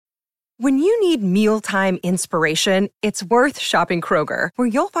When you need mealtime inspiration, it's worth shopping Kroger, where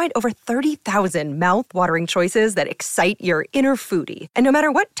you'll find over 30,000 mouth-watering choices that excite your inner foodie. And no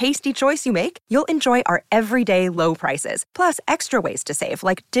matter what tasty choice you make, you'll enjoy our everyday low prices, plus extra ways to save,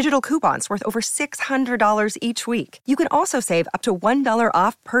 like digital coupons worth over $600 each week. You can also save up to $1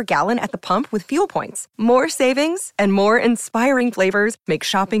 off per gallon at the pump with fuel points. More savings and more inspiring flavors make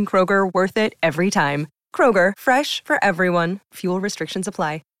shopping Kroger worth it every time. Kroger, fresh for everyone. Fuel restrictions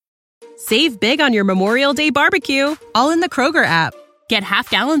apply. Save big on your Memorial Day barbecue, all in the Kroger app. Get half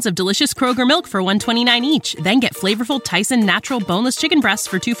gallons of delicious Kroger milk for $1.29 each. Then get flavorful Tyson natural boneless chicken breasts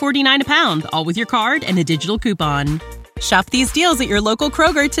for $2.49 a pound, all with your card and a digital coupon. Shop these deals at your local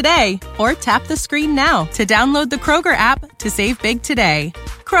Kroger today, or tap the screen now to download the Kroger app to save big today.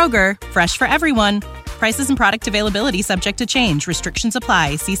 Kroger, fresh for everyone. Prices and product availability subject to change. Restrictions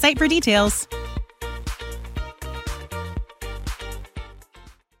apply. See site for details.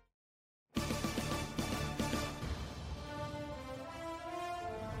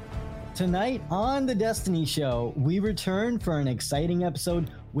 Tonight on The Destiny Show, we return for an exciting episode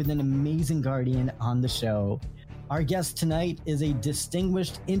with an amazing Guardian on the show. Our guest tonight is a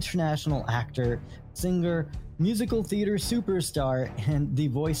distinguished international actor, singer, musical theater superstar, and the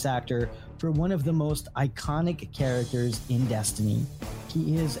voice actor for one of the most iconic characters in Destiny.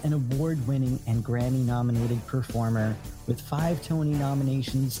 He is an award-winning and Grammy-nominated performer with 5 Tony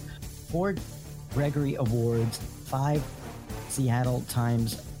nominations, 4 Gregory Awards, 5 Seattle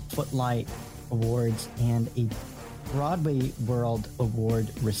Times Footlight Awards, and a Broadway World Award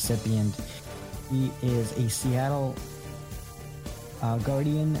recipient. He is a Seattle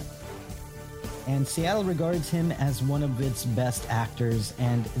Guardian, and Seattle regards him as one of its best actors,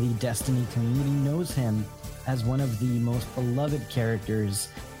 and the Destiny community knows him as one of the most beloved characters,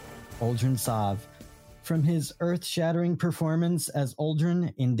 Uldren Sov. From his earth-shattering performance as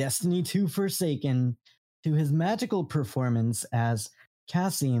Uldren in Destiny 2 Forsaken, to his magical performance as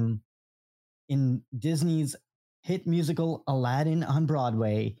Kasim in Disney's hit musical Aladdin on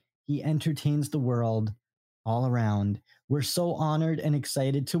Broadway, he entertains the world all around. We're so honored and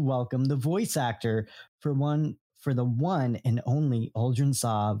excited to welcome the voice actor for the one and only Uldren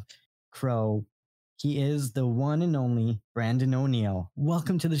Sov, Crow. He is the one and only Brandon O'Neill.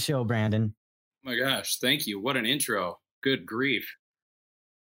 Welcome to the show, Brandon. Oh my gosh, thank you. What an intro. Good grief.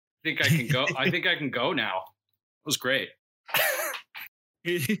 I think I can go. I think I can go now. It was great.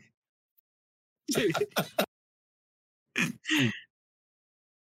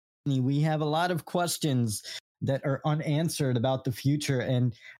 We have a lot of questions that are unanswered about the future,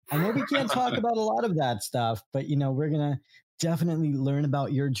 and I know we can't talk about a lot of that stuff, but we're gonna definitely learn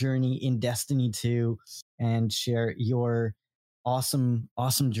about your journey in Destiny 2 and share your awesome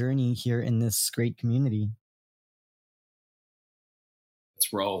journey here in this great community.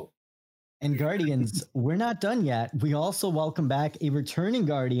 Let's roll. And Guardians, we're not done yet. We also welcome back a returning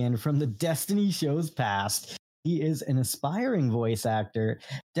Guardian from the Destiny show's past. He is an aspiring voice actor,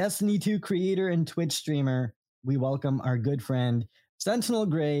 Destiny 2 creator, and Twitch streamer. We welcome our good friend, Sentinel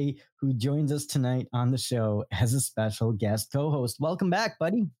Grey, who joins us tonight on the show as a special guest co-host. Welcome back,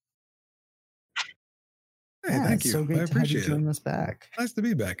 buddy. Hey, thank you. So great I to have you appreciate join it. us back. Nice to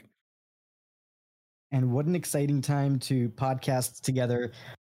be back. And what an exciting time to podcast together.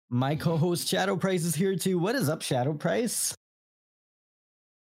 My co-host Shadow Price is here too. What is up, Shadow Price?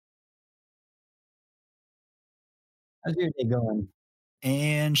 How's your day going?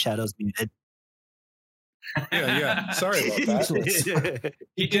 And Shadow's muted. Yeah. Sorry about that.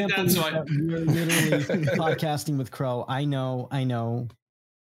 He did that, so We're literally podcasting with Crow. I know. I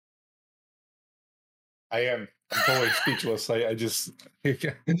am. I'm totally speechless. I just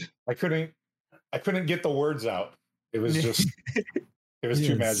I couldn't get the words out. It was just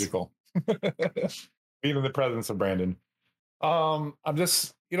too magical. Even the presence of Brandon. I'm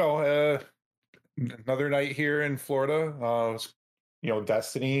just, another night here in Florida.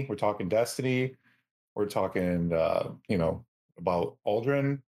 Destiny. We're talking Destiny. We're talking about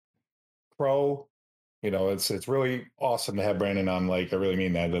Uldren, Crow. It's really awesome to have Brandon on. Like, I really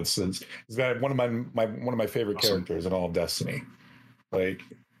mean that. It's one of my favorite characters in all of Destiny. Like,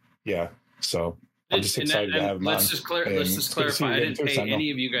 yeah. So I'm just excited to have him on. Let's just clarify. I didn't pay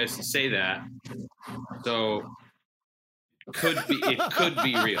any of you guys to say that. So it could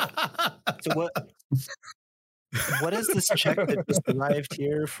be real. So what is this check that just arrived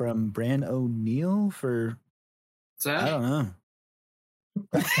here from Brand O'Neill for? What's that? I don't know.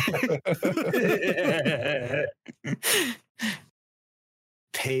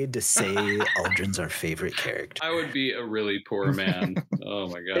 Paid to say Uldren's our favorite character. I would be a really poor man. Oh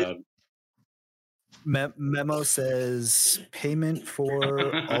my god. Memo says payment for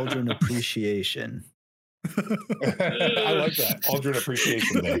Aldrin appreciation. I like that. Aldrin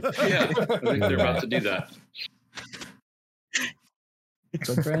Appreciation Day. Yeah, I think they're about to do that.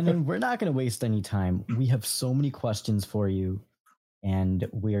 So, Brandon, we're not going to waste any time. We have so many questions for you, and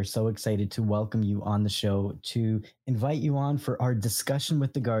we are so excited to welcome you on the show, to invite you on for our discussion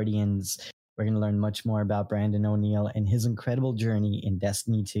with the Guardians. We're going to learn much more about Brandon O'Neill and his incredible journey in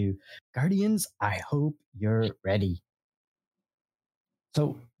Destiny 2. Guardians, I hope you're ready.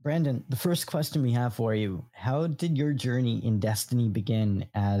 So, Brandon, the first question we have for you: how did your journey in Destiny begin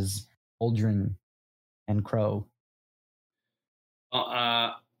as Aldrin and Crow?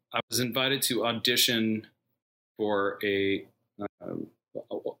 I was invited to audition for a.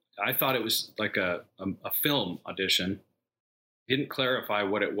 I thought it was like a film audition. Didn't clarify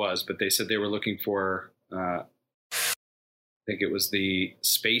what it was, but they said they were looking for. I think it was the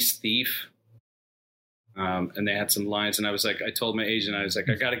Space Thief. And they had some lines, and I was like, I told my agent, I was like,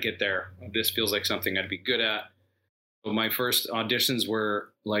 I got to get there. This feels like something I'd be good at. So my first auditions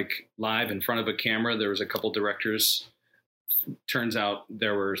were like live in front of a camera. There was a couple directors. Turns out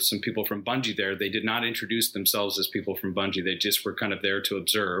there were some people from Bungie there. They did not introduce themselves as people from Bungie. They just were kind of there to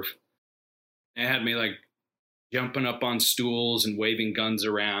observe. They had me like jumping up on stools and waving guns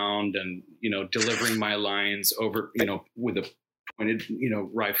around and, delivering my lines over, with a pointed,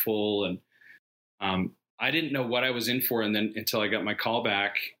 rifle. And, I didn't know what I was in for, and then until I got my call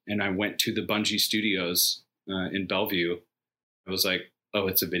back and I went to the Bungie studios in Bellevue, I was like, "Oh,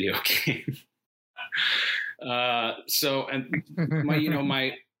 it's a video game." So, and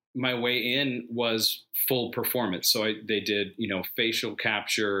my way in was full performance. So they did, facial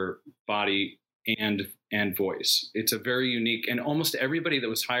capture, body, and voice. It's a very unique, and almost everybody that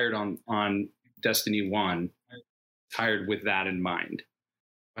was hired on Destiny 1 hired with that in mind.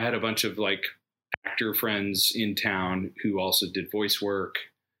 I had a bunch of like actor friends in town who also did voice work,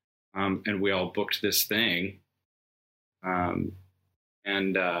 and we all booked this thing.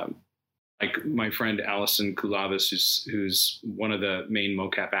 Like my friend Allison Kulavis, who's one of the main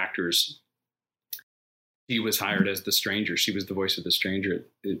mocap actors, she was hired as the Stranger. She was the voice of the Stranger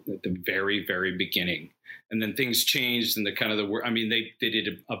at the very, very beginning. And then things changed, and they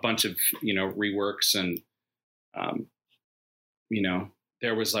did a bunch of reworks, and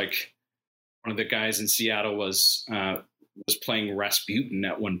there was like. One of the guys in Seattle was playing Rasputin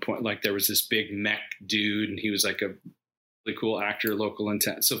at one point. Like there was this big mech dude, and he was like a really cool actor, local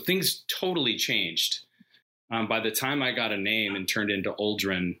intent. So things totally changed. By the time I got a name and turned into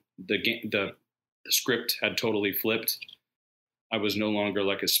Aldrin, the script had totally flipped. I was no longer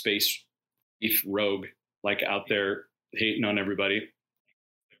like a space thief rogue, like out there hating on everybody.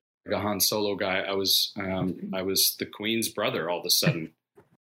 Like a Han Solo guy. I was the Queen's brother all of a sudden.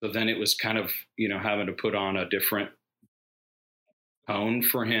 So then it was kind of, having to put on a different tone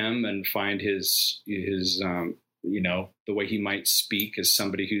for him and find his the way he might speak as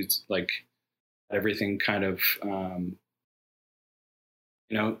somebody who's like everything kind of,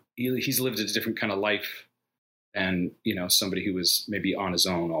 he's lived a different kind of life than, somebody who was maybe on his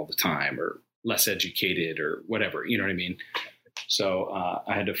own all the time or less educated or whatever, you know what I mean? So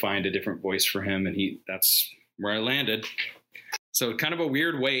I had to find a different voice for him, and that's where I landed. So kind of a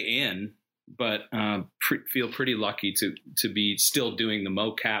weird way in, but feel pretty lucky to be still doing the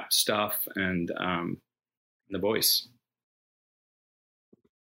mocap stuff and the voice.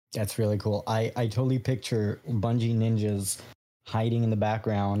 That's really cool. I totally picture Bungie ninjas hiding in the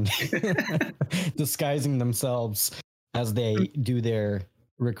background, disguising themselves as they do their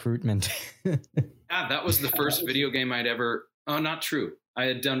recruitment. Yeah, that was the first video game I'd ever... Oh, not true. I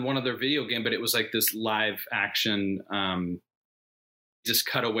had done one other video game, but it was like this live action... just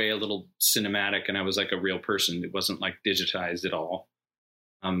cut away a little cinematic, and I was like a real person. It wasn't like digitized at all.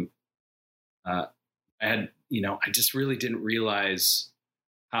 I just really didn't realize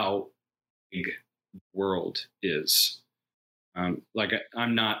how big the world is. I'm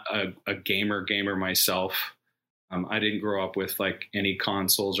not a gamer myself. I didn't grow up with like any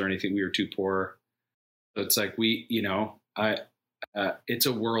consoles or anything. We were too poor. So it's like it's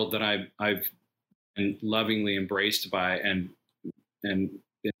a world that I've been lovingly embraced by and been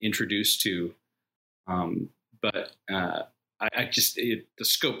introduced to. But the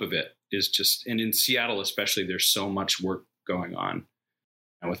scope of it is just, and in Seattle especially, there's so much work going on.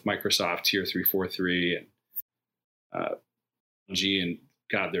 And with Microsoft Tier 343 and Bungie, and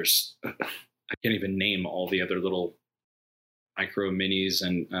God, I can't even name all the other little micro minis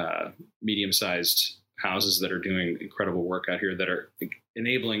and medium-sized houses that are doing incredible work out here that are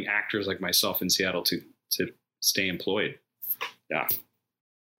enabling actors like myself in Seattle to stay employed. Yeah.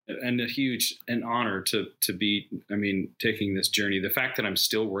 and an honor to be, I mean, taking this journey. The fact that I'm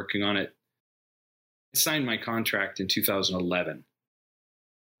still working on it. I signed my contract in 2011. I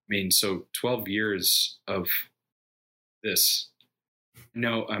mean, so 12 years of this.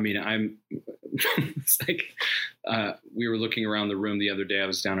 No, I mean, it's like, we were looking around the room the other day. I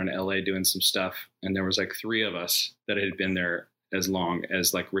was down in LA doing some stuff, and there was like 3 of us that had been there as long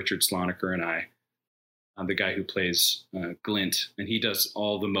as like Richard Sloniker and I, the guy who plays Glint, and he does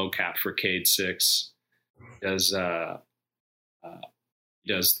all the mocap for Cade 6, does the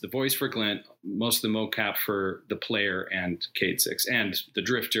voice for Glint, most of the mocap for the player and Cade 6, and the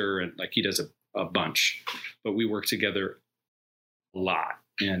Drifter, and like he does a bunch, but we work together a lot.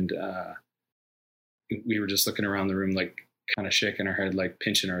 And we were just looking around the room, like kind of shaking our head, like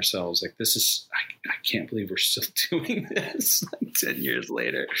pinching ourselves. Like, this is, I can't believe we're still doing this like 10 years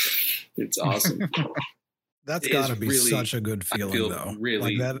later. It's awesome. That's got to be really, such a good feeling, I feel though.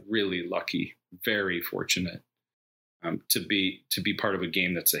 Really, like really lucky, very fortunate to be part of a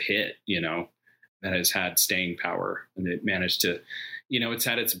game that's a hit, you know, that has had staying power, and it managed to, you know, it's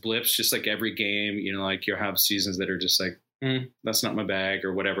had its blips, just like every game, you know, like you'll have seasons that are just like, that's not my bag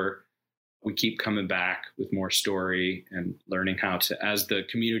or whatever. We keep coming back with more story and learning how to, as the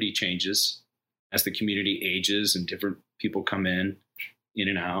community changes, as the community ages and different people come in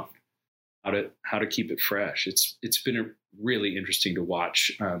and out, how to keep it fresh. It's been really interesting to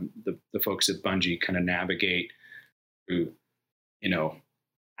watch the folks at Bungie kind of navigate through, you know,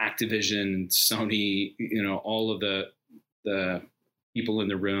 Activision, Sony, you know, all of the people in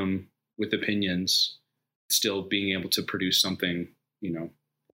the room with opinions, still being able to produce something, you know,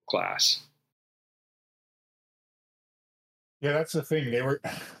 class. Yeah, that's the thing. They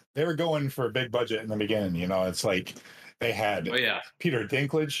were going for a big budget in the beginning. You know, it's like they had Peter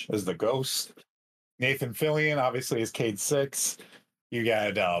Dinklage as the Ghost, Nathan Fillion obviously as Cade 6. You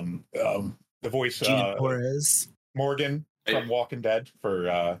got the voice Gina Torres, Morgan from Walking Dead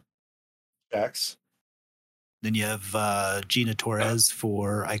for X. Then you have Gina Torres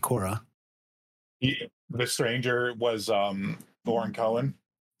for Ikora. The Stranger was Lauren Cohen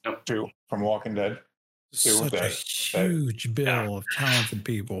too, from Walking Dead. Such a huge bill of talented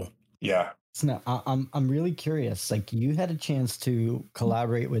people. Yeah. So now, I'm really curious. Like, you had a chance to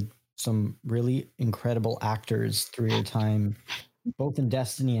collaborate with some really incredible actors through your time, both in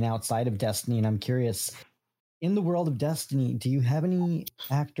Destiny and outside of Destiny. And I'm curious, in the world of Destiny, do you have any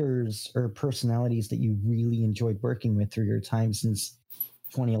actors or personalities that you really enjoyed working with through your time since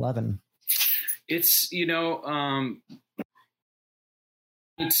 2011? It's, you know,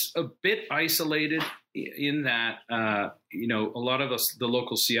 it's a bit isolated in that, you know, a lot of us, the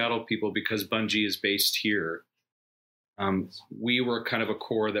local Seattle people, because Bungie is based here, we were kind of a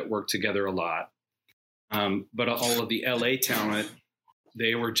core that worked together a lot. But all of the LA talent,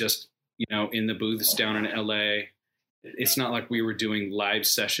 they were just, you know, in the booths down in LA. It's not like we were doing live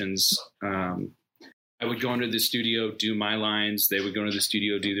sessions. I would go into the studio, do my lines. They would go into the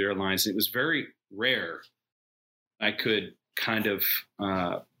studio, do their lines. It was very rare I could kind of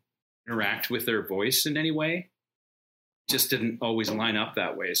interact with their voice in any way. Just didn't always line up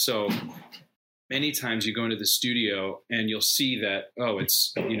that way. So many times you go into the studio and you'll see that, oh,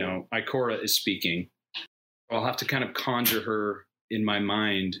 it's, you know, Ikora is speaking. I'll have to kind of conjure her in my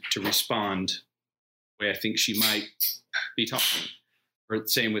mind to respond the way I think she might be talking. Or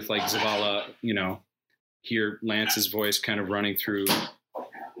same with like Zavala, you know, hear Lance's voice kind of running through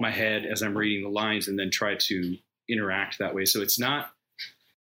my head as I'm reading the lines and then try to interact that way. So it's not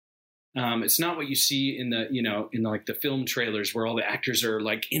what you see in the, you know, in like the film trailers where all the actors are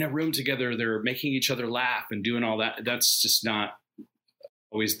like in a room together, they're making each other laugh and doing all that. That's just not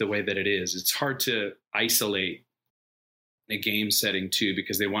always the way that it is. It's hard to isolate a game setting too,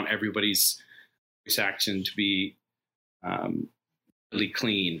 because they want everybody's voice action to be really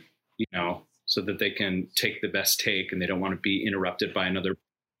clean, you know, so that they can take the best take and they don't want to be interrupted by another.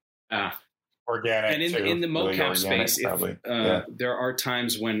 Organic. And in the mocap space, there are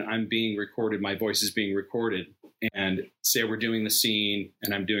times when I'm being recorded, my voice is being recorded, and say we're doing the scene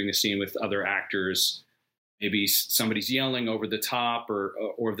and I'm doing the scene with other actors. Maybe somebody's yelling over the top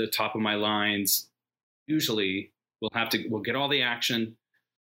or the top of my lines. Usually we'll get all the action.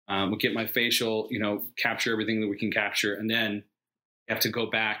 We'll get my facial, you know, capture everything that we can capture. And then I have to go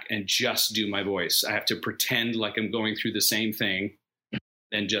back and just do my voice. I have to pretend like I'm going through the same thing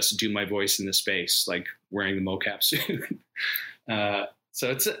and just do my voice in the space, like wearing the mocap suit. So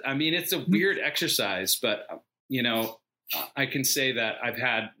it's a weird exercise, but you know, I can say that I've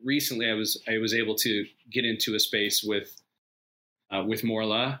had recently, I was able to get into a space with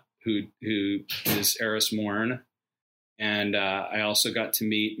Morla, who is Eris Morn. And I also got to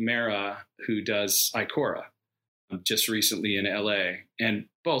meet Mara, who does Ikora, just recently in LA. And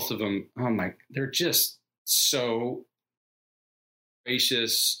both of them, they're just so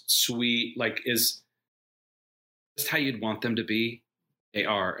gracious, sweet, like is just how you'd want them to be. They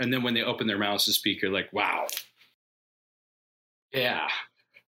are. And then when they open their mouths to speak, you're like, wow. Yeah,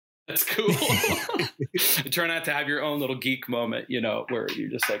 that's cool. You turn out to have your own little geek moment, where you're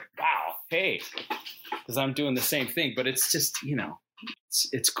just like, wow, hey, because I'm doing the same thing. But it's just,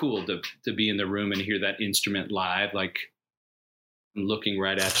 it's cool to be in the room and hear that instrument live, like looking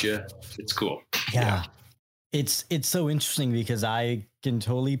right at you. It's cool. Yeah. It's so interesting because I can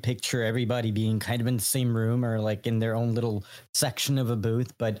totally picture everybody being kind of in the same room or like in their own little section of a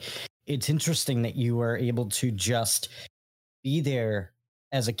booth. But it's interesting that you are able to just be there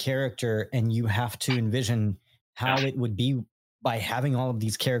as a character and you have to envision how it would be by having all of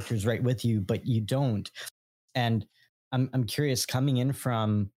these characters right with you, but you don't. And I'm curious, coming in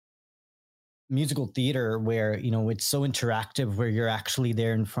from musical theater where, it's so interactive, where you're actually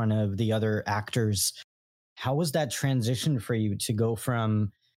there in front of the other actors. How was that transition for you to go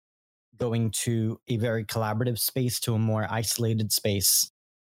from going to a very collaborative space to a more isolated space?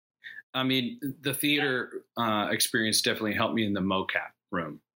 I mean, the theater experience definitely helped me in the mocap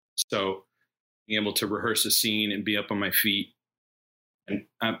room. So being able to rehearse a scene and be up on my feet. And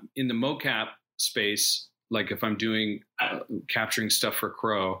in the mocap space, like if I'm doing capturing stuff for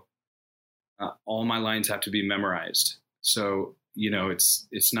Crow, all my lines have to be memorized. So,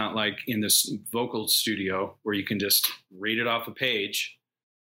 it's not like in this vocal studio where you can just read it off a page.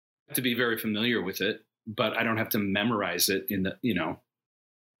 I have to be very familiar with it, but I don't have to memorize it in the,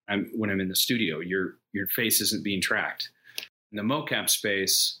 when I'm in the studio. Your face isn't being tracked. In the mocap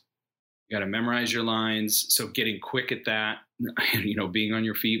space, you got to memorize your lines. So getting quick at that, being on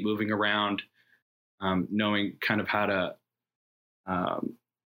your feet, moving around, knowing kind of how to,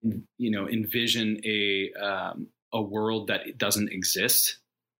 envision a world that doesn't exist,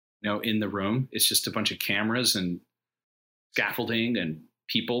 in the room. It's just a bunch of cameras and scaffolding and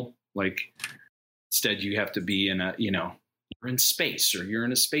people. Like instead you have to be in a, you're in space or you're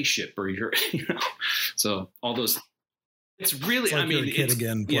in a spaceship or you're, so all those, it's really, it's like you're a kid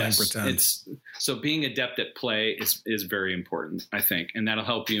again playing pretend. So being adept at play is very important, I think. And that'll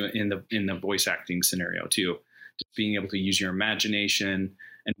help you in the voice acting scenario too. Just being able to use your imagination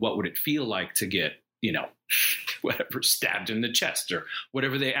and what would it feel like to get, whatever stabbed in the chest or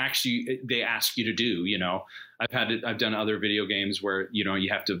whatever they ask you to do. I've done other video games where, you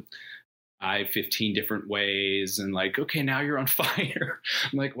have to die 15 different ways and like, okay, now you're on fire.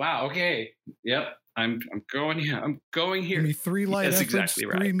 I'm like, wow. Okay. Yep. I'm going here. I'm going here. Give me 3 light efforts, exactly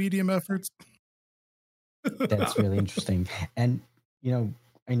right. 3 medium efforts. That's really interesting. And,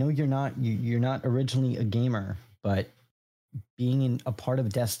 I know you're not originally a gamer, but being a part of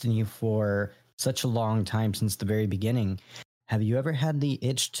Destiny for such a long time since the very beginning, have you ever had the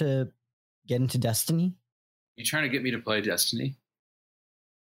itch to get into Destiny? You trying to get me to play Destiny?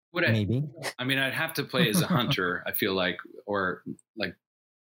 Maybe. I'd have to play as a hunter, I feel like, or like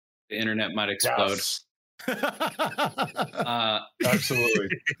the internet might explode. Yes. Absolutely.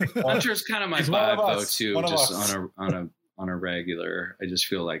 Hunter's kind of my vibe though too, just on a regular. I just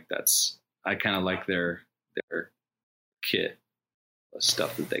feel like I kind of like their kit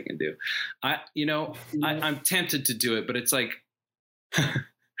stuff that they can do. I'm tempted to do it, but it's like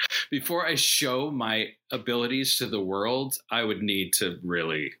before I show my abilities to the world, I would need to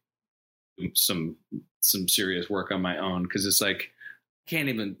really do some serious work on my own, because it's like I can't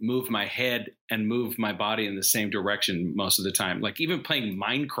even move my head and move my body in the same direction most of the time. Like even playing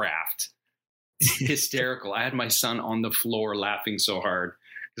Minecraft, it's hysterical. I had my son on the floor laughing so hard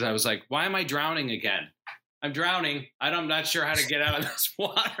because I was like, why am I drowning again? I'm drowning. I'm not sure how to get out of this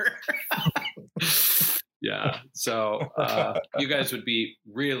water. Yeah. So you guys would be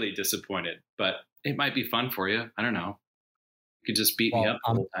really disappointed, but it might be fun for you. I don't know. You could just beat me up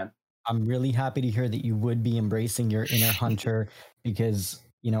the whole time. I'm really happy to hear that you would be embracing your inner hunter, because,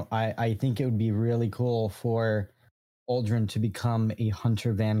 I think it would be really cool for Uldren to become a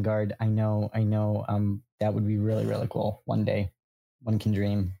hunter vanguard. I know. That would be really, really cool. One day. One can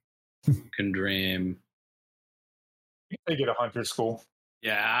dream. Can dream. They get a hunter school.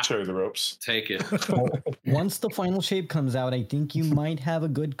 Yeah. Show you the ropes. Take it. Once the final shape comes out, I think you might have a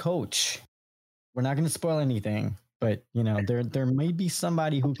good coach. We're not going to spoil anything, but there might be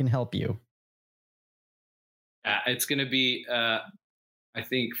somebody who can help you. It's going to be, I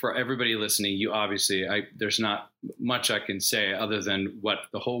think for everybody listening, you obviously, there's not much I can say other than what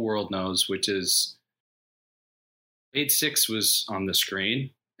the whole world knows, which is Blade 6 was on the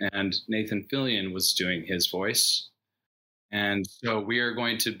screen and Nathan Fillion was doing his voice. And so we are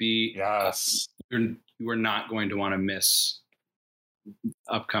going to be, Yes. you are not going to want to miss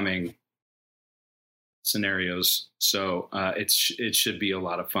upcoming scenarios. So it should be a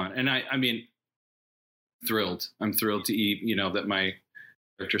lot of fun. And I mean, thrilled. I'm thrilled to that my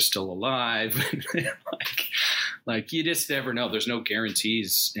character's still alive. like you just never know. There's no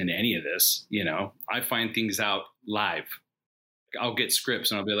guarantees in any of this. I find things out live. I'll get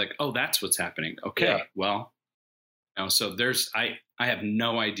scripts and I'll be like, oh, that's what's happening. Okay, yeah. Well, so I have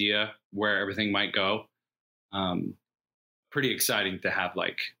no idea where everything might go. Pretty exciting to have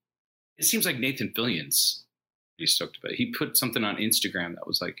it seems like Nathan Fillion's pretty stoked about it. He put something on Instagram that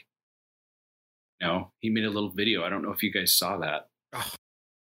was like, he made a little video. I don't know if you guys saw that.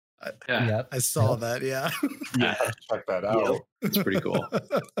 Oh, yeah, I saw that. Yeah. Yeah, check that out. Yeah, it's pretty cool.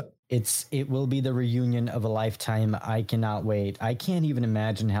 It will be the reunion of a lifetime. I cannot wait. I can't even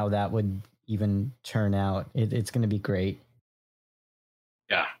imagine how that would even turn out. It's going to be great.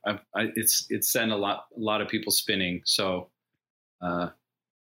 Yeah, it's sent a lot of people spinning. So,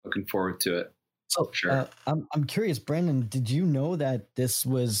 looking forward to it. So, sure. I'm curious, Brandon. Did you know that this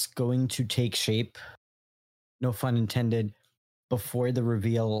was going to take shape? No pun intended. Before the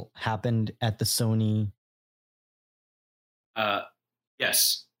reveal happened at the Sony.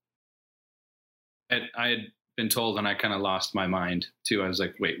 Yes. I had been told, and I kind of lost my mind too. I was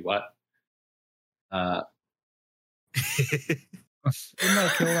like, "Wait, what?" Didn't I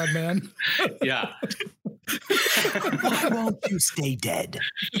kill that man? Yeah. Why won't you stay dead?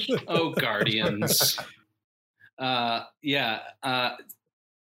 Oh, Guardians. Yeah.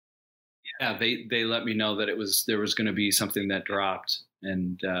 Yeah, they let me know that there was going to be something that dropped,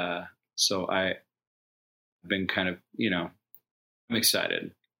 and so I've been kind of I'm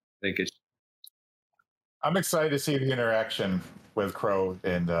excited. I'm excited to see the interaction with Crow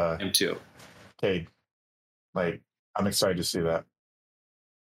and him too. Cade. I'm excited to see that.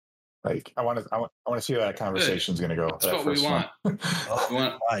 I want to see how that conversation's going to go. That's what we want.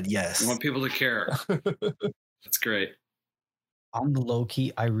 Oh, God, yes. We want people to care. That's great. On the low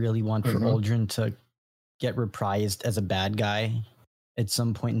key, I really want for Uldren to get reprised as a bad guy at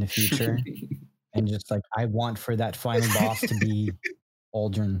some point in the future. And just I want for that final boss to be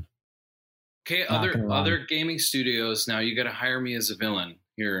Uldren. Okay, other gaming studios, now you got to hire me as a villain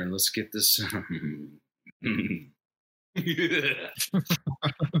here, and let's get this. I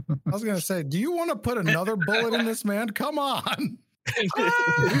was going to say, do you want to put another bullet in this man? Come on. He's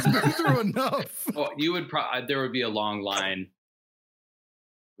been through enough. Well, you would there would be a long line.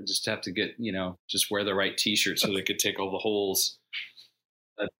 We'd just have to get, just wear the right t-shirt so they could take all the holes.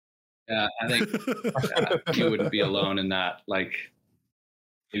 I think you wouldn't be alone in that.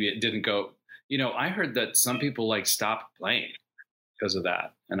 Maybe it didn't go. I heard that some people stopped playing because of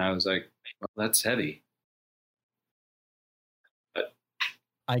that. And I was like, well, that's heavy. But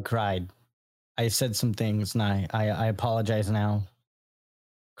I cried. I said some things, and I apologize now.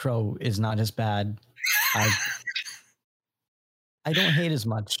 Crow is not as bad. I don't hate as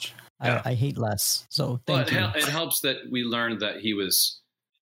much. Yeah. I hate less. So thank you. It helps that we learned that he was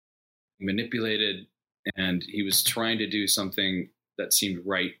manipulated and he was trying to do something that seemed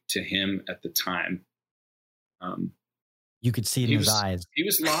right to him at the time. You could see it in his eyes. He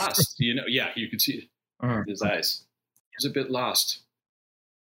was lost. Yeah, you could see it in his eyes. He was a bit lost.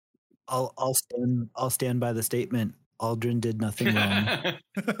 I'll stand by the statement. Uldren did nothing wrong.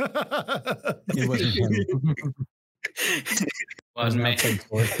 It wasn't him. Wasn't me.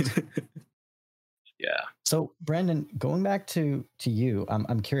 Yeah. So, Brandon, going back to you,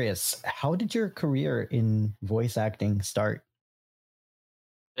 I'm curious. How did your career in voice acting start?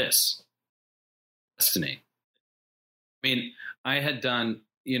 This Destiny. I mean, I had done.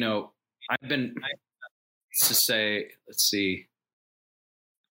 I've been. Let's see.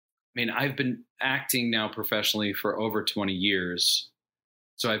 I mean, I've been acting now professionally for over 20 years.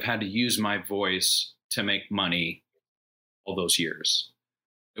 So I've had to use my voice to make money all those years.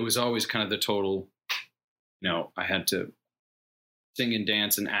 It was always kind of the total, I had to sing and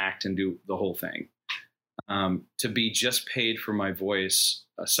dance and act and do the whole thing. To be just paid for my voice,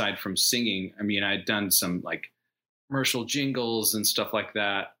 aside from singing, I mean, I'd done some commercial jingles and stuff like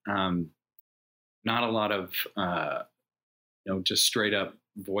that. Not a lot of, just straight up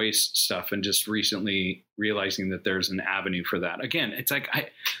voice stuff, and just recently realizing that there's an avenue for that. Again, it's I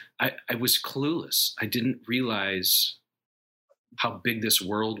was clueless. I didn't realize how big this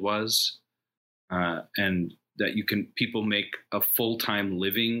world was, and that people make a full-time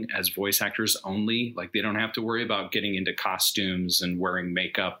living as voice actors only. They don't have to worry about getting into costumes and wearing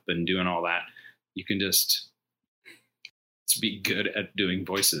makeup and doing all that. You can just be good at doing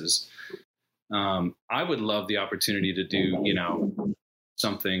voices. I would love the opportunity to do,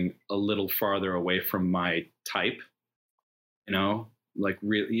 something a little farther away from my type, like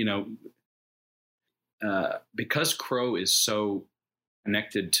really, because Crow is so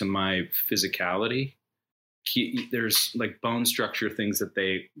connected to my physicality. There's like bone structure things that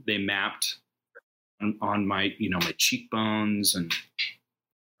they mapped on my, my cheekbones, and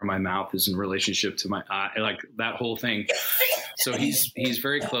or my mouth is in relationship to my eye, like that whole thing. So he's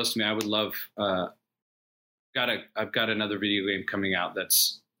very close to me. I would love, I've got another video game coming out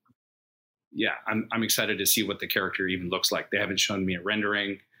that's, I'm excited to see what the character even looks like. They haven't shown me a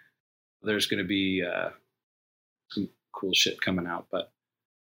rendering. There's going to be some cool shit coming out, but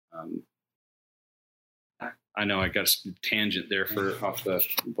I know I got a tangent there off the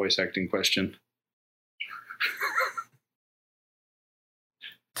voice acting question.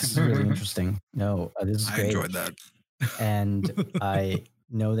 This is really interesting. No, this is great. I enjoyed that. And I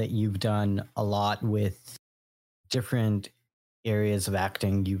know that you've done a lot with different areas of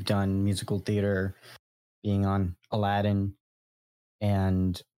acting. You've done musical theater, being on Aladdin,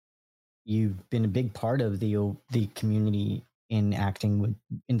 and you've been a big part of the community in acting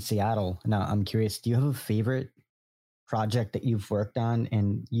in Seattle. Now, I'm curious, do you have a favorite project that you've worked on?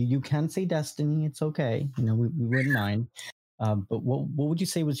 And you can say Destiny, it's okay. We wouldn't mind. But what would you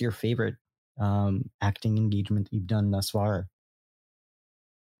say was your favorite acting engagement that you've done thus far?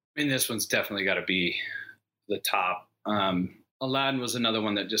 I mean, this one's definitely got to be the top. Aladdin was another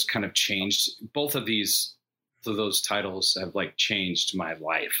one that just kind of changed. Both of those titles have like changed my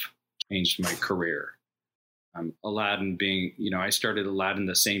life, changed my career. Aladdin being, I started Aladdin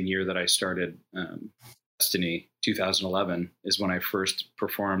the same year that I started Destiny. 2011 is when I first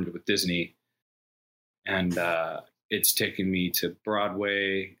performed with Disney. And it's taken me to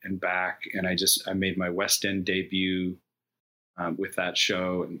Broadway and back. And I made my West End debut with that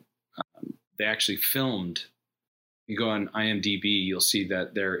show. And they actually filmed. You go on IMDb, you'll see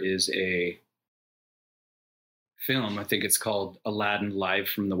that there is a film, I think it's called Aladdin Live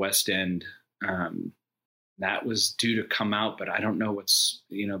from the West End. That was due to come out, but I don't know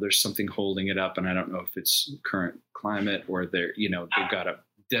there's something holding it up, and I don't know if it's current climate or they've got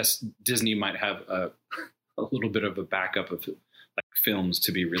Disney might have a little bit of a backup of like films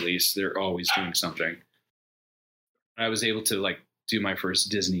to be released. They're always doing something. I was able to like do my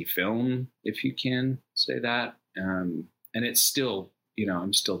first Disney film, if you can say that. And it's still,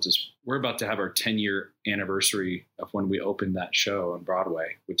 we're about to have our 10-year anniversary of when we opened that show on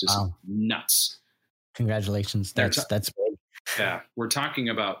Broadway, which is nuts. Congratulations. That's big. Yeah. We're talking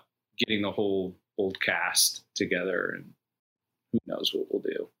about getting the whole old cast together, and who knows what we'll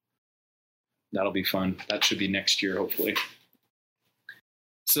do. That'll be fun. That should be next year, hopefully.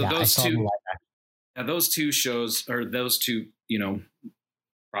 So those two shows, or those two,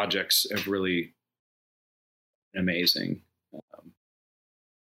 projects have really been amazing.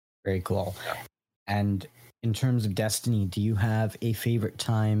 Very cool. Yeah. And in terms of Destiny, do you have a favorite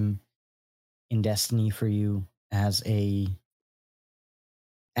time in Destiny for you as a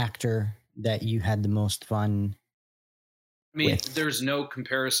actor that you had the most fun? I mean, there's no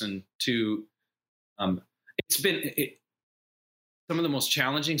comparison to. It's been some of the most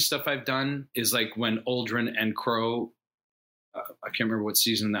challenging stuff I've done is like when Aldrin and Crow. I can't remember what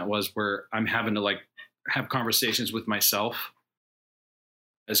season that was, where I'm having to like have conversations with myself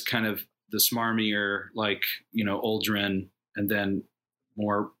as kind of the smarmier, like, Aldrin, and then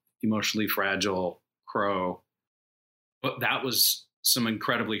more emotionally fragile Crow. But that was some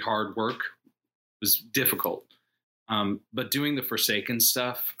incredibly hard work. It was difficult. But doing the Forsaken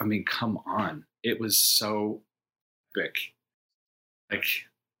stuff, I mean, come on. It was so epic. Like,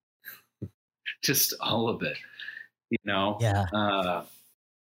 just all of it, Yeah.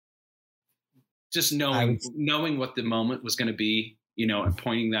 Just knowing what the moment was going to be, and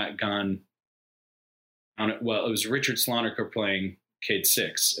pointing that gun on it. Well, it was Richard Sloniker playing Cade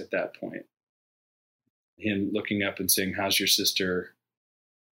Six at that point. Him looking up and saying, "How's your sister?"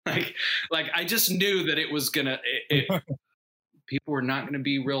 Like I just knew that it was gonna. People were not going to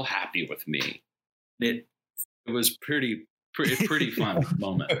be real happy with me. It was pretty fun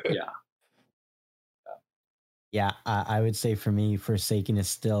moment. Yeah. Yeah, I would say for me, Forsaken is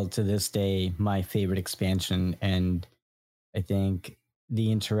still to this day my favorite expansion, and I think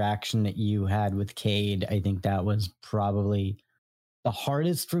the interaction that you had with Cade, I think that was probably the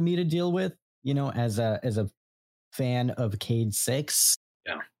hardest for me to deal with, as a fan of Cade 6.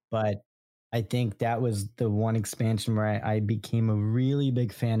 Yeah. But I think that was the one expansion where I became a really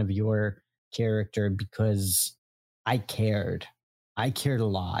big fan of your character because I cared a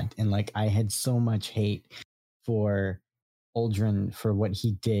lot, and like I had so much hate for Uldren for what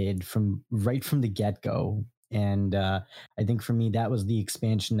he did from right from the get-go. And I think for me, that was the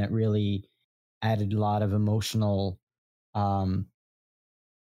expansion that really added a lot of emotional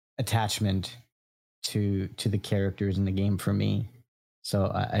attachment to the characters in the game for me.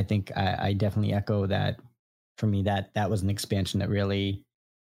 So I think I definitely echo that. For me, that was an expansion that really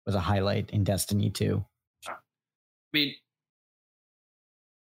was a highlight in Destiny 2. I mean,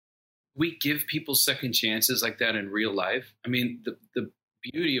 we give people second chances like that in real life. I mean, the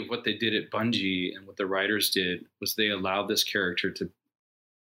beauty of what they did at Bungie and what the writers did was they allowed this character to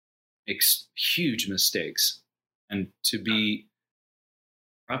make huge mistakes and to be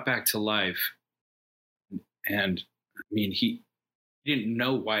brought back to life. And I mean, he didn't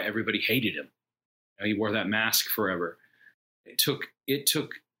know why everybody hated him. You know, he wore that mask forever. It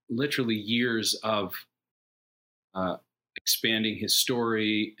took literally years of expanding his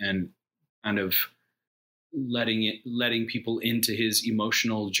story and kind of letting people into his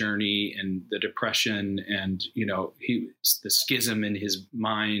emotional journey and the depression and, you know, the schism in his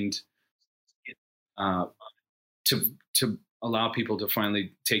mind, to allow people to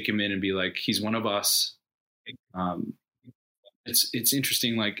finally take him in and be like, he's one of us. It's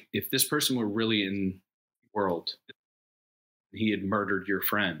interesting. Like, if this person were really in the world, he had murdered your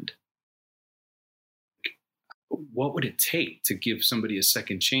friend, what would it take to give somebody a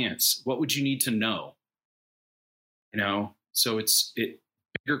second chance? What would you need to know? You know, so it's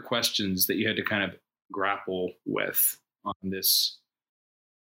bigger questions that you had to kind of grapple with on this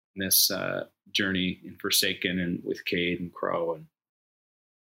journey in Forsaken and with Cayde and Crow, and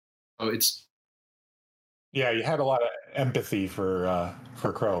you had a lot of empathy for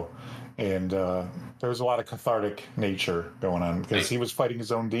Crow, and there was a lot of cathartic nature going on because he was fighting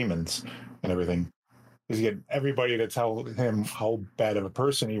his own demons and everything. He's getting everybody to tell him how bad of a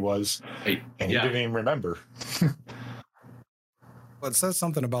person he was, and he didn't even remember. Well, it says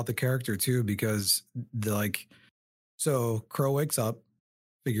something about the character too, because so Crow wakes up,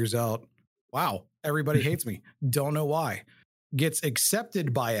 figures out, wow, everybody hates me. Don't know why. Gets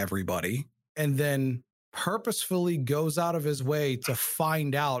accepted by everybody, and then purposefully goes out of his way to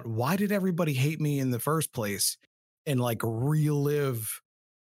find out why did everybody hate me in the first place, and like relive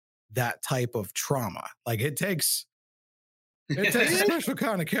that type of trauma. Like it takes a special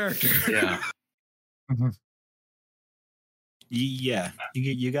kind of character. Yeah. Mm-hmm. Yeah,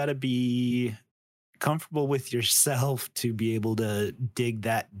 you got to be comfortable with yourself to be able to dig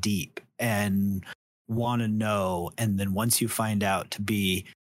that deep and want to know. And then once you find out, to be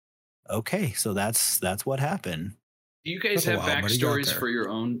okay, so that's what happened. Do you guys have backstories for your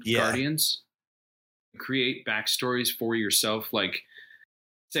own Guardians? Create backstories for yourself, like,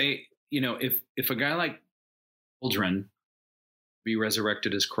 say, you know, if a guy like Uldren be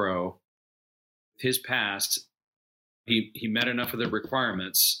resurrected as Crow, his past, he met enough of the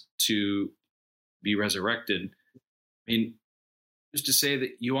requirements to be resurrected. I mean, just to say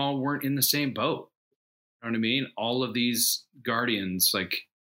that you all weren't in the same boat. You know what I mean? All of these Guardians, like, have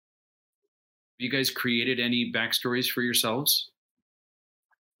you guys created any backstories for yourselves?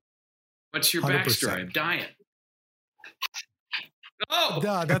 What's your 100%. Backstory? I'm dying. Oh,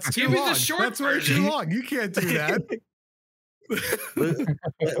 no, that's too long. That's way too long. You can't do that.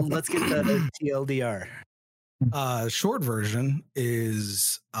 Let's get the TLDR. Short version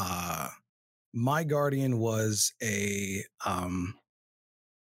is my Guardian was I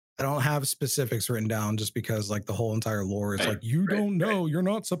don't have specifics written down just because like the whole entire lore is don't know, you're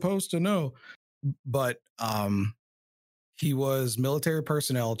not supposed to know. But he was military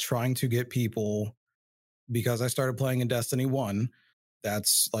personnel trying to get people, because I started playing in Destiny 1.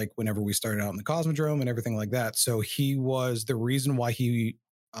 That's like whenever we started out in the Cosmodrome and everything like that. So he was the reason why he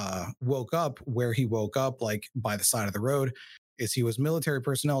woke up where he woke up, like by the side of the road, is he was military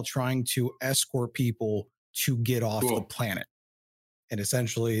personnel trying to escort people to get off the planet. And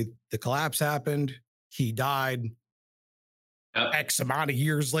essentially the collapse happened. He died. X amount of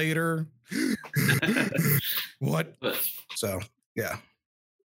years later. What? So, yeah.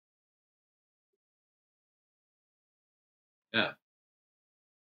 Yeah.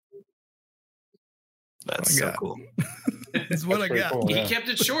 That's so cool. That's what I got. Cool, He kept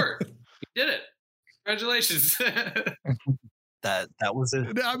it short. He did it. Congratulations. That was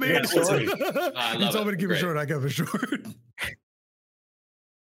it. I mean, you told me to keep it short. I kept it short.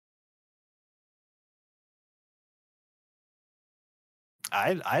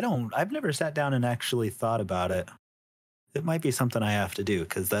 I've never sat down and actually thought about it. It might be something I have to do,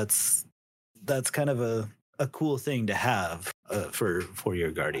 because that's kind of a cool thing to have for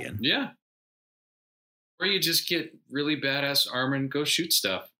your Guardian. Yeah. Or you just get really badass armor and go shoot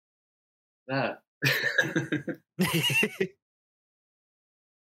stuff. That.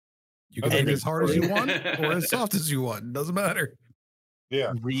 You can make it as hard as you want or as soft as you want. Doesn't matter.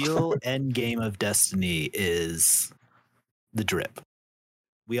 Yeah. Real end game of Destiny is the drip.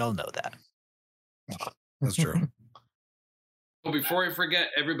 We all know that. That's true. Well, before I forget,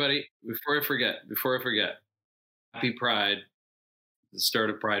 everybody, before I forget, happy Pride, the start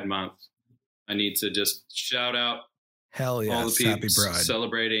of Pride Month. I need to just shout out Hell yes, all the people happy Pride.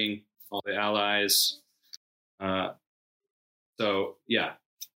 celebrating, all the allies. So, yeah,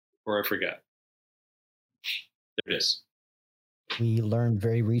 before I forget. There it is. We learned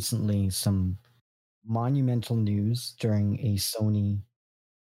very recently some monumental news during a Sony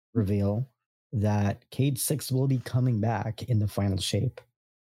reveal that Cade 6 will be coming back in the final shape.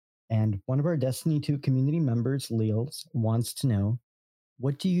 And one of our Destiny 2 community members, Leals, wants to know,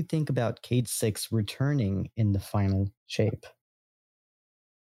 what do you think about Cade 6 returning in the final shape?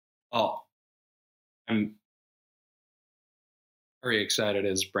 Oh, I'm very excited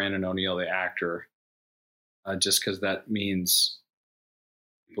as Brandon O'Neill, the actor, just because that means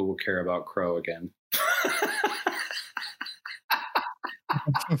people will care about Crow again.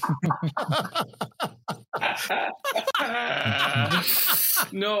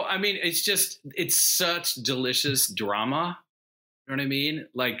 No, I mean, it's such delicious drama. You know what I mean?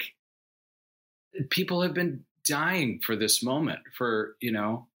 Like, people have been dying for this moment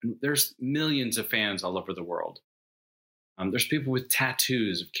there's millions of fans all over the world. There's people with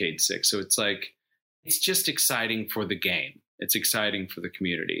tattoos of Cade 6. So it's like, it's just exciting for the game. It's exciting for the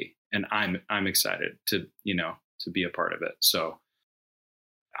community. And I'm excited to be a part of it. So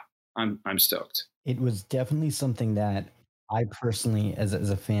I'm stoked. It was definitely something that I personally, as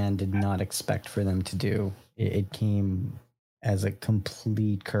a fan, did not expect for them to do. It came as a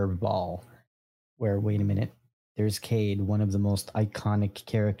complete curveball where, wait a minute, there's Cade, one of the most iconic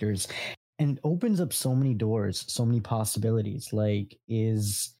characters, and opens up so many doors, so many possibilities. Like,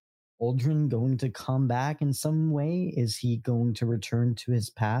 is Uldren going to come back in some way? Is he going to return to his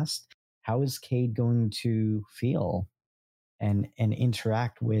past? How is Cade going to feel and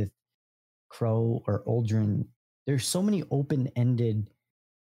interact with Crow or Uldren? There's so many open-ended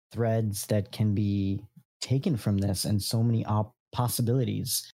threads that can be taken from this, and so many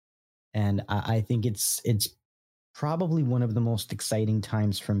possibilities. And I think it's probably one of the most exciting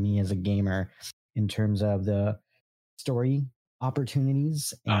times for me as a gamer in terms of the story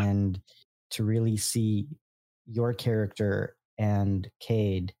opportunities and to really see your character and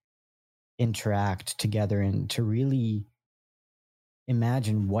Cade interact together and to really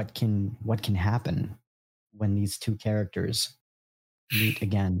imagine what can happen when these two characters meet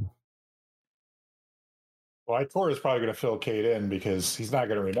again. Well, Tor is probably going to fill Cade in because he's not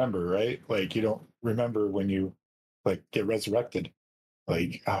going to remember, right? Like, you don't remember when you get resurrected.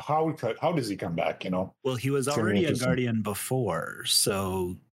 Like, how does he come back? Well, he was already a Guardian before,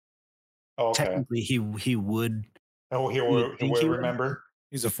 so technically he would. Oh, he would remember.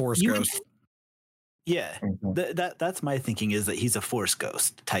 He's a Force ghost. Yeah, that's my thinking, is that he's a Force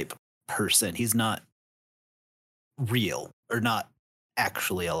ghost type person. He's not real or not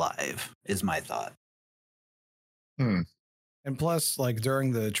actually alive, is my thought. And plus, like,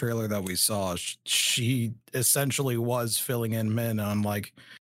 during the trailer that we saw, she essentially was filling in Min on, like,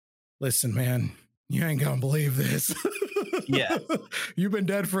 listen, man, you ain't gonna believe this. Yeah. You've been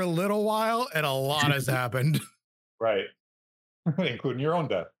dead for a little while and a lot has happened. Right. Including your own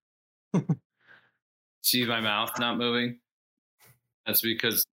death. See my mouth not moving? That's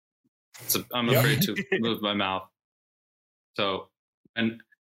because I'm afraid to move my mouth. So, and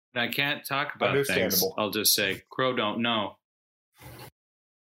I can't talk about things. I'll just say, Crow don't know.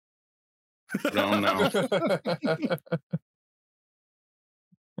 Don't know.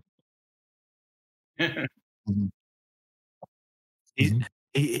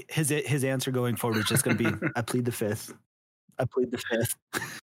 His answer going forward is just going to be, I plead the fifth. I plead the fifth.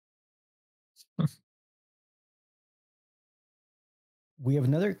 We have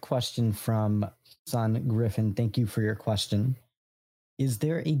another question from Son Griffin. Thank you for your question. Is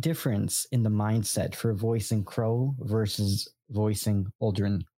there a difference in the mindset for voicing Crow versus voicing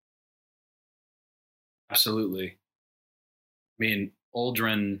Uldren? Absolutely. I mean,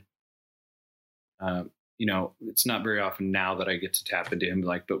 Uldren, it's not very often now that I get to tap into him,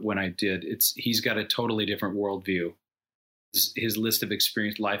 but when I did, he's got a totally different worldview. His list of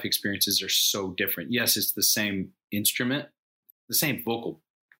life experiences are so different. Yes, it's the same instrument, the same vocal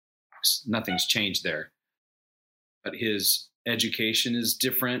box. Nothing's changed there. But his education is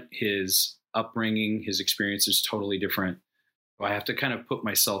different. His upbringing, his experience is totally different. So I have to kind of put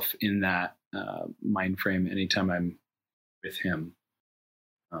myself in that mind frame anytime I'm with him.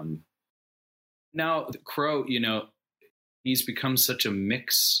 Now, Crow, he's become such a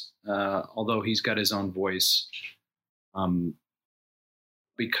mix, although he's got his own voice,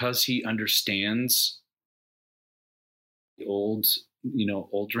 because he understands the old,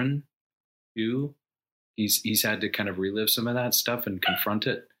 Uldren too. He's had to kind of relive some of that stuff and confront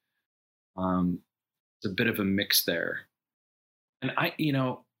it. It's a bit of a mix there. And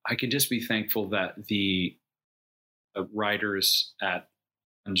I can just be thankful that the writers at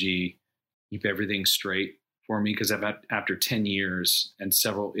Bungie keep everything straight for me, because after 10 years and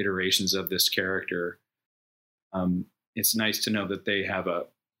several iterations of this character, it's nice to know that they have a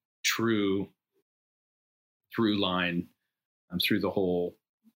true through line through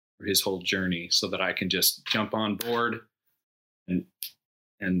his whole journey, so that I can just jump on board and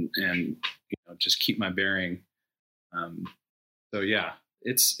just keep my bearing. So yeah,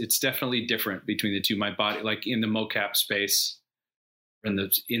 it's definitely different between the two. My body, like in the mocap space, in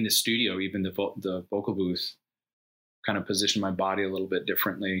the studio, even the vocal booth, kind of position my body a little bit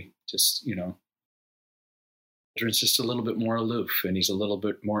differently. Just Uldren's just a little bit more aloof, and he's a little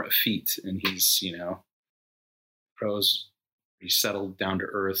bit more effete, and he's Crow's pretty settled, down to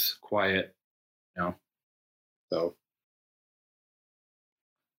earth, quiet, so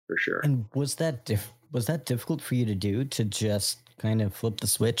for sure. And was that difficult for you to do, to just kind of flip the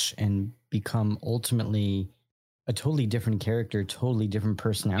switch and become ultimately a totally different character, totally different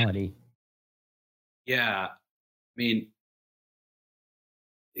personality? Yeah. I mean,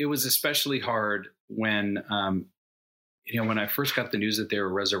 it was especially hard when, when I first got the news that they were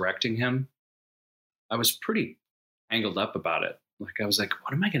resurrecting him, I was pretty angled up about it. Like, I was like,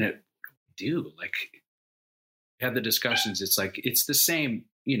 what am I going to do? Like, we had the discussions. It's like, it's the same,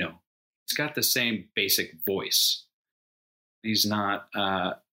 it's got the same basic voice. He's not,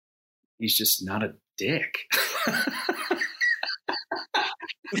 he's just not a dick.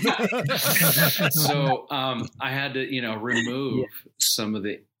 So I had to, remove some of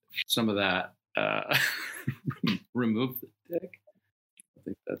that, remove the dick. I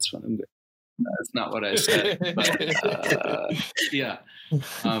think that's what I'm doing. That's not what I said, but yeah.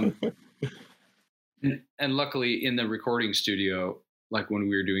 And luckily in the recording studio, like when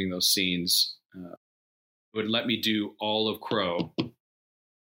we were doing those scenes, it would let me do all of Crow.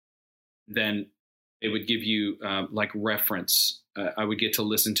 Then it would give you like reference. I would get to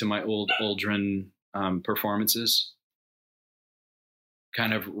listen to my old Uldren performances,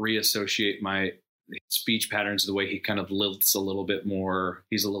 kind of reassociate my speech patterns, the way he kind of lilts a little bit more.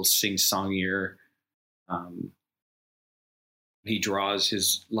 He's a little sing-songier. He draws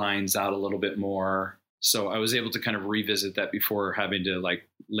his lines out a little bit more. So I was able to kind of revisit that before having to like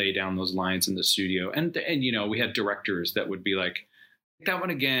lay down those lines in the studio. And we had directors that would be like, take that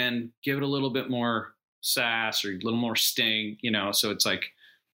one again, give it a little bit more sass or a little more sting, so it's like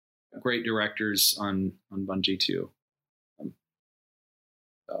great directors on Bungie too.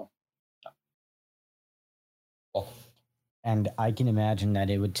 And I can imagine that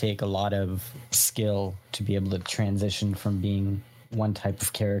it would take a lot of skill to be able to transition from being one type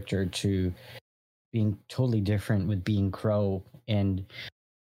of character to being totally different with being Crow. And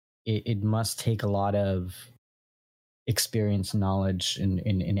it must take a lot of experience, knowledge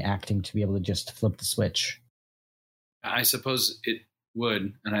in acting to be able to just flip the switch. I suppose it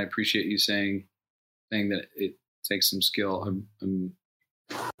would. And I appreciate you saying that it takes some skill.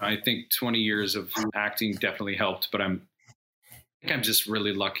 I think 20 years of acting definitely helped, but I think I'm just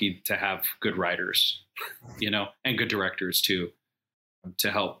really lucky to have good writers, and good directors too,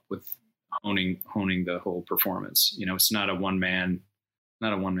 to help with honing the whole performance. It's not a one man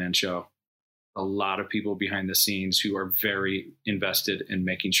show. A lot of people behind the scenes who are very invested in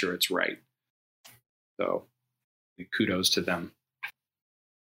making sure it's right. So kudos to them.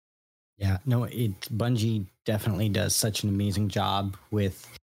 Yeah, no, Bungie definitely does such an amazing job with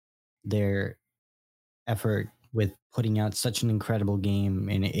their effort with putting out such an incredible game.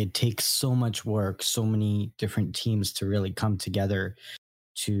 And it takes so much work, so many different teams to really come together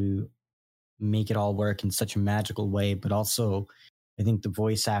to make it all work in such a magical way. But also, I think the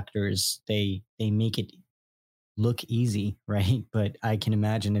voice actors, they make it look easy, right? But I can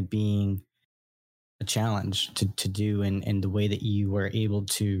imagine it being a challenge to do, and the way that you were able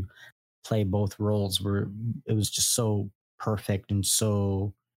to play both roles it was just so perfect and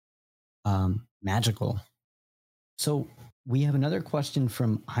so magical. So we have another question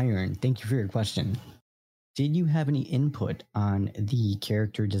from Iron. Thank you for your question. Did you have any input on the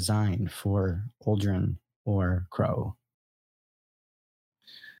character design for Uldren or Crow?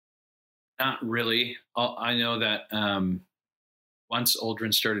 Not really. I know that once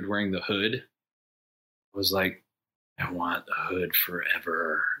Uldren started wearing the hood, I was like, I want the hood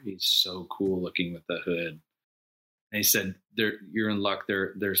forever. He's so cool looking with the hood. he said, "You're in luck.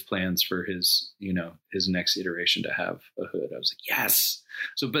 There's plans for his, his next iteration to have a hood." I was like, "Yes."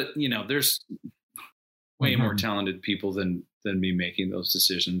 So, but there's way more talented people than me making those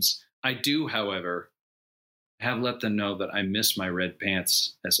decisions. I do, however, have let them know that I miss my red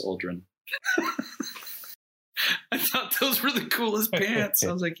pants as Uldren. I thought those were the coolest pants.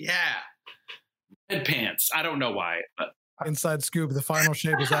 I was like, "Yeah, red pants." I don't know why, but Inside scoop: the final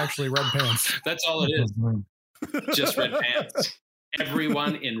shape is actually red pants. that's all it is. Just red pants.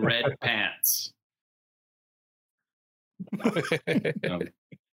 Everyone in red pants. No,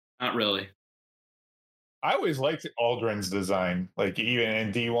 not really. I always liked Aldrin's design, like even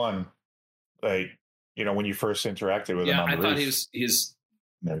in D1, like when you first interacted with him. Yeah, on the I thought roof his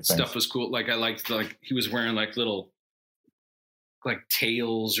and everything. stuff was cool. Like I liked he was wearing like little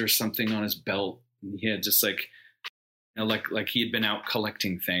tails or something on his belt. And he had just like he had been out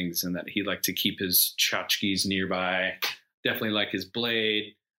collecting things, and that he liked to keep his tchotchkes nearby. Definitely like his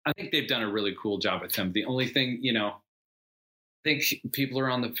blade. I think they've done a really cool job with him. The only thing, I think people are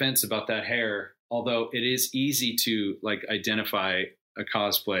on the fence about that hair, although it is easy to identify a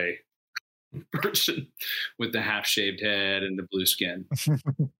cosplay person with the half shaved head and the blue skin.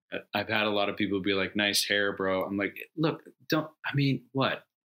 I've had a lot of people be like, "Nice hair, bro." I'm like, look, what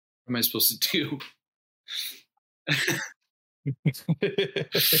am I supposed to do?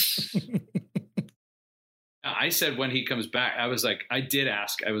 I said when he comes back, I was like, I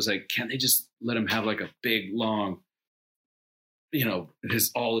was like, can't they just let him have like a big, long,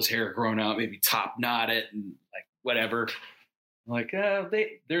 all his hair grown out, maybe top knot it and like whatever. I'm like, I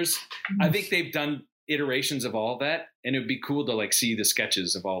think they've done iterations of all that, and it would be cool to see the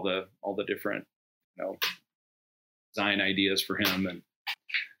sketches of all the different, design ideas for him. And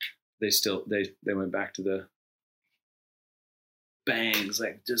they went back to the bangs,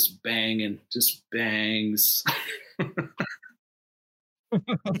 just banging, just bangs. They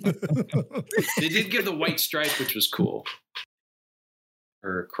did give the white stripe, which was cool,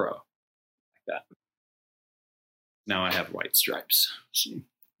 or Crow, like that. Now I have white stripes. See,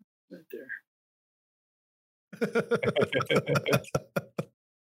 right there.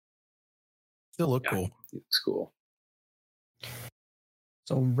 Still look cool. It looks cool.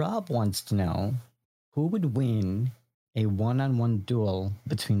 So Rob wants to know who would win a one-on-one duel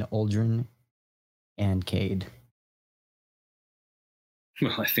between Uldren and Cade.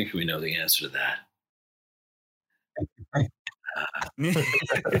 Well, I think we know the answer to that. I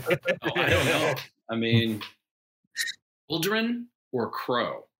don't know. I mean, Uldren or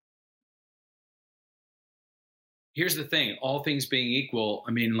Crow? Here's the thing. All things being equal,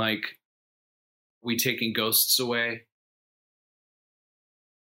 I mean, we taking ghosts away?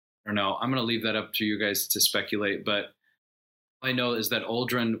 I don't know. I'm going to leave that up to you guys to speculate, but all I know is that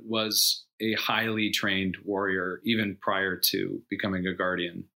Uldren was a highly trained warrior even prior to becoming a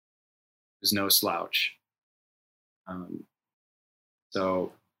guardian. He was no slouch.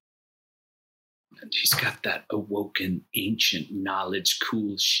 So and he's got that awoken ancient knowledge,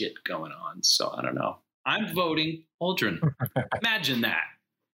 cool shit going on. So I don't know. I'm voting Uldren. Imagine that.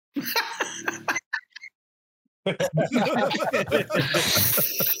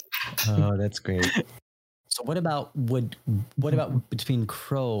 Oh, that's great. So what about between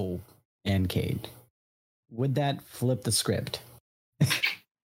Crow and Cade? Would that flip the script?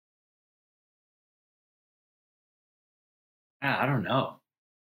 I don't know.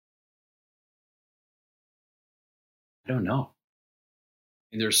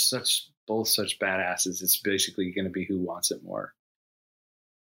 They're both such badasses. It's basically going to be who wants it more.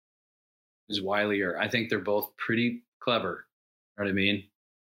 Who's wilier? I think they're both pretty clever. You know what I mean?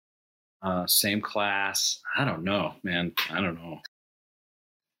 Same class. I don't know, man. I don't know.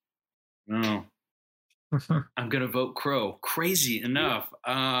 No. I'm going to vote Crow. Crazy enough.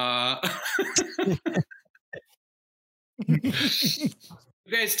 You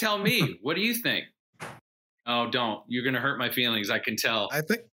guys tell me. What do you think? Oh, don't. You're going to hurt my feelings. I can tell.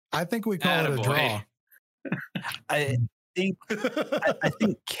 I think we call it a draw. I think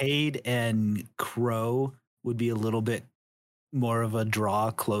Cade and Crow would be a little bit more of a draw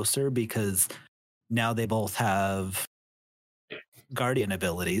closer because now they both have guardian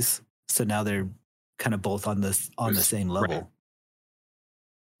abilities. So now they're kind of both on the same level. Right.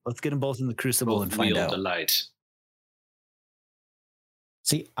 Let's get them both in the Crucible both and find out. The light.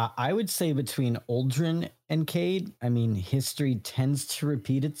 See, I would say between Uldren and Cade, I mean, history tends to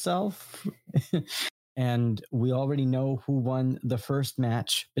repeat itself. And we already know who won the first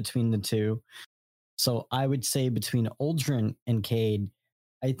match between the two. So I would say between Uldren and Cade,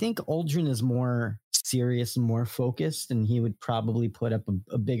 I think Uldren is more serious and more focused, and he would probably put up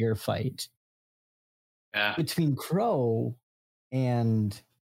a bigger fight. Yeah. between Crow and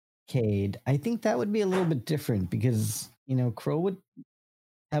Cade, I think that would be a little bit different because, Crow would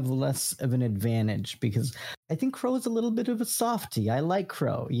have less of an advantage because I think Crow is a little bit of a softie. I like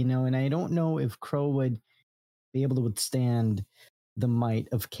Crow, and I don't know if Crow would be able to withstand the might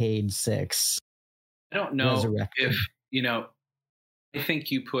of Cade 6. I don't know resurrected. if, I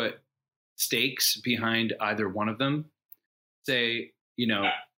think you put stakes behind either one of them. Say,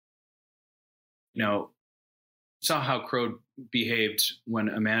 saw how Crow behaved when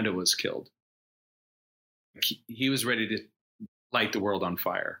Amanda was killed. He was ready to light the world on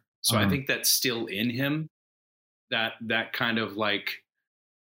fire. So I think that's still in him. That kind of like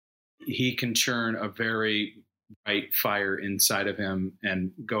he can churn a very bright fire inside of him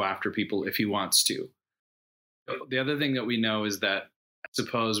and go after people if he wants to. The other thing that we know is that I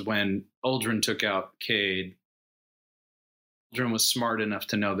suppose when Uldren took out Cade, Uldren was smart enough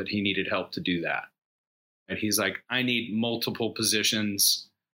to know that he needed help to do that. And he's like, I need multiple positions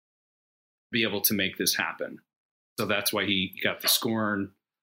to be able to make this happen. So that's why he got the Scorn,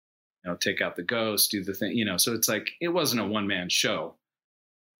 take out the Ghost, do the thing, so it's like, it wasn't a one-man show.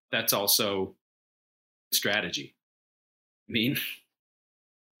 That's also strategy. I mean,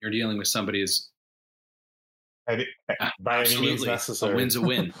 you're dealing with somebody who's by any means necessary. A win's a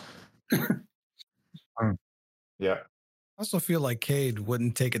win. Yeah. I also feel like Cade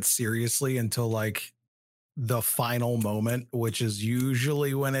wouldn't take it seriously until like the final moment, which is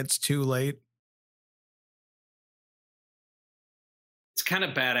usually when it's too late. It's kind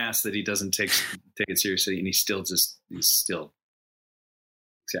of badass that he doesn't take it seriously, and he's still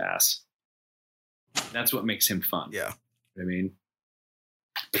ass. That's what makes him fun. Yeah. I mean,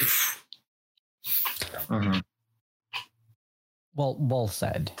 well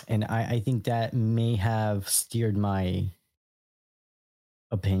said. And I think that may have steered my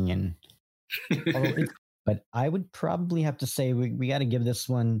opinion. But I would probably have to say we got to give this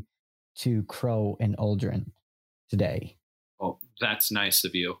one to Crow and Uldren today. Oh, that's nice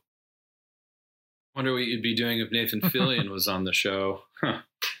of you. Wonder what you'd be doing if Nathan Fillion was on the show. Huh.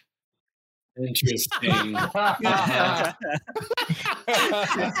 Interesting.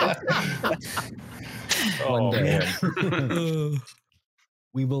 One day. Man.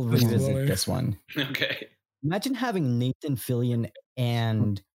 We will revisit this one. Okay. Imagine having Nathan Fillion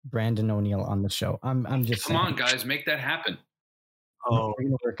and Brandon O'Neill on the show. I'm just come on, guys, make that happen. Oh, we're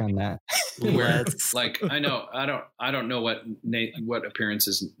gonna work on that. Where, like, I don't know what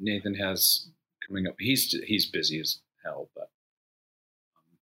appearances Nathan has coming up. He's busy as hell, but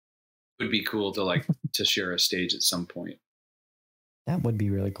it would be cool to share a stage at some point. That would be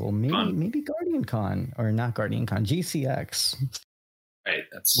really cool. Maybe Guardian Con, or not Guardian Con, GCX. Right.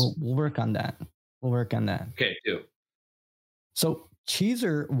 We'll work on that. Okay, do. So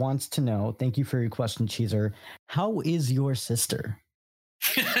Cheezer wants to know, thank you for your question, Cheezer. How is your sister?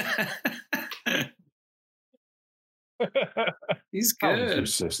 He's good.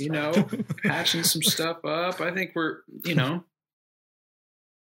 Patching some stuff up. I think we're,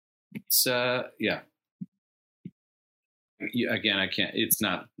 it's yeah. Again, I can't. It's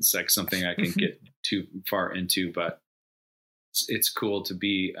like something I can get too far into, but it's cool to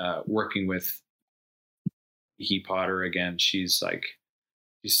be working with Kiki Potter again. She's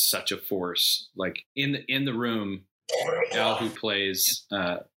such a force. Like in the room, Gal, who plays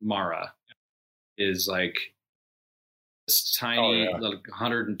Mara, is like this tiny, little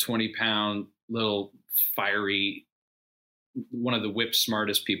 120-pound, little fiery, one of the whip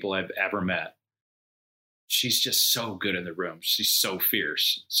smartest people I've ever met. She's just so good in the room. She's so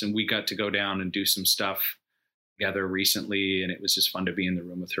fierce. So we got to go down and do some stuff together recently, and it was just fun to be in the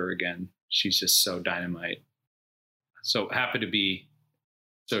room with her again. She's just so dynamite. So happy to be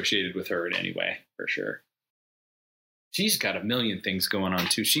associated with her in any way, for sure. She's got a million things going on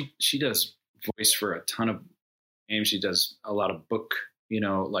too. She does voice for a ton of games. She does a lot of book,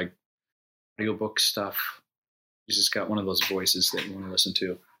 like audiobook stuff. She's just got one of those voices that you want to listen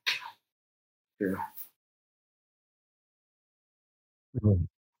to. Sure.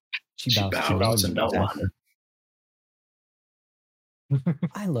 She bows and no one.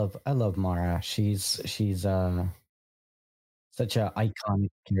 I love Mara. She's such an iconic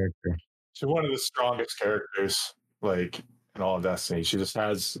character. She's one of the strongest characters, like in all of Destiny. She just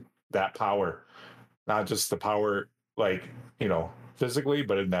has that power, not just the power, physically,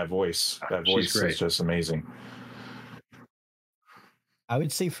 but in that voice. That voice is just amazing. I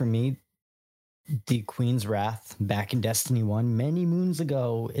would say for me, the Queen's Wrath back in Destiny 1 many moons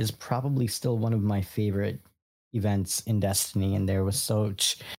ago is probably still one of my favorite events in Destiny, and there was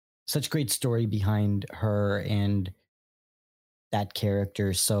such great story behind her, and that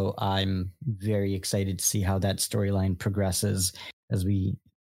character. So I'm very excited to see how that storyline progresses as we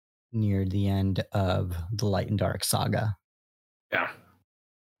near the end of the Light and Dark saga. Yeah,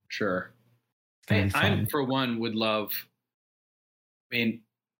 sure. I for one, would love. I mean,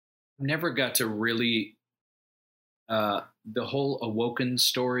 never got to really the whole Awoken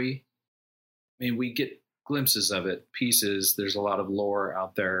story. I mean, we get glimpses of it, pieces. There's a lot of lore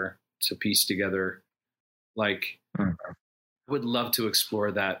out there to piece together. Like, I would love to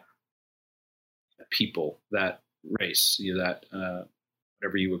explore that people, that race, that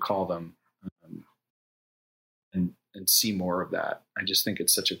whatever you would call them, and see more of that. I just think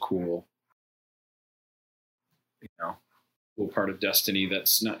it's such a cool, cool part of Destiny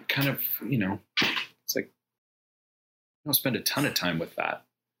that's not kind of, it's like, I don't spend a ton of time with that.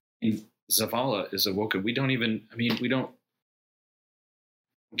 I mean, Zavala is Awoken. We don't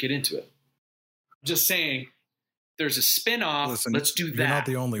get into it. I'm just saying, there's a spin-off. Listen, let's do that. You're not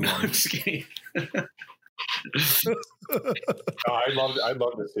the only one. I'm just kidding. I'd love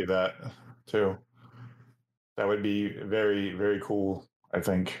to see that too. That would be very, very cool, I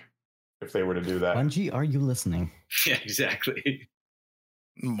think, if they were to do that. Bungie, are you listening? Yeah, exactly.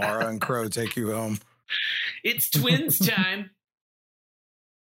 Mara and Crow take you home. It's twins time.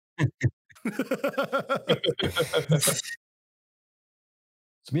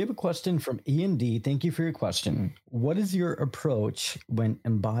 So we have a question from Ian D. Thank you for your question. What is your approach when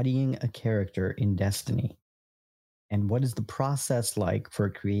embodying a character in Destiny? And what is the process like for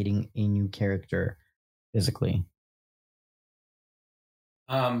creating a new character physically?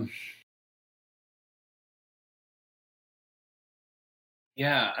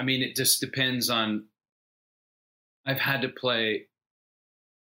 Yeah, I mean, it just depends on. I've had to play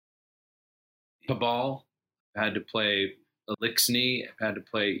Cabal. I've had to play Elixni. I've had to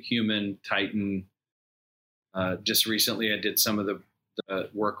play Human, Titan. Just recently, I did some of the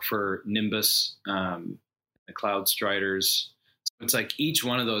work for Nimbus, the Cloud Striders. So it's like each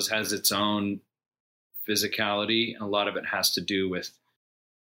one of those has its own physicality, and a lot of it has to do with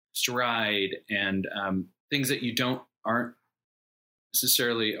stride and things that you aren't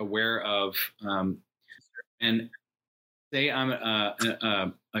necessarily aware of. And say I'm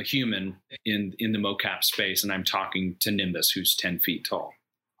a human in the mocap space, and I'm talking to Nimbus, who's 10 feet tall.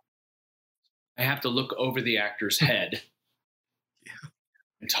 I have to look over the actor's head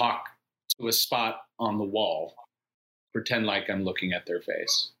and talk to a spot on the wall, pretend like I'm looking at their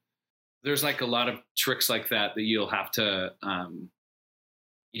face. There's like a lot of tricks like that you'll have to,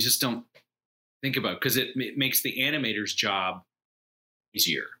 you just don't think about, because it makes the animator's job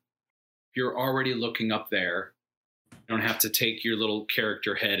easier. If you're already looking up there, you don't have to take your little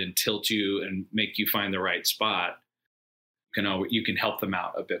character head and tilt you and make you find the right spot. You can help them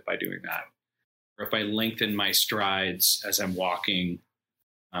out a bit by doing that. Or if I lengthen my strides as I'm walking,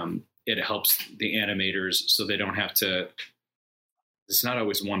 it helps the animators so they don't have to. It's not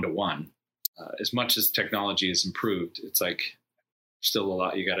always one-to-one. As much as technology has improved, it's like still a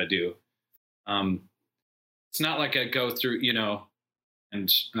lot you got to do. It's not like I go through, and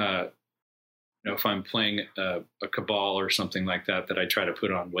if I'm playing a Cabal or something like that I try to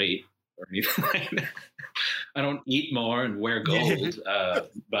put on weight or anything like that. I don't eat more and wear gold,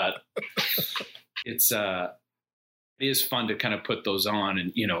 but it is fun to kind of put those on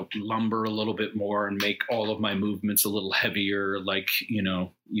and, lumber a little bit more and make all of my movements a little heavier. Like,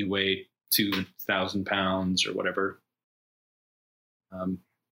 you weigh 2,000 pounds or whatever. I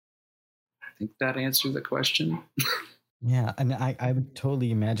think that answered the question. Yeah, and I would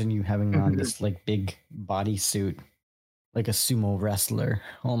totally imagine you having on this like big bodysuit, like a sumo wrestler.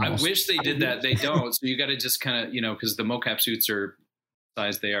 Almost. I wish they did that. They don't. So you got to just kind of, because the mocap suits are the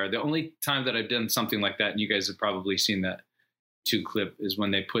size they are. The only time that I've done something like that, and you guys have probably seen that YouTube clip, is when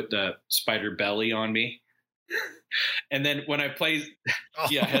they put the spider belly on me. And then when I played,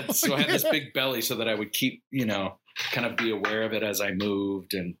 I had this big belly so that I would keep, kind of be aware of it as I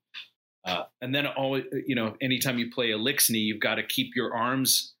moved. And then always, anytime you play Elixni, you've got to keep your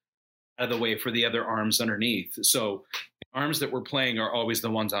arms out of the way for the other arms underneath. So the arms that we're playing are always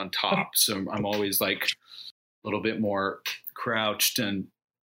the ones on top. So I'm always like a little bit more crouched and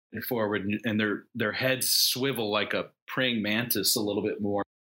forward, and their heads swivel like a praying mantis a little bit more.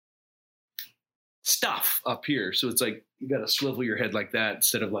 Stuff up here. So it's like you got to swivel your head like that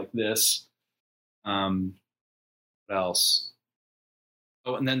instead of like this. What else?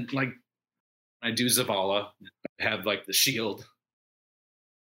 Oh, and then like I do Zavala, I have like the shield.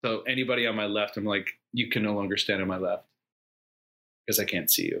 So anybody on my left, I'm like, you can no longer stand on my left because I can't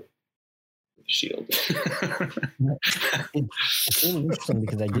see you with the shield. It's really interesting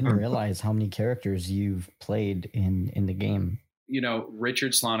because I didn't realize how many characters you've played in the game.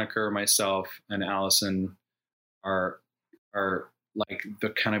 Richard Sloniker, myself, and Allison are like the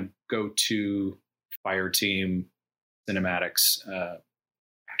kind of go-to fire team cinematics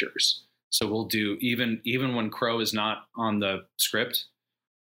actors. So we'll do even when Crow is not on the script,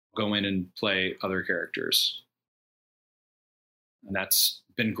 go in and play other characters, and that's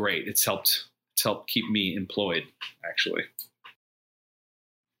been great. It's helped keep me employed, actually.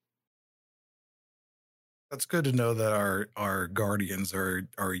 That's good to know that our guardians are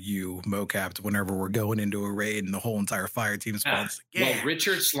you mocapped whenever we're going into a raid and the whole entire fire team spawns. Well,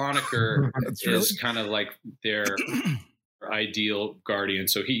 Richard Sloniker is kind of like their ideal guardian.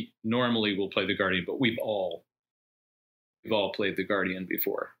 So he normally will play the guardian, but we've all played the guardian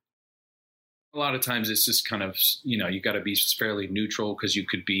before. A lot of times it's just kind of, you got to be fairly neutral because you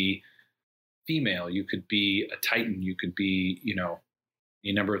could be female, you could be a Titan, you could be,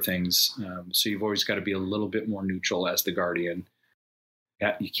 a number of things. So you've always got to be a little bit more neutral as the guardian.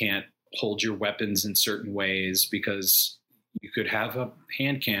 You can't hold your weapons in certain ways because you could have a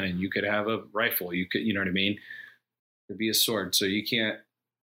hand cannon, you could have a rifle, you know what I mean? Could be a sword. So you can't,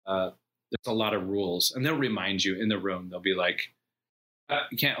 there's a lot of rules, and they'll remind you in the room. They'll be like,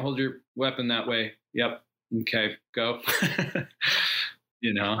 you can't hold your weapon that way. Yep. Okay, go.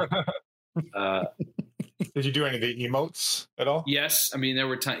 Did you do any of the emotes at all? Yes. I mean, there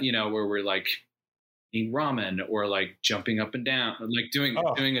were times, where we're like eating ramen or like jumping up and down, like doing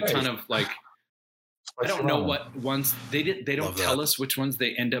a ton of like, I don't know what ones they don't tell us which ones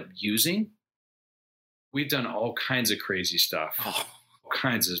they end up using. We've done all kinds of crazy stuff, all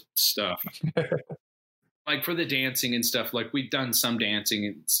kinds of stuff. Like for the dancing and stuff, like we've done some dancing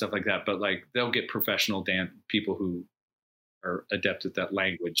and stuff like that, but like they'll get professional people who are adept at that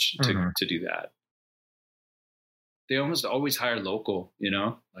language to do that. They almost always hire local,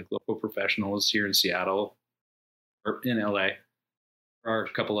 like local professionals here in Seattle or in LA. There are a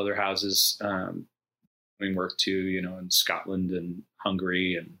couple other houses doing work too, in Scotland and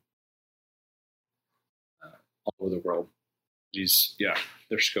Hungary and all over the world.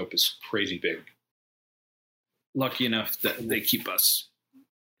 Their scope is crazy big. Lucky enough that they keep us,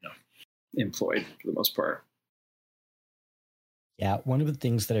 employed for the most part. Yeah, one of the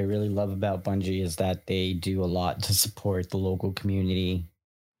things that I really love about Bungie is that they do a lot to support the local community,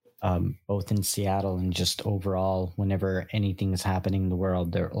 both in Seattle and just overall. Whenever anything is happening in the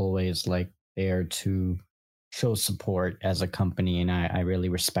world, they're always like there to show support as a company, and I really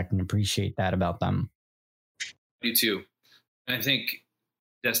respect and appreciate that about them. Me too. I think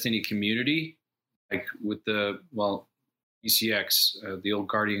Destiny community, like with ECX, the old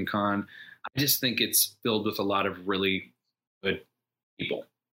Guardian Con, I just think it's filled with a lot of really good people.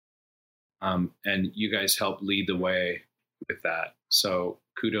 And you guys help lead the way with that. So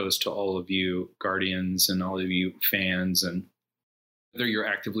kudos to all of you Guardians and all of you fans, and whether you're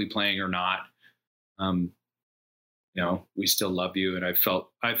actively playing or not, we still love you. And I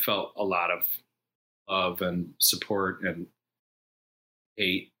felt a lot of love and support and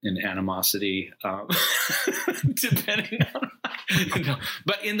hate and animosity, depending on,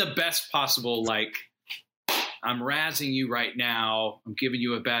 but in the best possible, like, I'm razzing you right now. I'm giving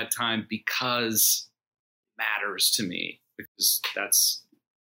you a bad time because it matters to me, because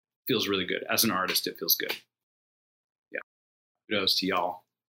feels really good. As an artist, it feels good. Yeah. Kudos to y'all.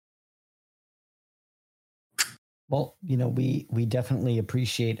 Well, we definitely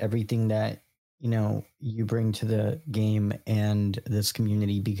appreciate everything that, you bring to the game and this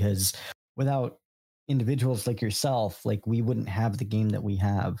community, because without individuals like yourself, like, we wouldn't have the game that we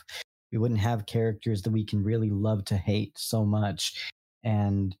have. We wouldn't have characters that we can really love to hate so much,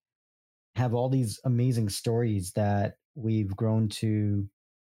 and have all these amazing stories that we've grown to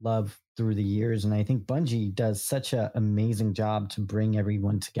love through the years. And I think Bungie does such an amazing job to bring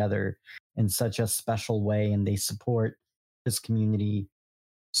everyone together in such a special way, and they support this community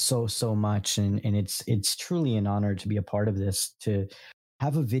so much. And it's truly an honor to be a part of this, to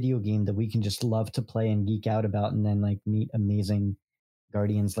have a video game that we can just love to play and geek out about, and then like meet amazing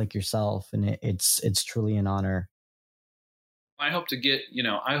Guardians like yourself. And it's truly an honor. I hope to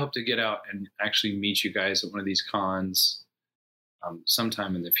get out and actually meet you guys at one of these cons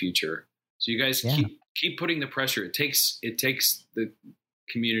sometime in the future. So you guys keep putting the pressure. It takes the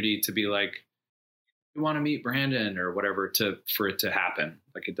community to be like, you want to meet Brandon or whatever for it to happen.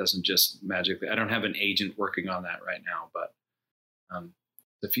 Like, it doesn't just magically. I don't have an agent working on that right now, but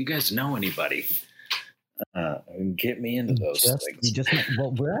if you guys know anybody, get me into those things.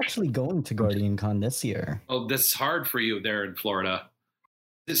 We're actually going to Guardian Con this year. Oh, that's hard for you there in Florida.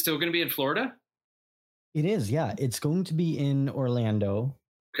 Is it still going to be in Florida? It is, yeah. It's going to be in Orlando.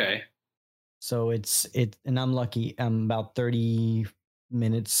 Okay. So and I'm lucky. I'm about 30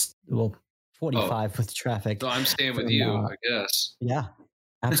 minutes, well, 45 with traffic. So I'm staying with you, I guess. Yeah,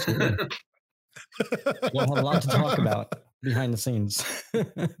 absolutely. We'll have a lot to talk about behind the scenes.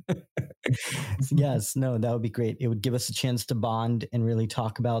 Yes, no, that would be great. It would give us a chance to bond and really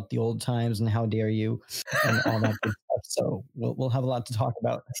talk about the old times and how dare you and all that good stuff. So we'll have a lot to talk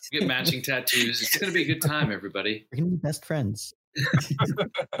about. Get matching tattoos. It's going to be a good time, everybody. We're going to be best friends.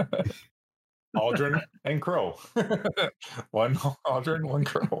 Aldrin and Crow. One Aldrin, one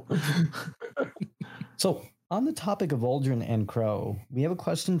Crow. So on the topic of Aldrin and Crow, we have a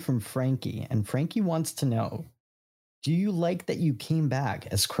question from Frankie, and Frankie wants to know, do you like that you came back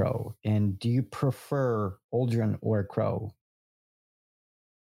as Crow, and do you prefer Aldrin or Crow?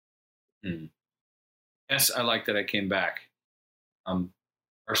 Yes, I like that I came back.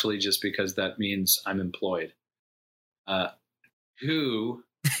 Partially just because that means I'm employed. Two,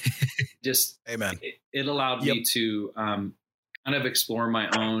 just Amen. It allowed me to kind of explore my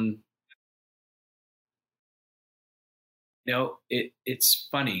own. You know, it's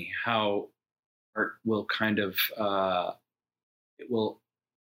funny how art will kind of it will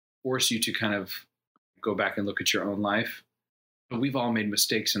force you to kind of go back and look at your own life. But we've all made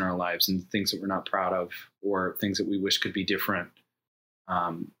mistakes in our lives and things that we're not proud of, or things that we wish could be different.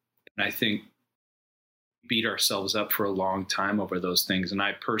 And I think we beat ourselves up for a long time over those things. And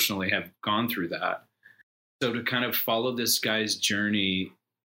I personally have gone through that. So to kind of follow this guy's journey,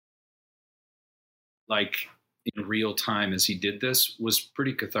 like in real time as he did this, was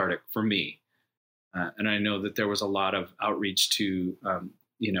pretty cathartic for me. And I know that there was a lot of outreach to,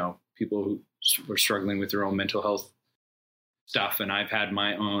 people who were struggling with their own mental health stuff. And I've had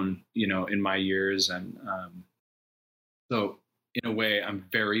my own, in my years. And so in a way, I'm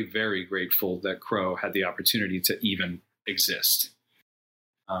very, very grateful that Crow had the opportunity to even exist.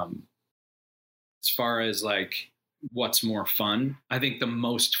 As far as like what's more fun, I think the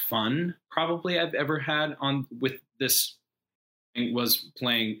most fun probably I've ever had with this was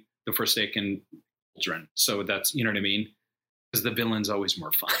playing the Forsaken Aldrin. So that's, you know what I mean? Because the villain's always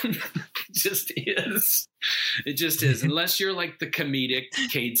more fun. It just is. It just is. Unless you're like the comedic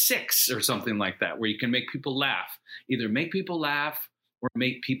Cade Six or something like that, where you can make people laugh. Either make people laugh or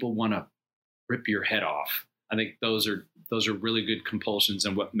make people want to rip your head off. I think those are really good compulsions,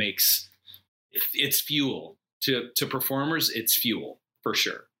 and what makes it's fuel to performers. It's fuel for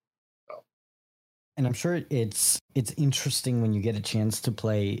sure. So. And I'm sure it's interesting when you get a chance to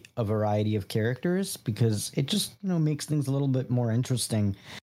play a variety of characters, because it just makes things a little bit more interesting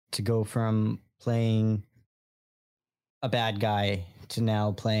to go from playing a bad guy to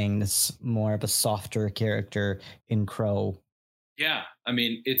now playing this more of a softer character in Crow. Yeah, I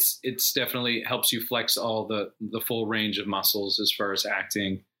mean, it's definitely helps you flex all the full range of muscles as far as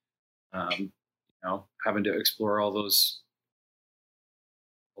acting. Having to explore all those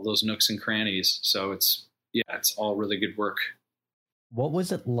nooks and crannies. So it's all really good work. What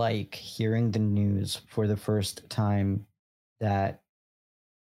was it like hearing the news for the first time that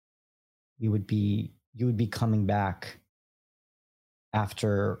you would be coming back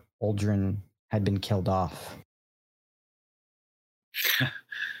after Aldrin had been killed off?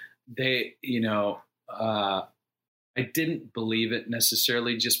 I didn't believe it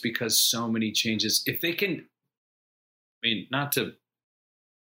necessarily, just because so many changes. If they can, not to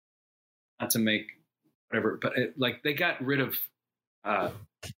make whatever, but they got rid of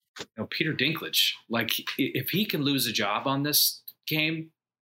Peter Dinklage. Like, if he can lose a job on this game,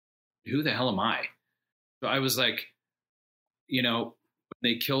 who the hell am I? So I was like, when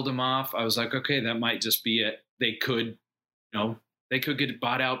they killed him off, I was like, okay, that might just be it. They could, they could get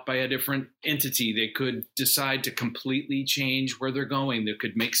bought out by a different entity. They could decide to completely change where they're going. They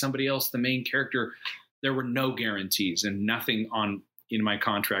could make somebody else the main character. There were no guarantees and nothing in my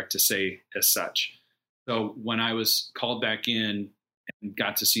contract to say as such. So when I was called back in and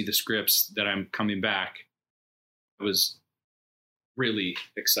got to see the scripts that I'm coming back, I was really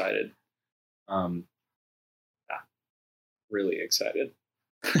excited. Really excited.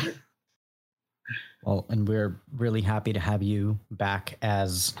 Well, and we're really happy to have you back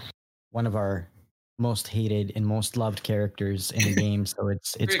as one of our most hated and most loved characters in the game. So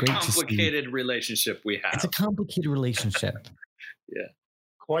it's very great to see. Complicated relationship we have. It's a complicated relationship. Yeah.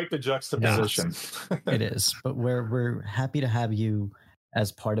 Quite the juxtaposition. It is. But we're happy to have you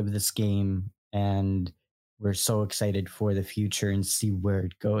as part of this game, and we're so excited for the future and see where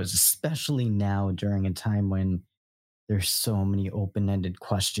it goes, especially now during a time when there's so many open-ended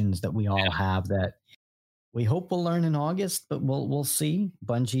questions that we all have that we hope we'll learn in August, but we'll see.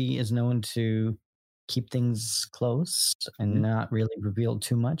 Bungie is known to keep things close and not really reveal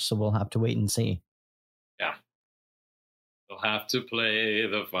too much. So we'll have to wait and see. Yeah. We'll have to play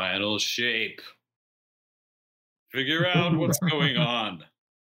the final shape. Figure out what's going on.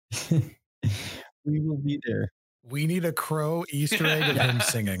 We will be there. We need a Crow Easter egg of him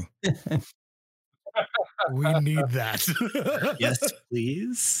singing. We need that. Yes,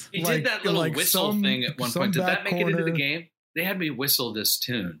 please. He did that little whistle thing at one point. Did that make it into the game? They had me whistle this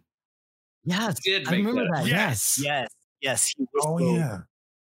tune. Yes, Did I make remember that. Yes. He whistled. Oh yeah.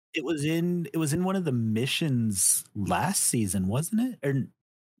 It was in one of the missions last season, wasn't it? Or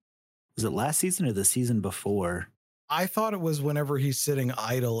was it last season or the season before? I thought it was whenever he's sitting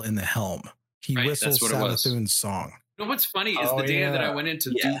idle in the helm. He whistles Savathun's song. You know what's funny is the day that I went in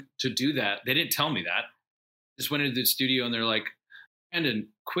to do that, they didn't tell me that. Just went into the studio and they're like, Brandon,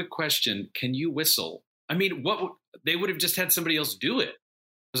 quick question, can you whistle? I mean, they would have just had somebody else do it.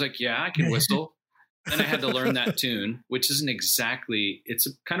 I was like, yeah, I can whistle. Then I had to learn that tune, which isn't exactly, it's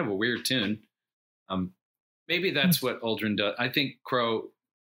kind of a weird tune. Maybe that's what Uldren does. I think Crow,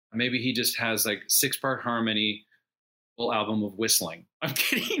 maybe he just has like 6-part harmony, full album of whistling. I'm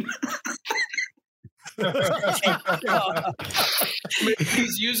kidding.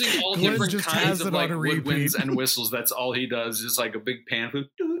 He's using all Glenn different just kinds has of it like on a repeat. woodwinds and whistles. That's all he does. Is like a big pan flute.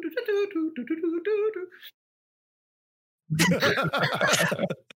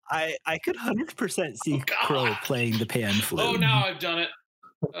 I could 100% see Crow playing the pan flute. Oh, now I've done it.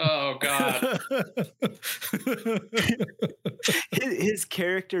 Oh God. His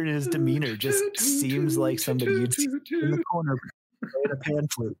character and his demeanor just seems like somebody you'd see in the corner playing a pan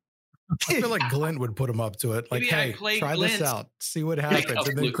flute. I feel like Glint would put him up to it. Like, hey, try Glint. this out. See what happens.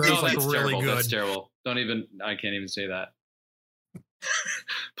 And then Crow's like really terrible. good. That's terrible. I can't even say that.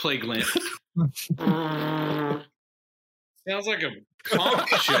 Play Glint. Sounds like a conch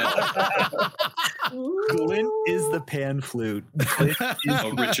shell. Glint is the pan flute.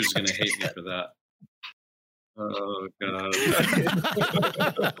 Oh, Richard's going to hate me for that. Oh, God.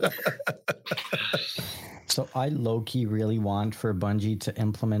 So I low-key really want for Bungie to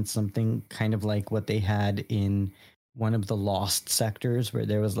implement something kind of like what they had in one of the Lost sectors where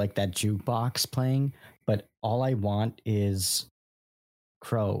there was like that jukebox playing. But all I want is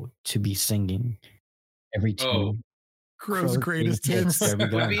Crow to be singing every tune. Oh. Crow's greatest hits. There we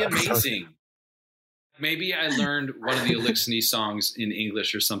go. Would be amazing. Maybe I learned one of the Elixir songs in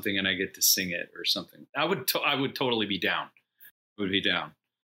English or something, and I get to sing it or something. I would totally be down. Would be down.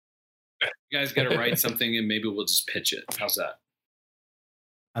 You guys got to write something, and maybe we'll just pitch it. How's that?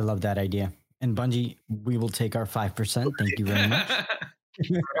 I love that idea. And Bungie, we will take our 5%. Thank you very much.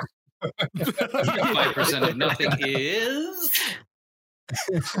 5% of nothing is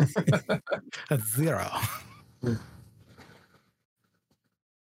That's 0.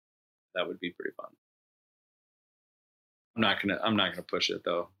 That would be pretty fun. I'm not gonna push it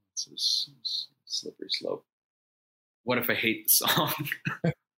though. It's a slippery slope. What if I hate the song?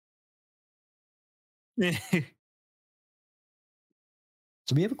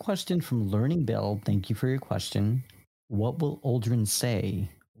 So we have a question from Learning Bill. Thank you for your question. What will Uldren say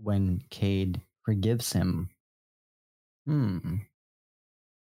when Cayde forgives him? Oh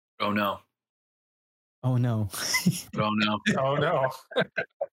no. Oh no. Oh no. Oh no.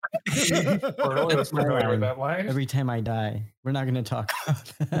 We're really familiar with that line. Every time I die. We're not going to talk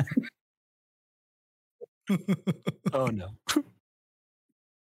about that. Oh no.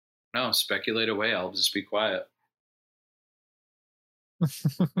 No, speculate away. I'll just be quiet.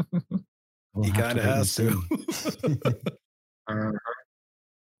 We'll He kind of has to.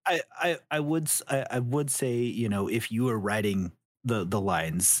 I would say, you know, if you were writing the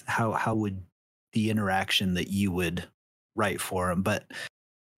lines, how would the interaction that you would write for him? But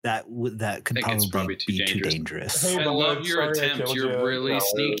that could probably be too dangerous. Hey, I love your attempt. You're really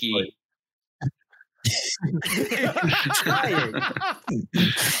sneaky. Trying.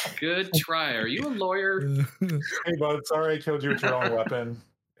 Good try. Are you a lawyer? Hey, bud, sorry I killed you with your own weapon.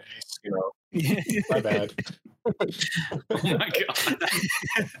 You know, my bad. Oh my god.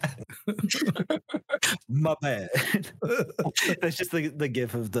 My bad. That's just the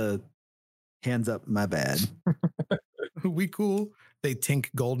gif of the hands up, my bad. We cool. They tink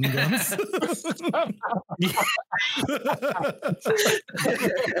golden guns.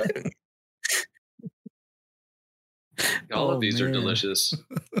 All of these are delicious.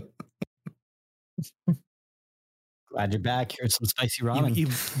 Glad you're back. Here's some spicy ramen. You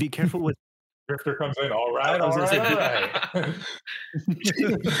be careful with Drifter comes in. All right, I was all gonna right.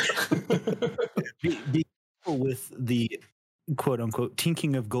 be careful with the quote unquote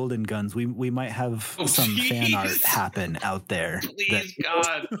tinking of golden guns, we might have some fan art happen out there. Please,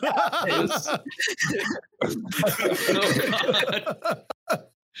 God.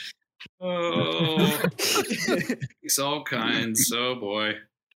 Oh, it's all kinds. Oh boy.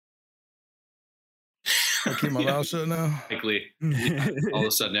 I keep my mouth shut now. Likely. All of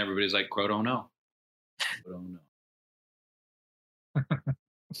a sudden, everybody's like, "Crow don't know." Crow don't know.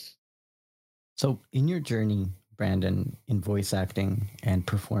 So, in your journey, Brandon, in voice acting and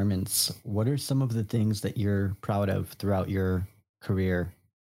performance, what are some of the things that you're proud of throughout your career?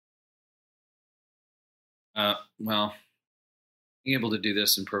 Well, being able to do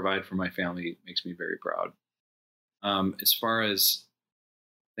this and provide for my family makes me very proud. As far as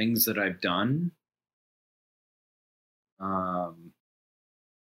things that I've done, no,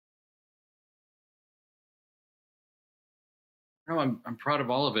 I'm proud of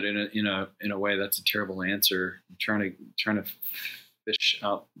all of it in a way. That's a terrible answer. I'm trying to fish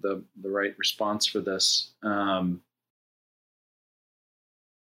out the right response for this.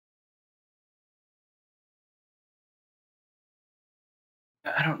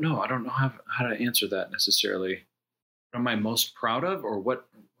 I don't know. I don't know how to answer that necessarily. What am I most proud of, or what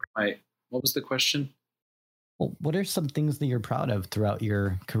was the question? Well, what are some things that you're proud of throughout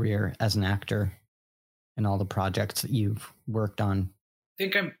your career as an actor and all the projects that you've worked on? I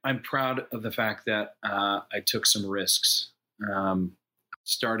think I'm proud of the fact that I took some risks.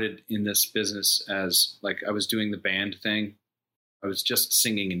 Started in this business as like I was doing the band thing. I was just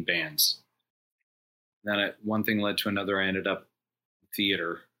singing in bands. Then one thing led to another. I ended up in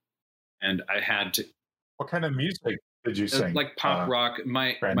theater, and I had to. What kind of music did you sing? Like pop rock.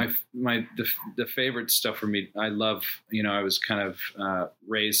 The favorite stuff for me. I love. I was kind of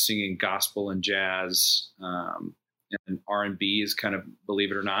raised singing gospel and jazz, and R&B is kind of,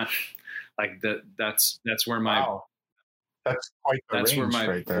 believe it or not, like that's where my. Wow. That's quite the That's range where my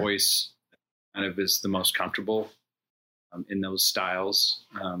right there. voice kind of is the most comfortable in those styles.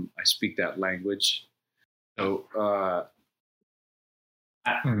 I speak that language. So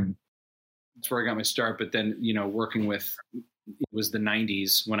that's where I got my start. But then, working with, it was the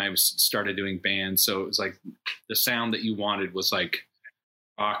 90s when I started doing bands. So it was like the sound that you wanted was like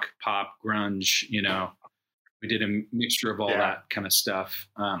rock, pop, grunge, We did a mixture of all that kind of stuff.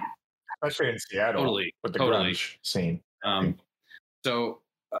 Especially in Seattle with the grunge scene. So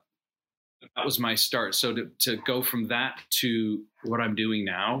that was my start. So to go from that to what I'm doing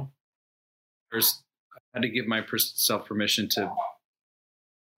now, first I had to give myself permission to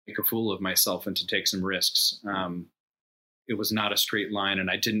make a fool of myself and to take some risks. It was not a straight line, and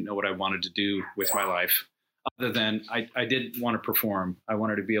I didn't know what I wanted to do with my life other than I did want to perform. I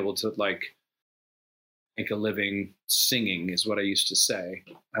wanted to be able to make a living singing is what I used to say.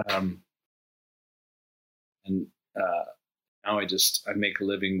 Now I make a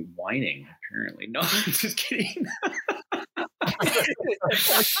living whining, apparently. No, I'm just kidding.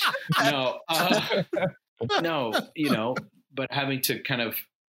 No, but having to kind of,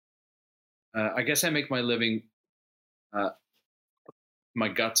 I guess I make my living, my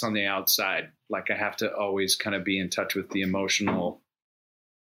guts on the outside. Like I have to always kind of be in touch with the emotional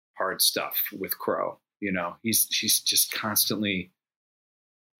hard stuff with Crow. He's just constantly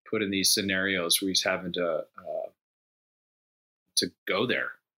put in these scenarios where he's having to go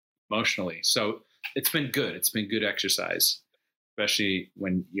there emotionally. So it's been good. It's been good exercise, especially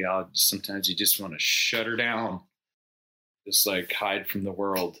when sometimes you just want to shut her down, just like hide from the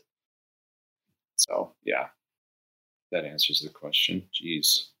world. So yeah, that answers the question.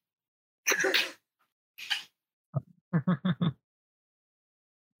 Jeez.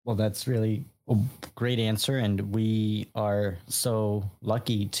 Well, that's really a great answer. And we are so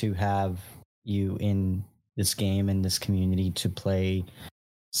lucky to have you in this game and this community to play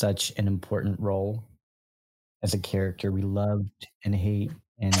such an important role as a character we loved and hate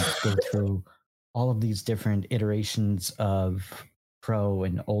and go through all of these different iterations of Crow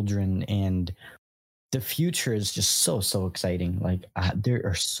and Uldren, and the future is just so exciting. Like there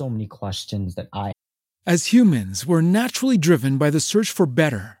are so many questions that As humans, we're naturally driven by the search for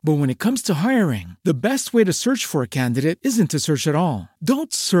better. But when it comes to hiring, the best way to search for a candidate isn't to search at all.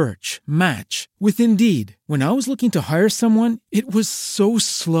 Don't search, match with Indeed. When I was looking to hire someone, it was so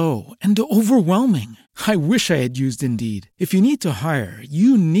slow and overwhelming. I wish I had used Indeed. If you need to hire,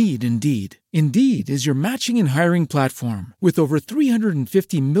 you need Indeed. Indeed is your matching and hiring platform with over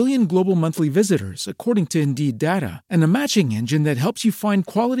 350 million global monthly visitors, according to Indeed data, and a matching engine that helps you find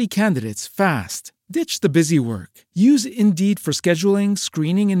quality candidates fast. Ditch the busy work. Use Indeed for scheduling,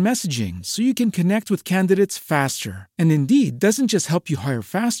 screening, and messaging so you can connect with candidates faster. And Indeed doesn't just help you hire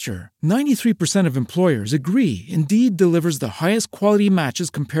faster. 93% of employers agree Indeed delivers the highest quality matches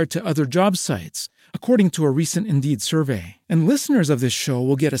compared to other job sites, according to a recent Indeed survey. And listeners of this show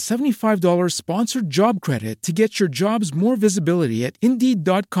will get a $75 sponsored job credit to get your jobs more visibility at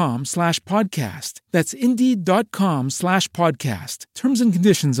Indeed.com/podcast. That's Indeed.com/podcast. Terms and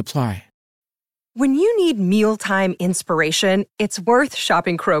conditions apply. When you need mealtime inspiration, it's worth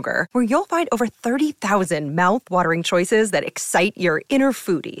shopping Kroger, where you'll find over 30,000 mouth-watering choices that excite your inner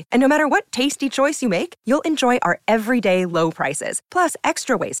foodie. And no matter what tasty choice you make, you'll enjoy our everyday low prices, plus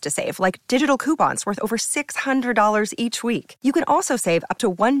extra ways to save, like digital coupons worth over $600 each week. You can also save up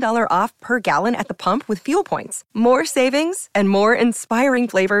to $1 off per gallon at the pump with fuel points. More savings and more inspiring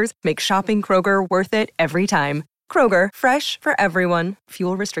flavors make shopping Kroger worth it every time. Kroger, fresh for everyone.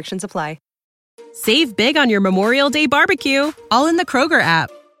 Fuel restrictions apply. Save big on your Memorial Day barbecue, all in the Kroger app.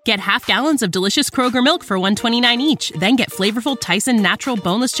 Get half gallons of delicious Kroger milk for $1.29 each. Then get flavorful Tyson natural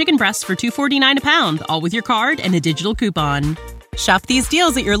boneless chicken breasts for $2.49 a pound, all with your card and a digital coupon. Shop these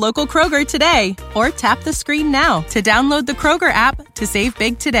deals at your local Kroger today, or tap the screen now to download the Kroger app to save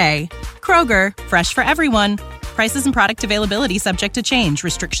big today. Kroger, fresh for everyone. Prices and product availability subject to change.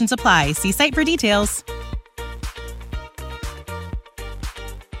 Restrictions apply. See site for details.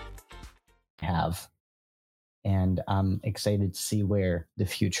 Have. And I'm excited to see where the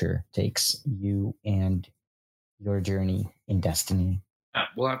future takes you and your journey in Destiny.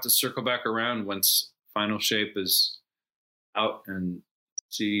 We'll have to circle back around once Final Shape is out and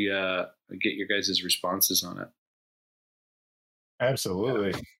see, get your guys' responses on it.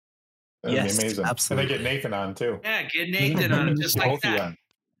 Absolutely. That'd Yes, be amazing. absolutely. And they get Nathan on too. Yeah, get Nathan on it just like that.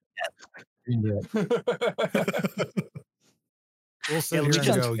 We'll sit Yeah, here we and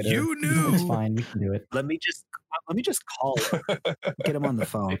just- go, you knew. It's fine. We can do it. Let me just call him. Get him on the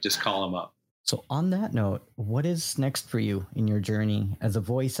phone. Just call him up. So on that note, what is next for you in your journey as a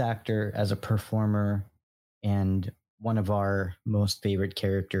voice actor, as a performer, and one of our most favorite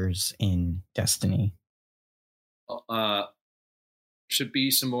characters in Destiny? Should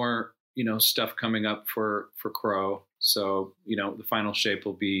be some more, stuff coming up for Crow. So, the Final Shape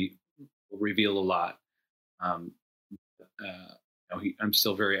will reveal a lot. I'm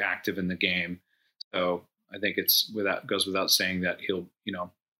still very active in the game, so I think goes without saying that he'll,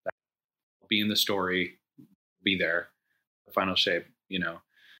 be in the story, be there, the Final Shape,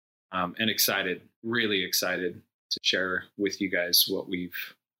 and excited, really excited to share with you guys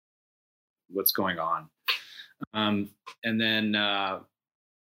what's going on. And then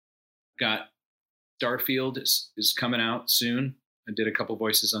got Starfield is coming out soon. I did a couple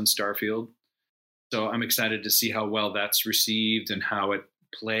voices on Starfield. So I'm excited to see how well that's received and how it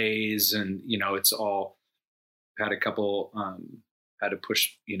plays. And, it's all had a couple, had to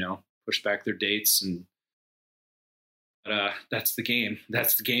push back their dates. And that's the game.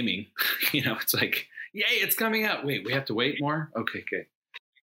 That's the gaming. It's like, yay, it's coming out. Wait, we have to wait more? Okay.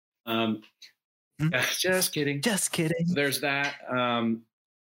 Yeah, just kidding. Just kidding. There's that.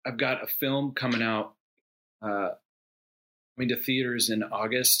 I've got a film coming out coming to theaters in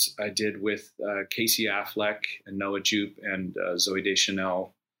August. I did with Casey Affleck and Noah Jupe and Zooey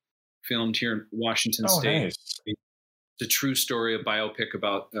Deschanel, filmed here in Washington State. Nice. It's a true story, a biopic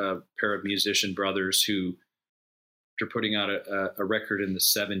about a pair of musician brothers who, after putting out a record in the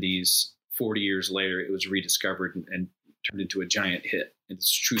 70s, 40 years later, it was rediscovered and turned into a giant hit.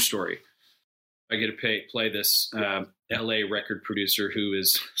 It's a true story. I get to play this LA record producer who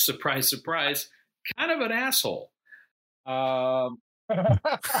is, surprise, surprise, kind of an asshole. I'm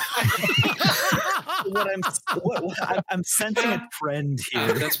sensing a trend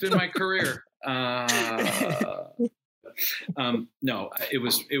here. That's been my career. No,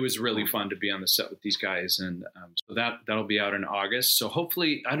 it was really fun to be on the set with these guys, and so that'll be out in August. So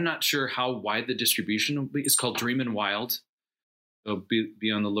hopefully, I'm not sure how wide the distribution will be. It's called Dreamin' Wild, so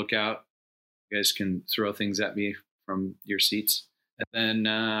be on the lookout. You guys can throw things at me from your seats. And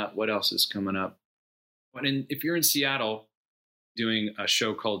then what else is coming up? If you're in Seattle, doing a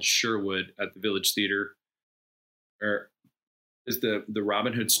show called Sherwood at the Village Theater, where is the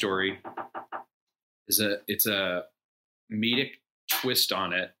Robin Hood story. It's a comedic twist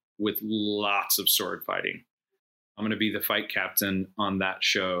on it with lots of sword fighting. I'm going to be the fight captain on that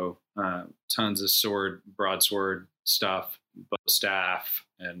show. Tons of broadsword stuff, bow staff,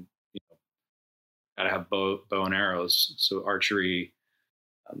 and got to have bow and arrows. So archery.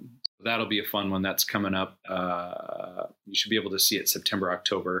 That'll be a fun one. That's coming up. You should be able to see it September,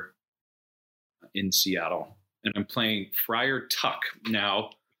 October in Seattle. And I'm playing Friar Tuck now,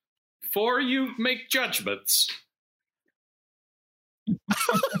 before you make judgments,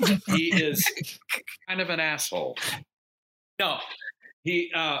 he is kind of an asshole. No,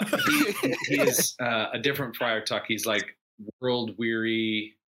 he is a different Friar Tuck. He's like world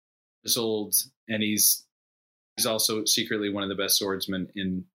weary, old, and he's also secretly one of the best swordsmen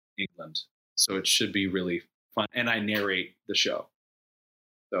in England. So it should be really fun. And I narrate the show.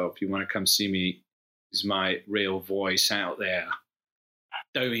 So if you want to come see me, use my real voice out there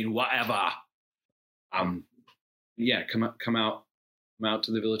doing whatever. Yeah, come out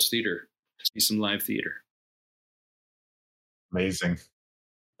to the Village Theater. See some live theater. Amazing.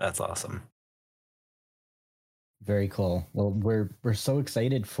 That's awesome. Very cool. Well, we're so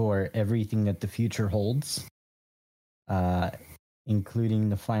excited for everything that the future holds, including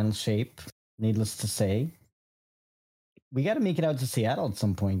the final shape. Needless to say, we got to make it out to Seattle at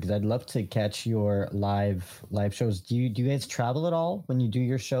some point, because I'd love to catch your live shows. Do you guys travel at all when you do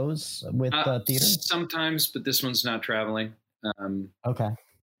your shows with theater? Sometimes, but this one's not traveling. Okay.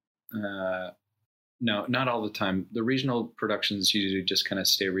 No, not all the time. The regional productions usually just kind of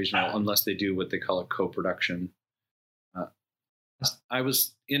stay regional unless they do what they call a co-production. I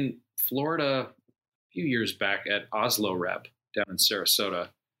was in Florida a few years back at Oslo Rep down in Sarasota.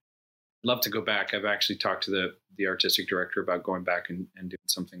 Love to go back. I've actually talked to the artistic director about going back and doing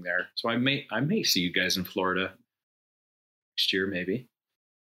something there. So I may see you guys in Florida next year, maybe.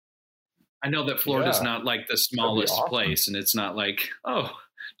 I know that Florida's not like the smallest place, and it's not like, oh,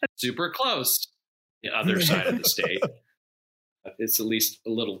 that's super close. The other side of the state. It's at least a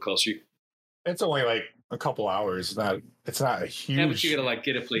little closer. It's only like a couple hours. It's not a huge. Yeah, but you gotta like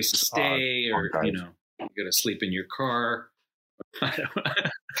get a place to stay, or you gotta sleep in your car.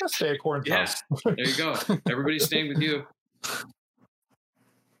 Just stay at Corn's house. There you go. Everybody's staying with you.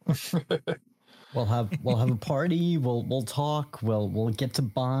 We'll have a party. We'll talk. We'll get to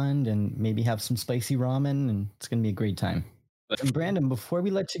bond and maybe have some spicy ramen, and it's gonna be a great time. And Brandon, before we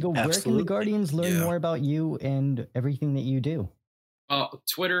let you go, where can the Guardians learn more about you and everything that you do?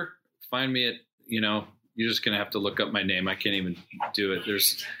 Twitter. Find me at, you're just going to have to look up my name. I can't even do it.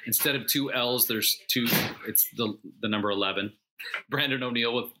 There's, instead of 2 L's, there's 2, it's the number 11. Brandon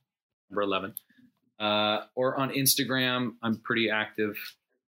O'Neill with number 11. Or on Instagram, I'm pretty active.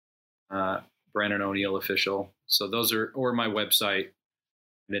 Brandon O'Neill Official. So those are, or my website,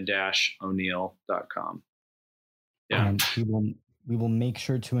 brandon-o'neill.com. Yeah. And we will make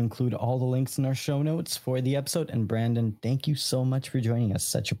sure to include all the links in our show notes for the episode. And Brandon, thank you so much for joining us.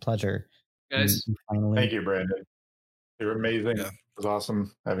 Such a pleasure. Guys, thank you, Brandon. You're amazing. Yeah. It was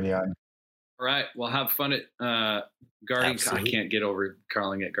awesome having you on. All right. Well, have fun at Guardian Con. I can't get over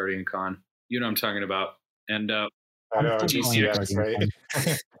calling it Guardian Con. You know what I'm talking about. And I know, GCX, right?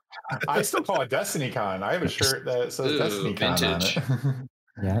 I still call it Destiny Con. I have a shirt that says Destiny Con on it.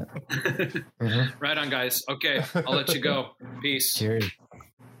 Yeah. Right on, guys. Okay, I'll let you go. Peace. Cheers.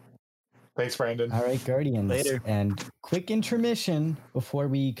 Thanks, Brandon. All right, Guardians. Later. And quick intermission before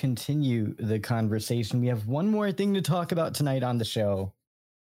we continue the conversation. We have one more thing to talk about tonight on the show.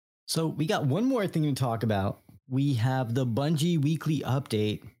 So we got one more thing to talk about. We have the Bungie weekly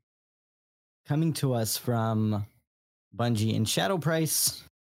update coming to us from Bungie and Shadow Price.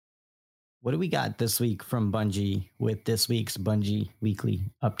 What do we got this week from Bungie with this week's Bungie weekly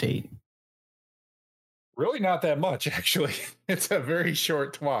update? Really not that much, actually. It's a very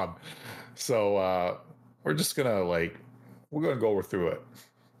short TWAB. So we're just we're gonna go through it.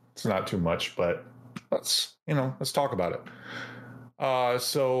 It's not too much, but let's talk about it.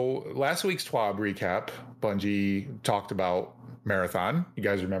 So last week's TWAB recap, Bungie talked about Marathon. You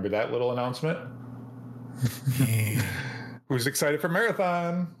guys remember that little announcement? Who's excited for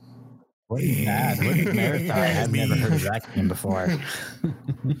Marathon? What is that? What is Marathon? I've never heard of that game before.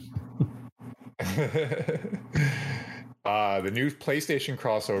 The new PlayStation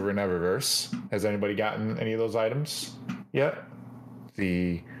crossover in Eververse. Has anybody gotten any of those items yet?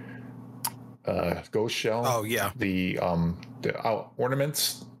 The Ghost Shell. Oh yeah. The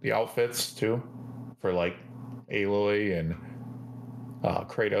ornaments, the outfits too, for like Aloy and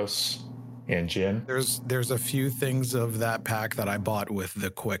Kratos and Jin. There's a few things of that pack that I bought with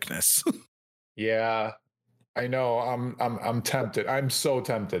the quickness. Yeah, I know. I'm tempted. I'm so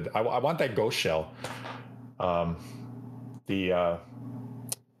tempted. I want that Ghost Shell. The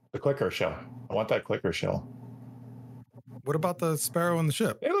clicker shell. I want that clicker shell. What about the sparrow and the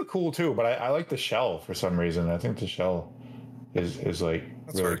ship? They look cool too, but I like the shell for some reason. I think the shell is like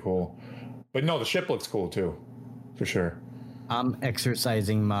really cool. But no, the ship looks cool too, for sure. I'm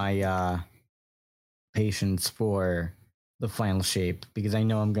exercising my patience for the final shape because I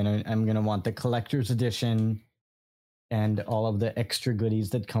know I'm gonna want the collector's edition, and all of the extra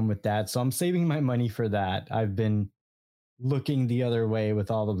goodies that come with that. So I'm saving my money for that. I've been looking the other way with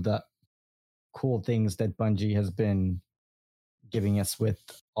all of the cool things that Bungie has been giving us with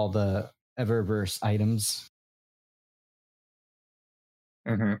all the Eververse items.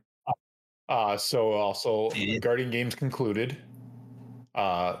 Mm-hmm. So also, Guardian Games concluded.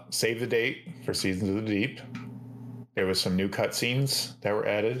 Save the date for Seasons of the Deep. There was some new cutscenes that were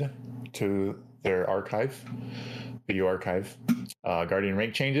added to their archive, video archive. Guardian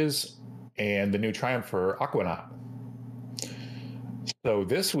rank changes, and the new triumph for Aquanaut. So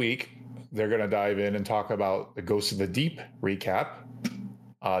this week, they're going to dive in and talk about the Ghosts of the Deep recap,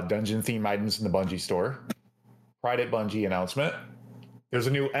 dungeon theme items in the Bungie store, Pride at Bungie announcement. There's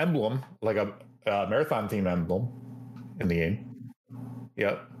a new emblem, like a marathon theme emblem in the game.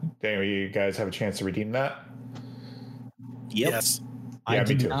 Yep. Anyway, you guys have a chance to redeem that? Yep. Yes. I Yeah, me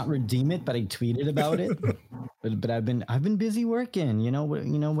did too. not redeem it, but I tweeted about it. but I've been busy working. You know what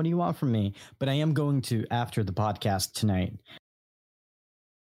do you want from me? But I am going to after the podcast tonight.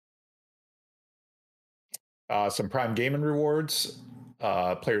 Some Prime Gaming rewards,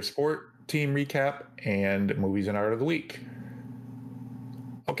 player sport team recap, and movies and art of the week.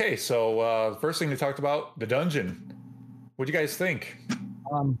 Okay, so first thing we talked about, the dungeon. What do you guys think?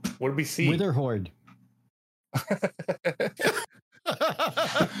 What did we see? Wither Horde.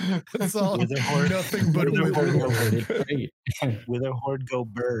 It's all nothing but Wither Wither Horde. Horde. It's great. Wither Horde go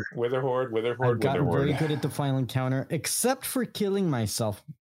burr. Wither Horde, Wither I've Horde, gotten Wither very Horde. good at the final encounter, except for killing myself.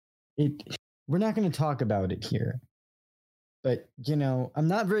 We're not going to talk about it here. But, I'm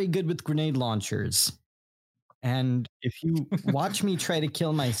not very good with grenade launchers. And if you watch me try to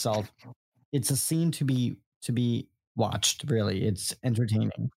kill myself, it's a scene to be watched, really. It's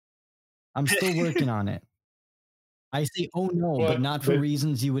entertaining. I'm still working on it. I say, oh no, but not for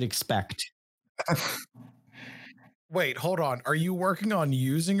reasons you would expect. Wait, hold on. Are you working on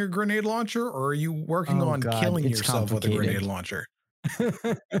using a grenade launcher, or are you working on killing yourself with a grenade launcher?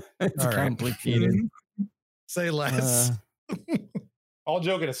 It's All right. complicated. Say less. All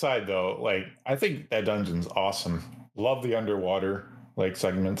joking aside, though, I think that dungeon's awesome. Love the underwater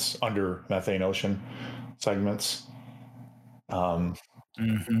segments, under Methane Ocean segments. Very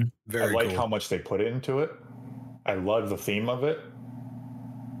I like cool. how much they put into it. I love the theme of it.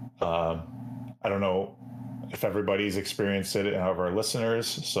 I don't know if everybody's experienced it of our listeners,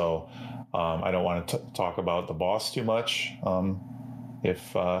 so I don't want to talk about the boss too much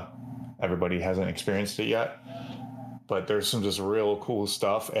if everybody hasn't experienced it yet. But there's some just real cool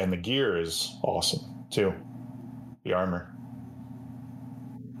stuff, and the gear is awesome too. The armor.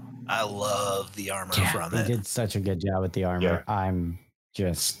 I love the armor from They it. did such a good job with the armor.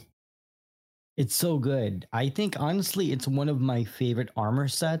 Yeah. It's so good. I think honestly, it's one of my favorite armor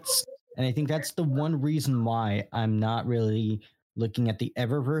sets, and I think that's the one reason why I'm not really looking at the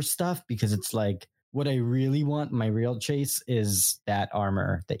Eververse stuff, because it's like what I really want. My real chase is that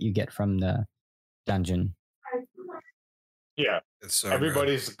armor that you get from the dungeon. Yeah, It's so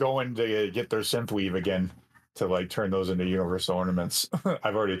everybody's going to get their synthweave again to turn those into universal ornaments.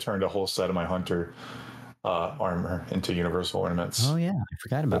 I've already turned a whole set of my hunter armor into universal ornaments. Oh yeah, I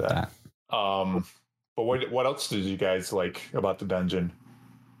forgot about that. But what else did you guys like about the dungeon?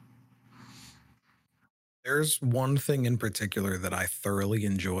 There's one thing in particular that I thoroughly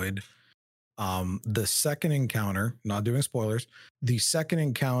enjoyed. The second encounter, not doing spoilers, the second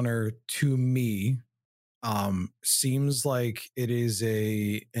encounter to me seems like it is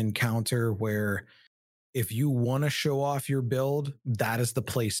a encounter where if you want to show off your build, that is the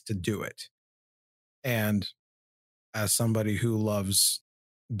place to do it. And as somebody who loves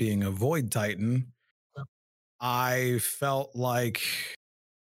being a Void Titan, I felt like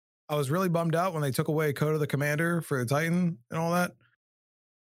I was really bummed out when they took away Code of the Commander for the Titan and all that.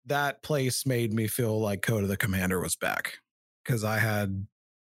 That place made me feel like Code of the Commander was back, because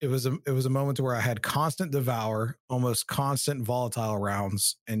it was a moment where I had constant Devour, almost constant volatile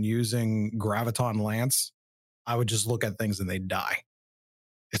rounds, and using Graviton Lance, I would just look at things and they'd die.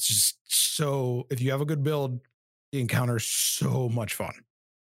 It's just so, if you have a good build, the encounter is so much fun.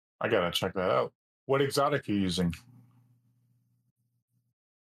 I gotta check that out. What exotic are you using?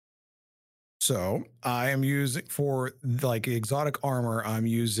 So I am using, for exotic armor, I'm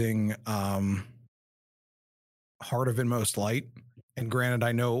using Heart of Inmost Light. And granted,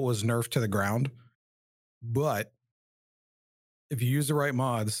 I know it was nerfed to the ground, but if you use the right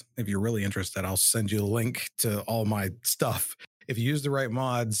mods, if you're really interested, I'll send you a link to all my stuff. If you use the right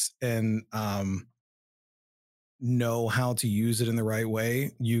mods and know how to use it in the right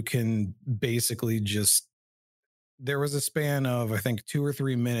way, you can basically just there was a span of, I think, 2 or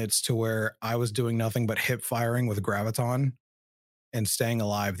 3 minutes to where I was doing nothing but hip firing with Graviton and staying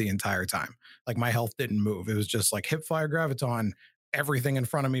alive the entire time. Like my health didn't move. It was just like hip fire Graviton, everything in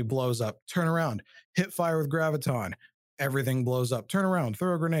front of me blows up, turn around, hip fire with Graviton, everything blows up, turn around,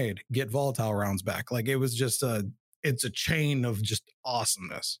 throw a grenade, get volatile rounds back. Like it was just it's a chain of just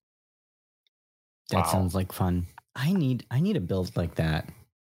awesomeness. That sounds like fun. I need a build like that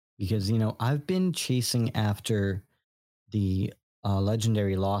because, you know, I've been chasing after the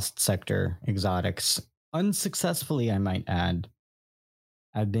legendary Lost Sector exotics unsuccessfully, I might add.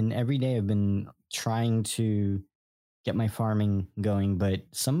 I've been trying to get my farming going, but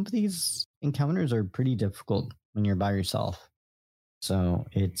some of these encounters are pretty difficult when you're by yourself. So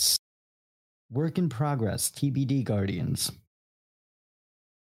it's work in progress, TBD Guardians.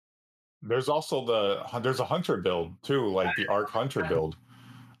 There's also there's a hunter build too, like the Arc Hunter build,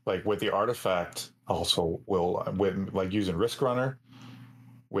 like with the artifact. Also, with like using Risk Runner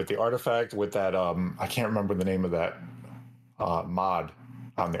with the artifact with that. I can't remember the name of that mod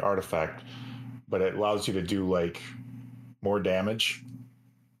on the artifact, but it allows you to do like more damage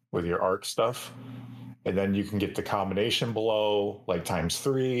with your arc stuff, and then you can get the combination below like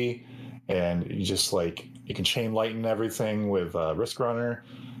 ×3, and you can chain lighten everything with Risk Runner.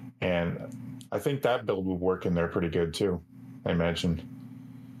 And I think that build would work in there pretty good too, I imagine.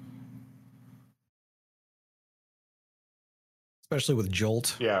 Especially with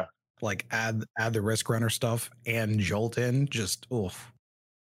Jolt. Yeah. Like add the Risk Runner stuff and Jolt in, just oof.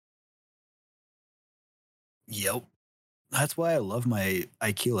 Yep. That's why I love my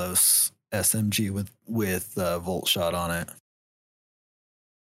Ikelos SMG with Volt Shot on it.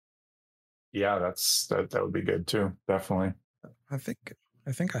 Yeah, that would be good too. Definitely. I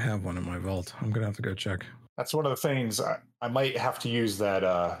think I have one in my vault. I'm gonna have to go check. That's one of the things I might have to use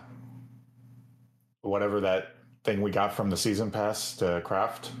that whatever that thing we got from the season pass to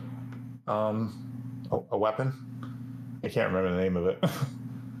craft a weapon. I can't remember the name of it.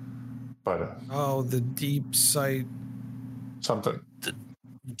 But the deep sight something. The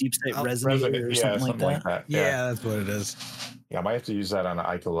deep sight resonator or something like that. Yeah, that's what it is. Yeah, I might have to use that on the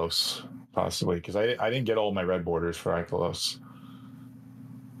Ikelos possibly, because I didn't get all my red borders for Ikelos.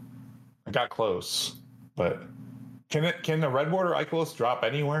 I got close, but can the red border Ikelos drop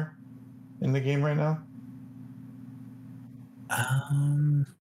anywhere in the game right now?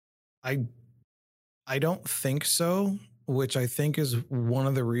 I don't think so, which I think is one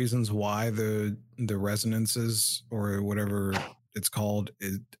of the reasons why the resonances or whatever it's called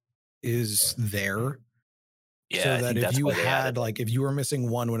is there. Yeah, so that if you had if you were missing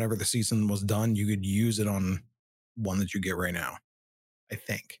one whenever the season was done, you could use it on one that you get right now, I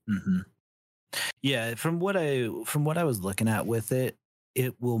think. Mm-hmm. Yeah, from what I was looking at with it,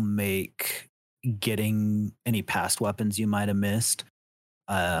 it will make getting any past weapons you might have missed,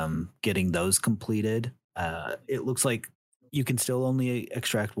 getting those completed. It looks like you can still only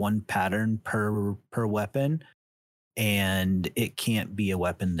extract one pattern per weapon, and it can't be a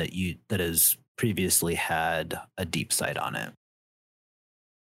weapon that has previously had a deep sight on it.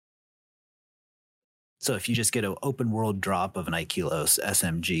 So if you just get an open world drop of an Ikelos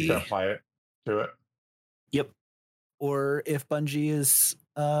SMG, apply it to it. Yep. Or if Bungie is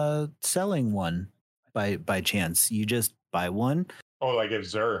selling one by chance, you just buy one. Oh, like if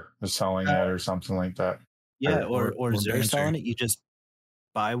Xur is selling it or something like that. Yeah, or Xur selling it, you just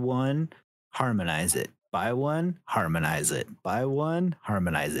buy one, harmonize it. Buy one, harmonize it. Buy one,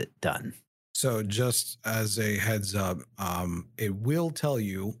 harmonize it. Done. So just as a heads up, it will tell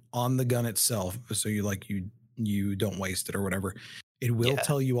you on the gun itself, so you don't waste it or whatever. It will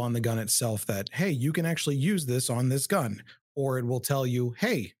tell you on the gun itself that, hey, you can actually use this on this gun. Or it will tell you,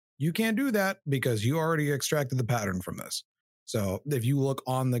 hey, you can't do that because you already extracted the pattern from this. So if you look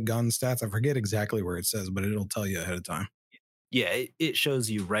on the gun stats, I forget exactly where it says, but it'll tell you ahead of time. Yeah, it shows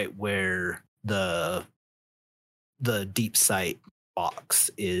you right where the deep sight box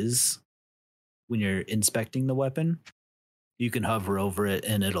is when you're inspecting the weapon. You can hover over it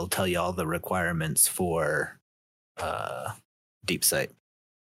and it'll tell you all the requirements for deep sight.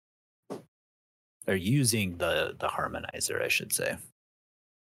 Or using the harmonizer, I should say.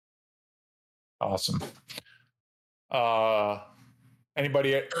 Awesome.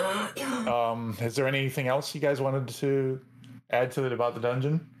 Anybody is there anything else you guys wanted to add to it about the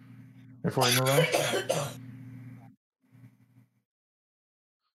dungeon before we move on?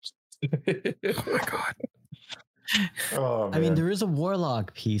 Oh my god. Oh, I mean, there is a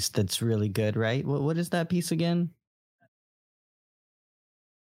warlock piece that's really good, right? What is that piece again?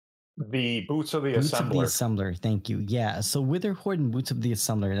 The Boots of the Boots Assembler. of the Assembler, thank you. Yeah, so Witherhoard and Boots of the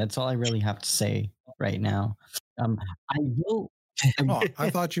Assembler, that's all I really have to say right now. I will. Oh, I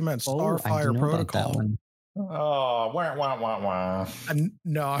thought you meant Oh, I do Starfire know about that Protocol. one. Oh, wah, wah, wah, wah.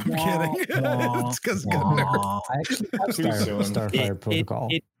 No, I'm Wah, kidding. wah, It's because wah. I actually have Too soon. Starfire Protocol.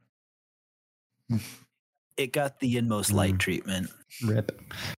 It got the inmost light treatment. Rip.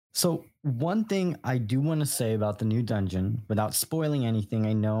 So one thing I do want to say about the new dungeon, without spoiling anything,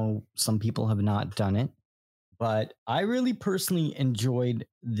 I know some people have not done it, but I really personally enjoyed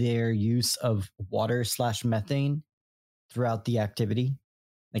their use of water/methane throughout the activity.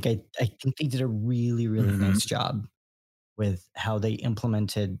 Like I think they did a really, really nice job with how they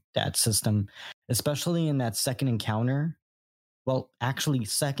implemented that system, especially in that second encounter. Well, actually,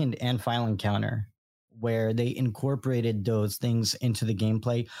 second and final encounter, where they incorporated those things into the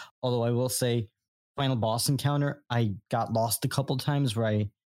gameplay. Although I will say, final boss encounter, I got lost a couple times where I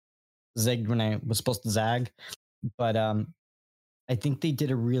zigged when I was supposed to zag. But I think they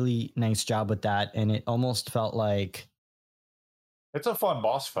did a really nice job with that, and it almost felt like It's a fun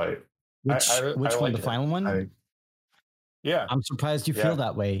boss fight. which I one, like the it. final one? Yeah. I'm surprised you feel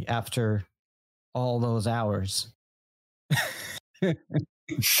that way after all those hours.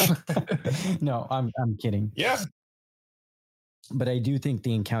 No, I'm kidding. Yeah. But I do think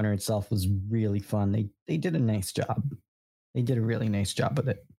the encounter itself was really fun. They did a nice job. They did a really nice job with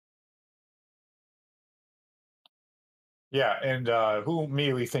it. Yeah, and who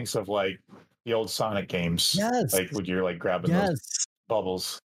immediately thinks of like the old Sonic games? Yes. Like when you're like grabbing those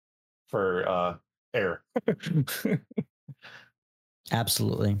bubbles for air.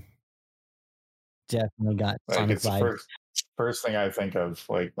 Absolutely. Definitely got Like Sonic it's the vibes. first thing I think of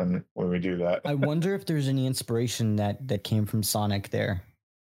like when we do that. I wonder if there's any inspiration that came from Sonic there.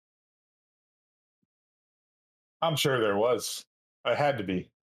 I'm sure there was. It had to be.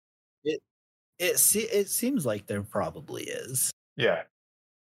 It seems like there probably is. Yeah.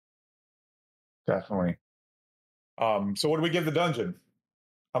 Definitely. So what do we give the dungeon?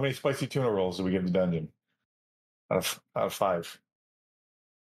 How many spicy tuna rolls do we give the dungeon? Out of 5.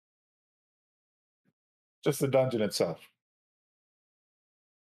 Just the dungeon itself.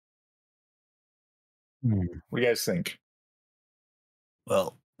 What do you guys think?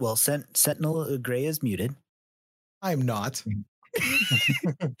 Well, Sentinel Gray is muted. I'm not.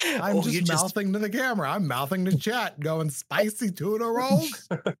 I'm just mouthing to the camera. I'm mouthing to chat, going spicy tuna rolls.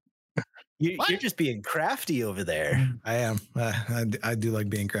 You're just being crafty over there. I am. I do like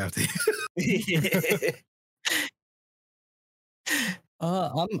being crafty.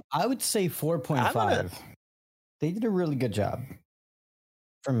 I would say 4.5. They did a really good job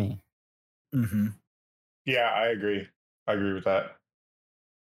for me. Mm-hmm. Yeah, I agree. I agree with that.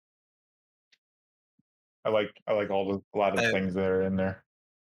 I like a lot of things that are in there.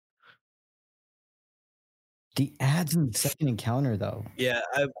 The ads in the second encounter, though. Yeah,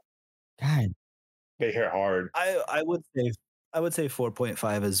 God, they hit hard. I would say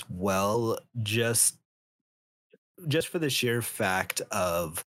 4.5 as well. Just for the sheer fact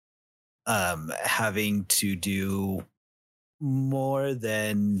of having to do more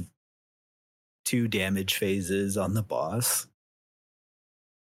than 2 damage phases on the boss.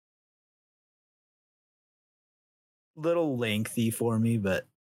 Little lengthy for me, but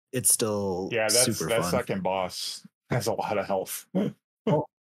it's still super fun. That second boss has a lot of health.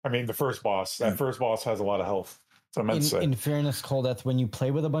 I mean, the first boss. That first boss has a lot of health. So in fairness, Coldeth, when you play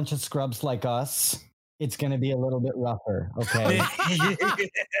with a bunch of scrubs like us, it's going to be a little bit rougher. Okay,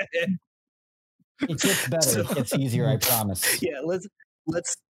 it gets better. It gets easier. I promise. Yeah, let's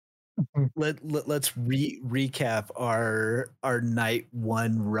recap our night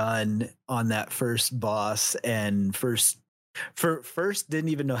 1 run on that first boss, and first didn't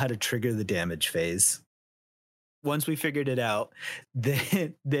even know how to trigger the damage phase. Once we figured it out,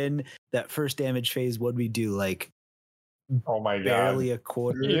 then that first damage phase, what'd we do? Like, oh my god, barely a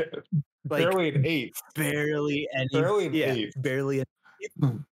quarter, like, barely an eighth, barely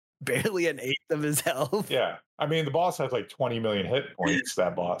an eighth of his health. Yeah, I mean, the boss has like 20 million hit points.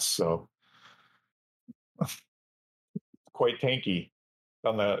 That boss, so quite tanky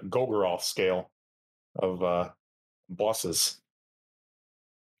on the Gogoroth scale of bosses.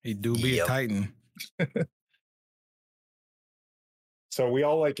 He do be a titan. So we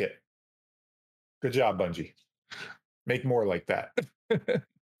all like it. Good job, Bungie. Make more like that.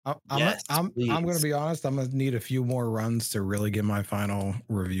 I'm going to be honest. I'm going to need a few more runs to really get my final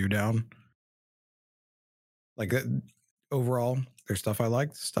review down. Like, overall, there's stuff I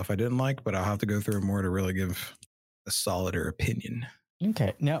liked, stuff I didn't like, but I'll have to go through more to really give a solider opinion.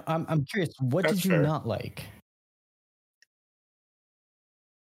 Okay. Now, I'm curious. What did you not like?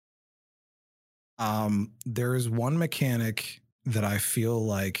 There is one mechanic that I feel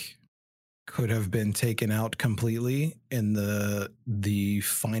like could have been taken out completely in the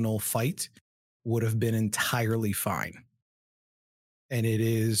final fight would have been entirely fine. And it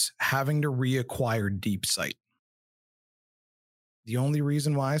is having to reacquire deep sight. The only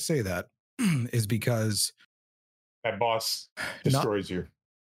reason why I say that is because that boss destroys you.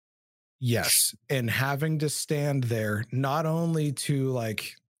 Yes. And having to stand there, not only to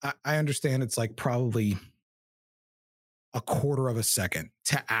like, I understand it's like probably a quarter of a second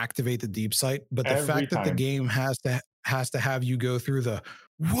to activate the deep sight, but the fact that the game has to have you go through the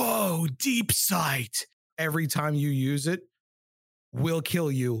whoa deep sight every time you use it will kill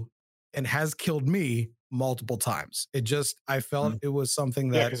you and has killed me multiple times. I felt it was something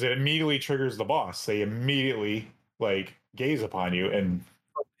that because it immediately triggers the boss. They immediately like gaze upon you and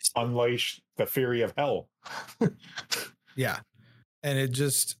unleash the fury of hell. Yeah. And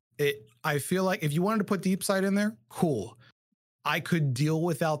I feel like if you wanted to put deep sight in there, cool. I could deal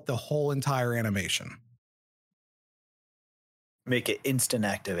without the whole entire animation. Make it instant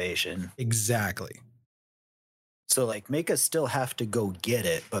activation. Exactly. So like make us still have to go get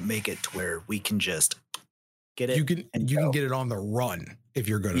it, but make it to where we can just get it. You can get it on the run if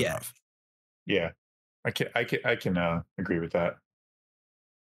you're good enough. Yeah. I can agree with that.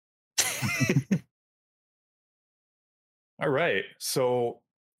 All right. So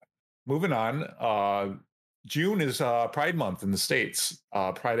moving on, June is Pride Month in the States.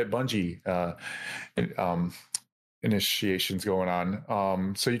 Pride at Bungie initiations going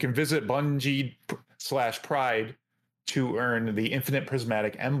on. So you can visit Bungie/Pride to earn the Infinite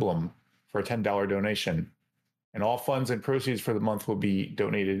Prismatic Emblem for a $10 donation. And all funds and proceeds for the month will be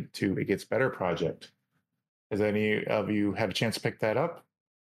donated to It Gets Better Project. Has any of you had a chance to pick that up?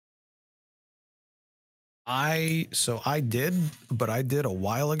 I did, but I did a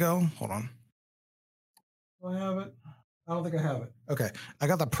while ago. Hold on. Do I have it? I don't think I have it. Okay. I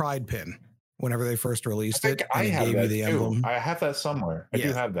got the Pride pin whenever they first released it. I have gave that me the too. emblem. I have that somewhere. I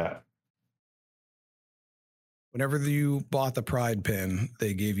do have that. Whenever you bought the Pride pin,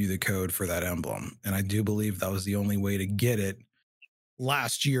 they gave you the code for that emblem. And I do believe that was the only way to get it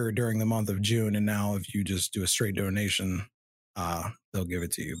last year during the month of June. And now if you just do a straight donation, they'll give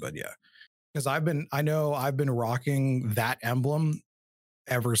it to you. But yeah, because I've been rocking that emblem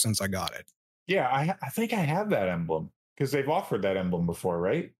ever since I got it. Yeah, I think I have that emblem because they've offered that emblem before,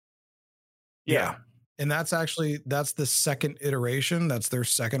 right? Yeah. And that's the second iteration. That's their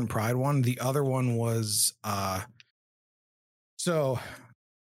second Pride one. The other one was so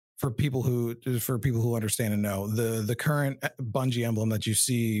for people who understand and know, the current Bungie emblem that you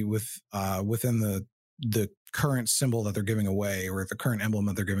see within the current symbol that they're giving away, or the current emblem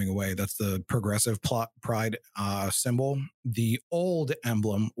that they're giving away, that's the progressive Pride symbol. The old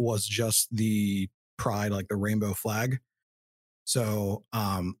emblem was just the Pride, like the rainbow flag. So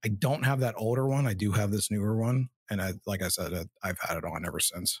I don't have that older one. I do have this newer one. And like I said, I've had it on ever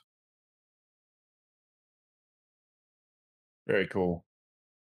since. Very cool.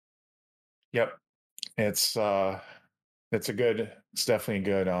 Yep. It's definitely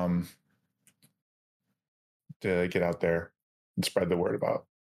good to get out there and spread the word about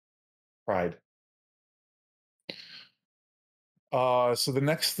Pride. So the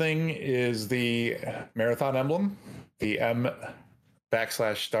next thing is the marathon emblem, the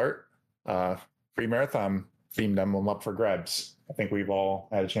M\start free marathon themed emblem up for grabs. I think we've all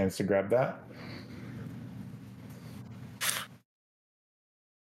had a chance to grab that.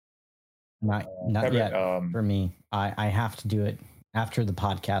 Not yet for me. I have to do it after the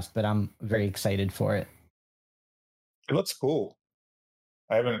podcast, but I'm very excited for it. It looks cool.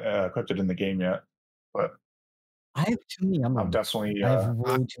 I haven't equipped it in the game yet, but I have too many emblems. I'm definitely. I have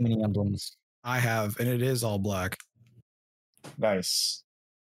way too many emblems. I have, and it is all black. Nice.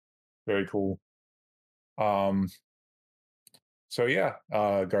 Very cool. So yeah,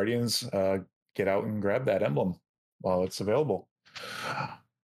 Guardians, get out and grab that emblem while it's available.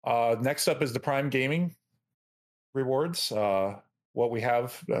 Next up is the Prime Gaming rewards. What we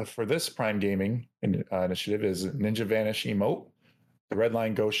have for this Prime Gaming initiative is Ninja Vanish emote, the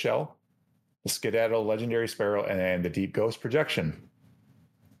Redline Ghost Shell, the Skedaddle Legendary Sparrow, and the Deep Ghost Projection.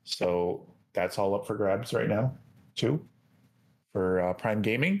 So that's all up for grabs right now, too, for Prime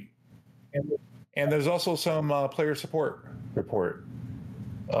Gaming. And there's also some player support report,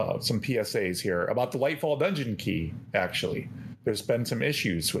 some PSAs here about the Lightfall Dungeon Key, actually. There's been some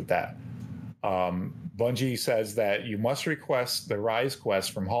issues with that. Bungie says that you must request the Rise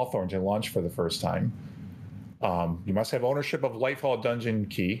quest from Hawthorne to launch for the first time. You must have ownership of Lightfall Dungeon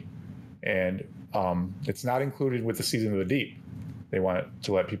Key, and it's not included with the Season of the Deep. They want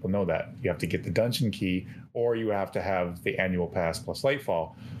to let people know that. You have to get the Dungeon Key, or you have to have the annual pass plus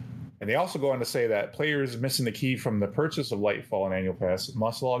Lightfall. And they also go on to say that players missing the key from the purchase of Lightfall and Annual Pass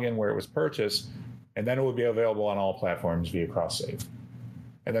must log in where it was purchased, and then it will be available on all platforms via cross-save.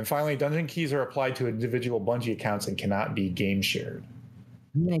 And then finally, dungeon keys are applied to individual Bungie accounts and cannot be game shared.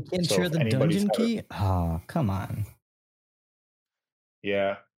 You mean I can't share the dungeon key? Oh, come on.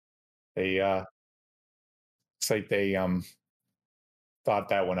 Yeah. They it's like they thought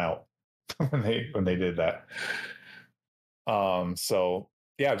that one out when they did that. So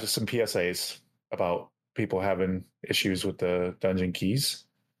yeah, just some PSAs about people having issues with the dungeon keys.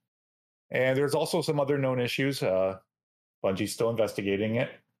 And there's also some other known issues. Bungie's still investigating it,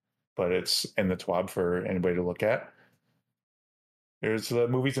 but it's in the TWAB for anybody to look at. There's the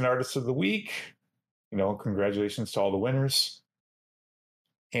Movies and Artists of the Week. You know, congratulations to all the winners.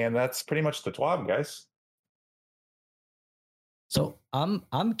 And that's pretty much the TWAB, guys. So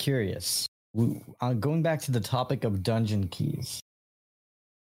I'm curious. Going back to the topic of dungeon keys,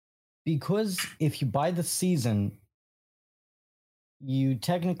 because if you buy the season, you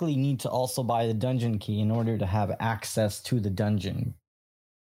technically need to also buy the dungeon key in order to have access to the dungeon.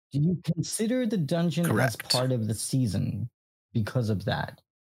 Do you consider the dungeon as part of the season because of that?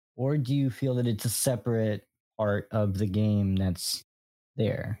 Or do you feel that it's a separate part of the game that's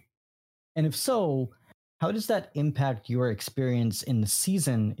there? And if so, how does that impact your experience in the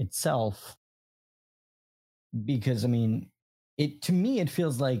season itself? Because, I mean, to me, it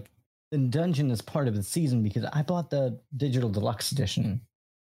feels like the dungeon is part of the season because I bought the digital deluxe edition.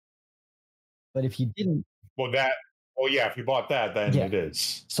 But if you didn't... yeah, if you bought that, then it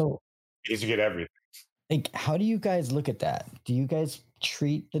is. So, because you get everything. Like, how do you guys look at that? Do you guys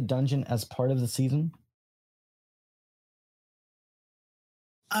treat the dungeon as part of the season?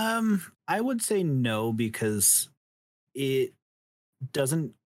 I would say no, because it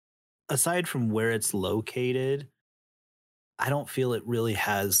doesn't, aside from where it's located, I don't feel it really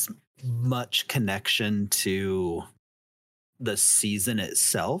has much connection to the season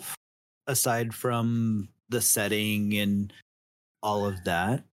itself, aside from the setting and all of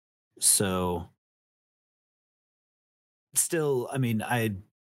that. So still, I mean,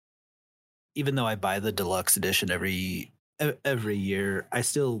 even though I buy the deluxe edition every year, I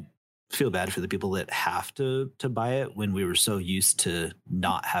still feel bad for the people that have to buy it when we were so used to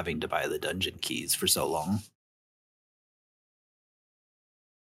not having to buy the dungeon keys for so long.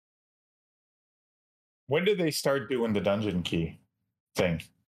 When did they start doing the dungeon key thing?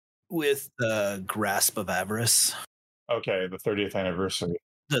 With the Grasp of Avarice. Okay, the 30th anniversary.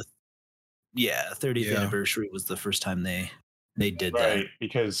 30th anniversary was the first time they did that. Right,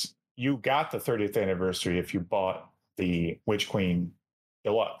 because you got the 30th anniversary if you bought the Witch Queen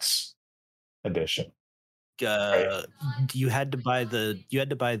Deluxe edition. Right. You had to buy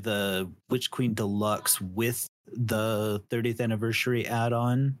the Witch Queen Deluxe with the 30th anniversary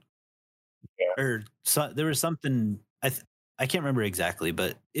add-on. Yeah. Or there was something I can't remember exactly,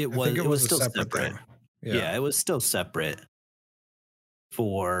 but it was still separate. Yeah, it was still separate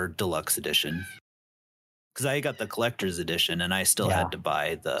for deluxe edition. Because I got the collector's edition and I still had to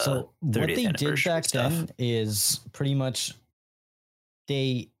buy the 30th anniversary. What they did back then is pretty much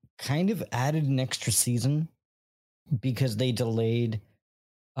they kind of added an extra season because they delayed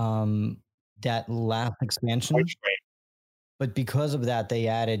that last expansion. But because of that, they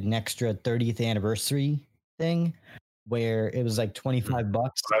added an extra 30th anniversary thing where it was like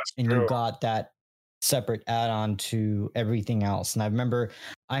 $25 and you got that separate add-on to everything else. And I remember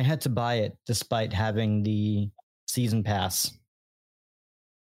I had to buy it despite having the season pass.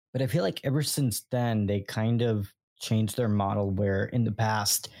 But I feel like ever since then, they kind of changed their model where in the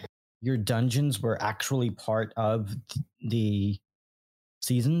past, your dungeons were actually part of the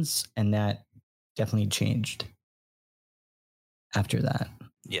seasons, and that definitely changed after that.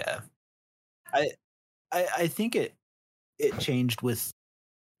 Yeah. I think it changed with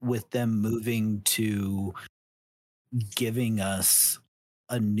them moving to giving us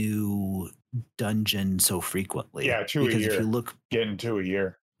a new dungeon so frequently. Yeah, two a year. If you look, getting 2 a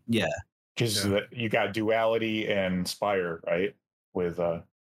year. Yeah, because you got Duality and Spire, right? With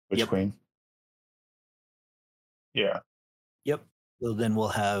Witch Queen. Yeah. Yep. So then we'll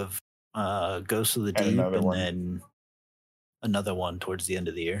have Ghost of the Deep, and then another one towards the end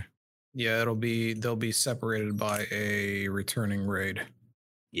of the year. Yeah, they'll be separated by a returning raid.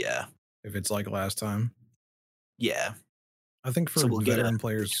 Yeah. If it's like last time. Yeah. I think for veteran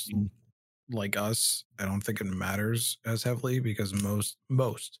players like us, I don't think it matters as heavily because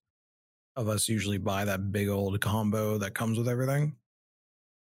most of us usually buy that big old combo that comes with everything.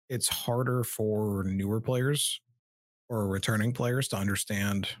 It's harder for newer players or returning players to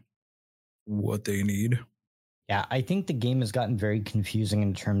understand what they need. Yeah, I think the game has gotten very confusing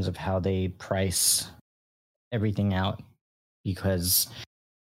in terms of how they price everything out, because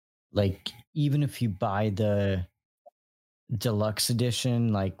like even if you buy the deluxe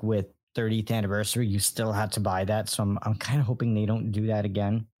edition, like with 30th anniversary, you still had to buy that. So I'm kind of hoping they don't do that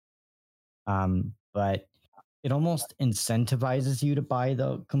again. But it almost incentivizes you to buy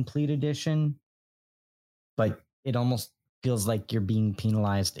the complete edition, but it almost feels like you're being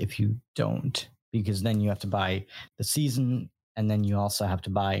penalized if you don't, because then you have to buy the season and then you also have to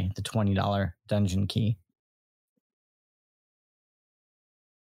buy the $20 dungeon key.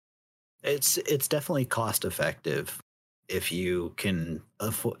 It's definitely cost effective if you can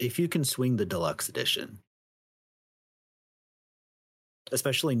swing the deluxe edition,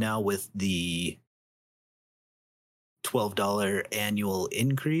 especially now with the $12 annual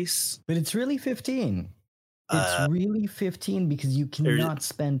increase. But it's really $15. It's really $15 because you cannot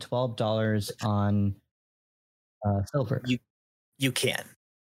spend $12 on silver. You can.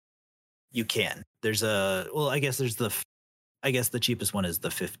 There's I guess the cheapest one is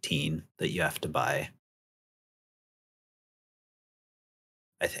the 15 that you have to buy.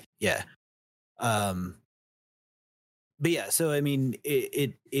 I think, yeah. But yeah, so I mean,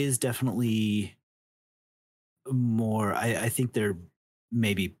 it is definitely more. I think they're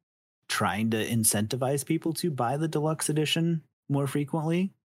maybe trying to incentivize people to buy the deluxe edition more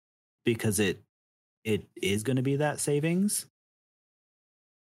frequently, because it is going to be that savings.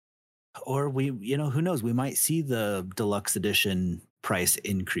 Or who knows, we might see the deluxe edition price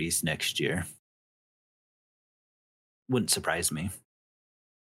increase next year. Wouldn't surprise me.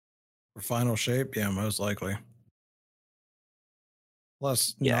 For final shape, yeah, most likely.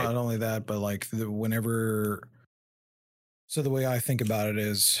 Plus, yeah, not only that, but like whenever. So the way I think about it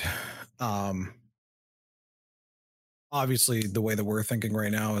is, obviously the way that we're thinking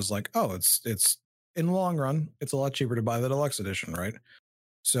right now is like, oh, it's in the long run, it's a lot cheaper to buy the deluxe edition, right?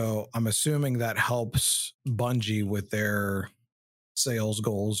 So I'm assuming that helps Bungie with their sales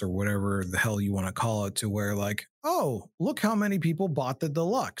goals or whatever the hell you want to call it, to where like, oh, look how many people bought the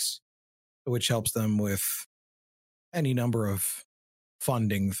deluxe, which helps them with any number of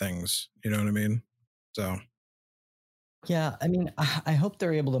funding things. You know what I mean? So. Yeah, I mean, I hope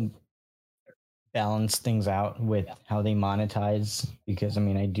they're able to balance things out with how they monetize, because I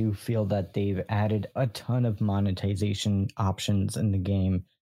mean, I do feel that they've added a ton of monetization options in the game,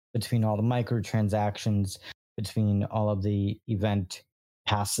 between all the microtransactions, between all of the event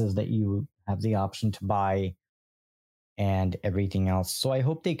passes that you have the option to buy, and everything else. So I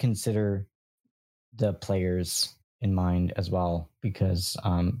hope they consider the players in mind as well, because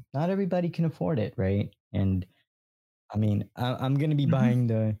not everybody can afford it, right? And I mean, I'm going to be buying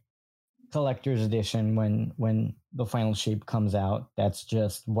the collector's edition when the final shape comes out. That's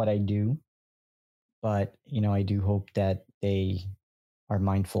just what I do. But, I do hope that they are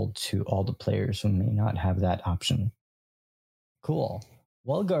mindful to all the players who may not have that option. Cool.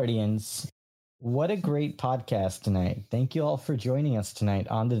 Well, Guardians, what a great podcast tonight. Thank you all for joining us tonight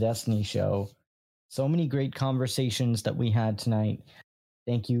on the Destiny Show. So many great conversations that we had tonight.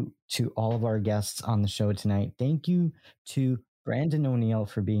 Thank you to all of our guests on the show tonight. Thank you to Brandon O'Neill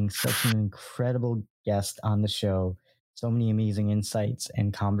for being such an incredible guest on the show. So many amazing insights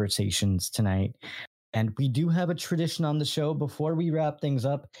and conversations tonight. And we do have a tradition on the show. Before we wrap things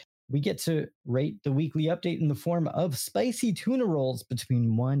up, we get to rate the weekly update in the form of spicy tuna rolls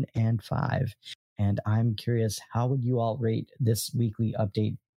between 1 and 5. And I'm curious, how would you all rate this weekly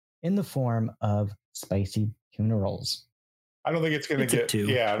update in the form of spicy tuna rolls? I don't think it's going to get.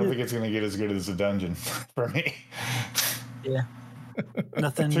 Yeah, I don't think it's going to get as good as the dungeon for me. Yeah,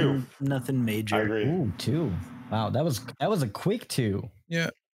 nothing major. I agree. Ooh, 2. Wow, that was a quick 2.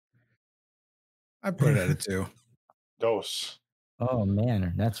 Yeah, I put it at a 2. Dose. Oh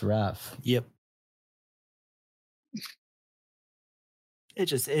man, that's rough. Yep.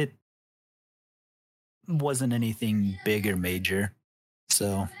 It wasn't anything big or major,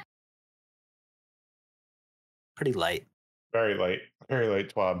 so pretty light. Very light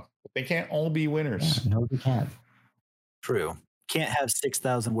twab. But they can't all be winners. Yeah, no, they can't. True. Can't have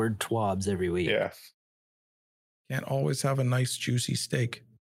 6,000 word twabs every week. Yeah. Can't always have a nice juicy steak.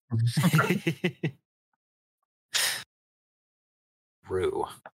 True.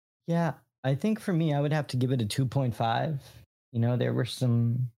 Yeah, I think for me, I would have to give it a 2.5. There were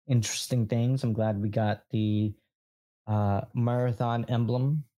some interesting things. I'm glad we got the marathon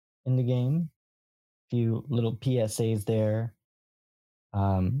emblem in the game. Few little PSAs there.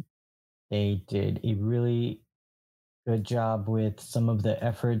 They did a really good job with some of the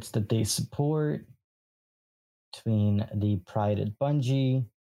efforts that they support between the Pride at Bungie.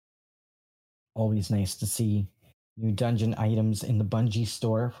 Always nice to see. new dungeon items in the Bungie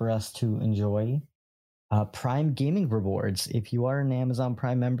store for us to enjoy. Prime Gaming rewards. If you are an Amazon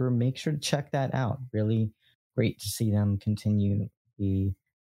Prime member, make sure to check that out. Really great to see them continue the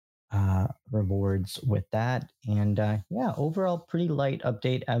rewards with that. And yeah, overall, pretty light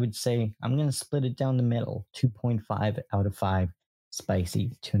update. I would say I'm going to split it down the middle. 2.5 out of 5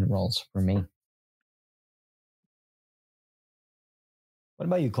 spicy tuna rolls for me. What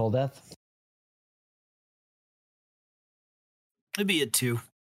about you, Cold Death? It'd be a 2.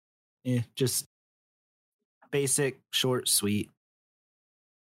 Yeah, just basic, short, sweet.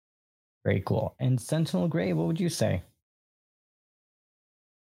 Very cool. And Sentinel Grey, what would you say?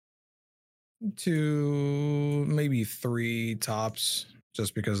 2, maybe 3 tops,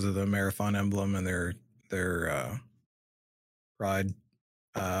 just because of the marathon emblem and their Pride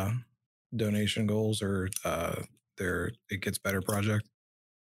donation goals, or their It Gets Better project.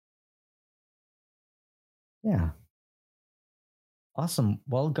 Yeah. Awesome.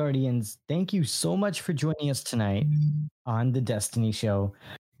 Well, Guardians, thank you so much for joining us tonight on the Destiny Show.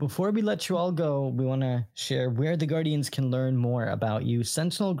 Before we let you all go, we want to share where the Guardians can learn more about you.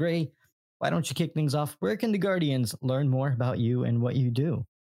 Sentinel Grey, why don't you kick things off? Where can the Guardians learn more about you and what you do?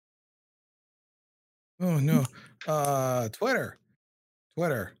 Oh, no. Twitter.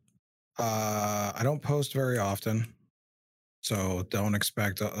 I don't post very often, so don't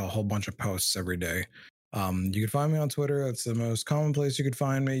expect a whole bunch of posts every day. You can find me on Twitter. That's the most common place you could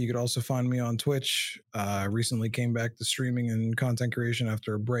find me. You could also find me on Twitch. I recently came back to streaming and content creation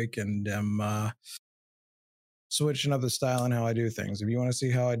after a break, and am switching up the style and how I do things. If you want to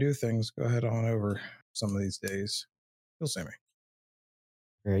see how I do things, go ahead on over some of these days. You'll see me.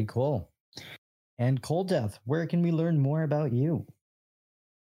 Very cool. And Cold Death, where can we learn more about you?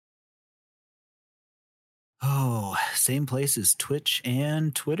 Oh, same place as Twitch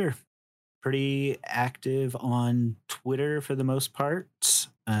and Twitter. Pretty active on Twitter for the most part.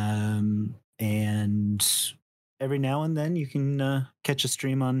 And every now and then you can catch a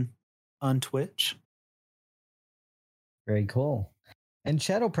stream on Twitch. Very cool. And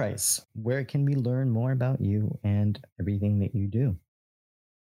Shadow Price, where can we learn more about you and everything that you do?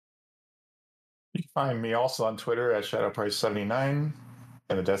 You can find me also on Twitter at ShadowPrice79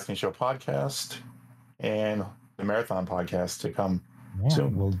 and the Destiny Show podcast and the Marathon podcast to come. Yeah,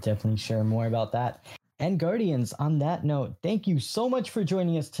 soon. We'll definitely share more about that. And Guardians, on that note, thank you so much for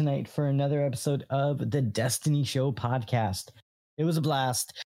joining us tonight for another episode of the Destiny Show podcast. It was a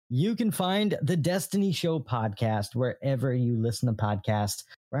blast. You can find the Destiny Show podcast wherever you listen to podcasts.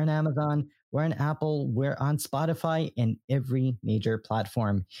 We're on Amazon, we're on Apple, we're on Spotify, and every major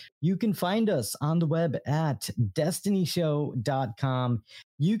platform. You can find us on the web at destinyshow.com.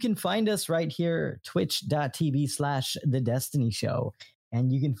 You can find us right here, twitch.tv/The Destiny Show.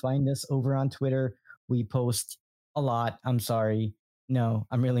 And you can find us over on Twitter. We post a lot. I'm sorry. No,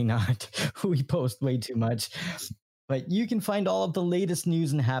 I'm really not. We post way too much. But you can find all of the latest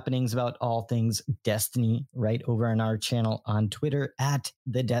news and happenings about all things Destiny right over on our channel on Twitter at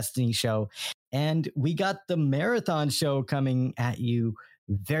The Destiny Show. And we got the Marathon Show coming at you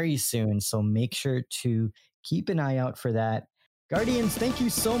very soon. So make sure to keep an eye out for that. Guardians, thank you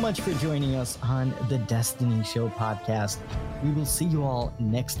so much for joining us on the Destiny Show podcast. We will see you all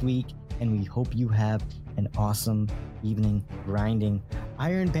next week, and we hope you have an awesome evening grinding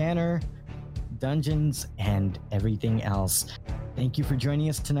Iron Banner, dungeons, and everything else. Thank you for joining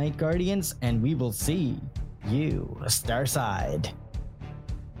us tonight, Guardians, and we will see you Starside.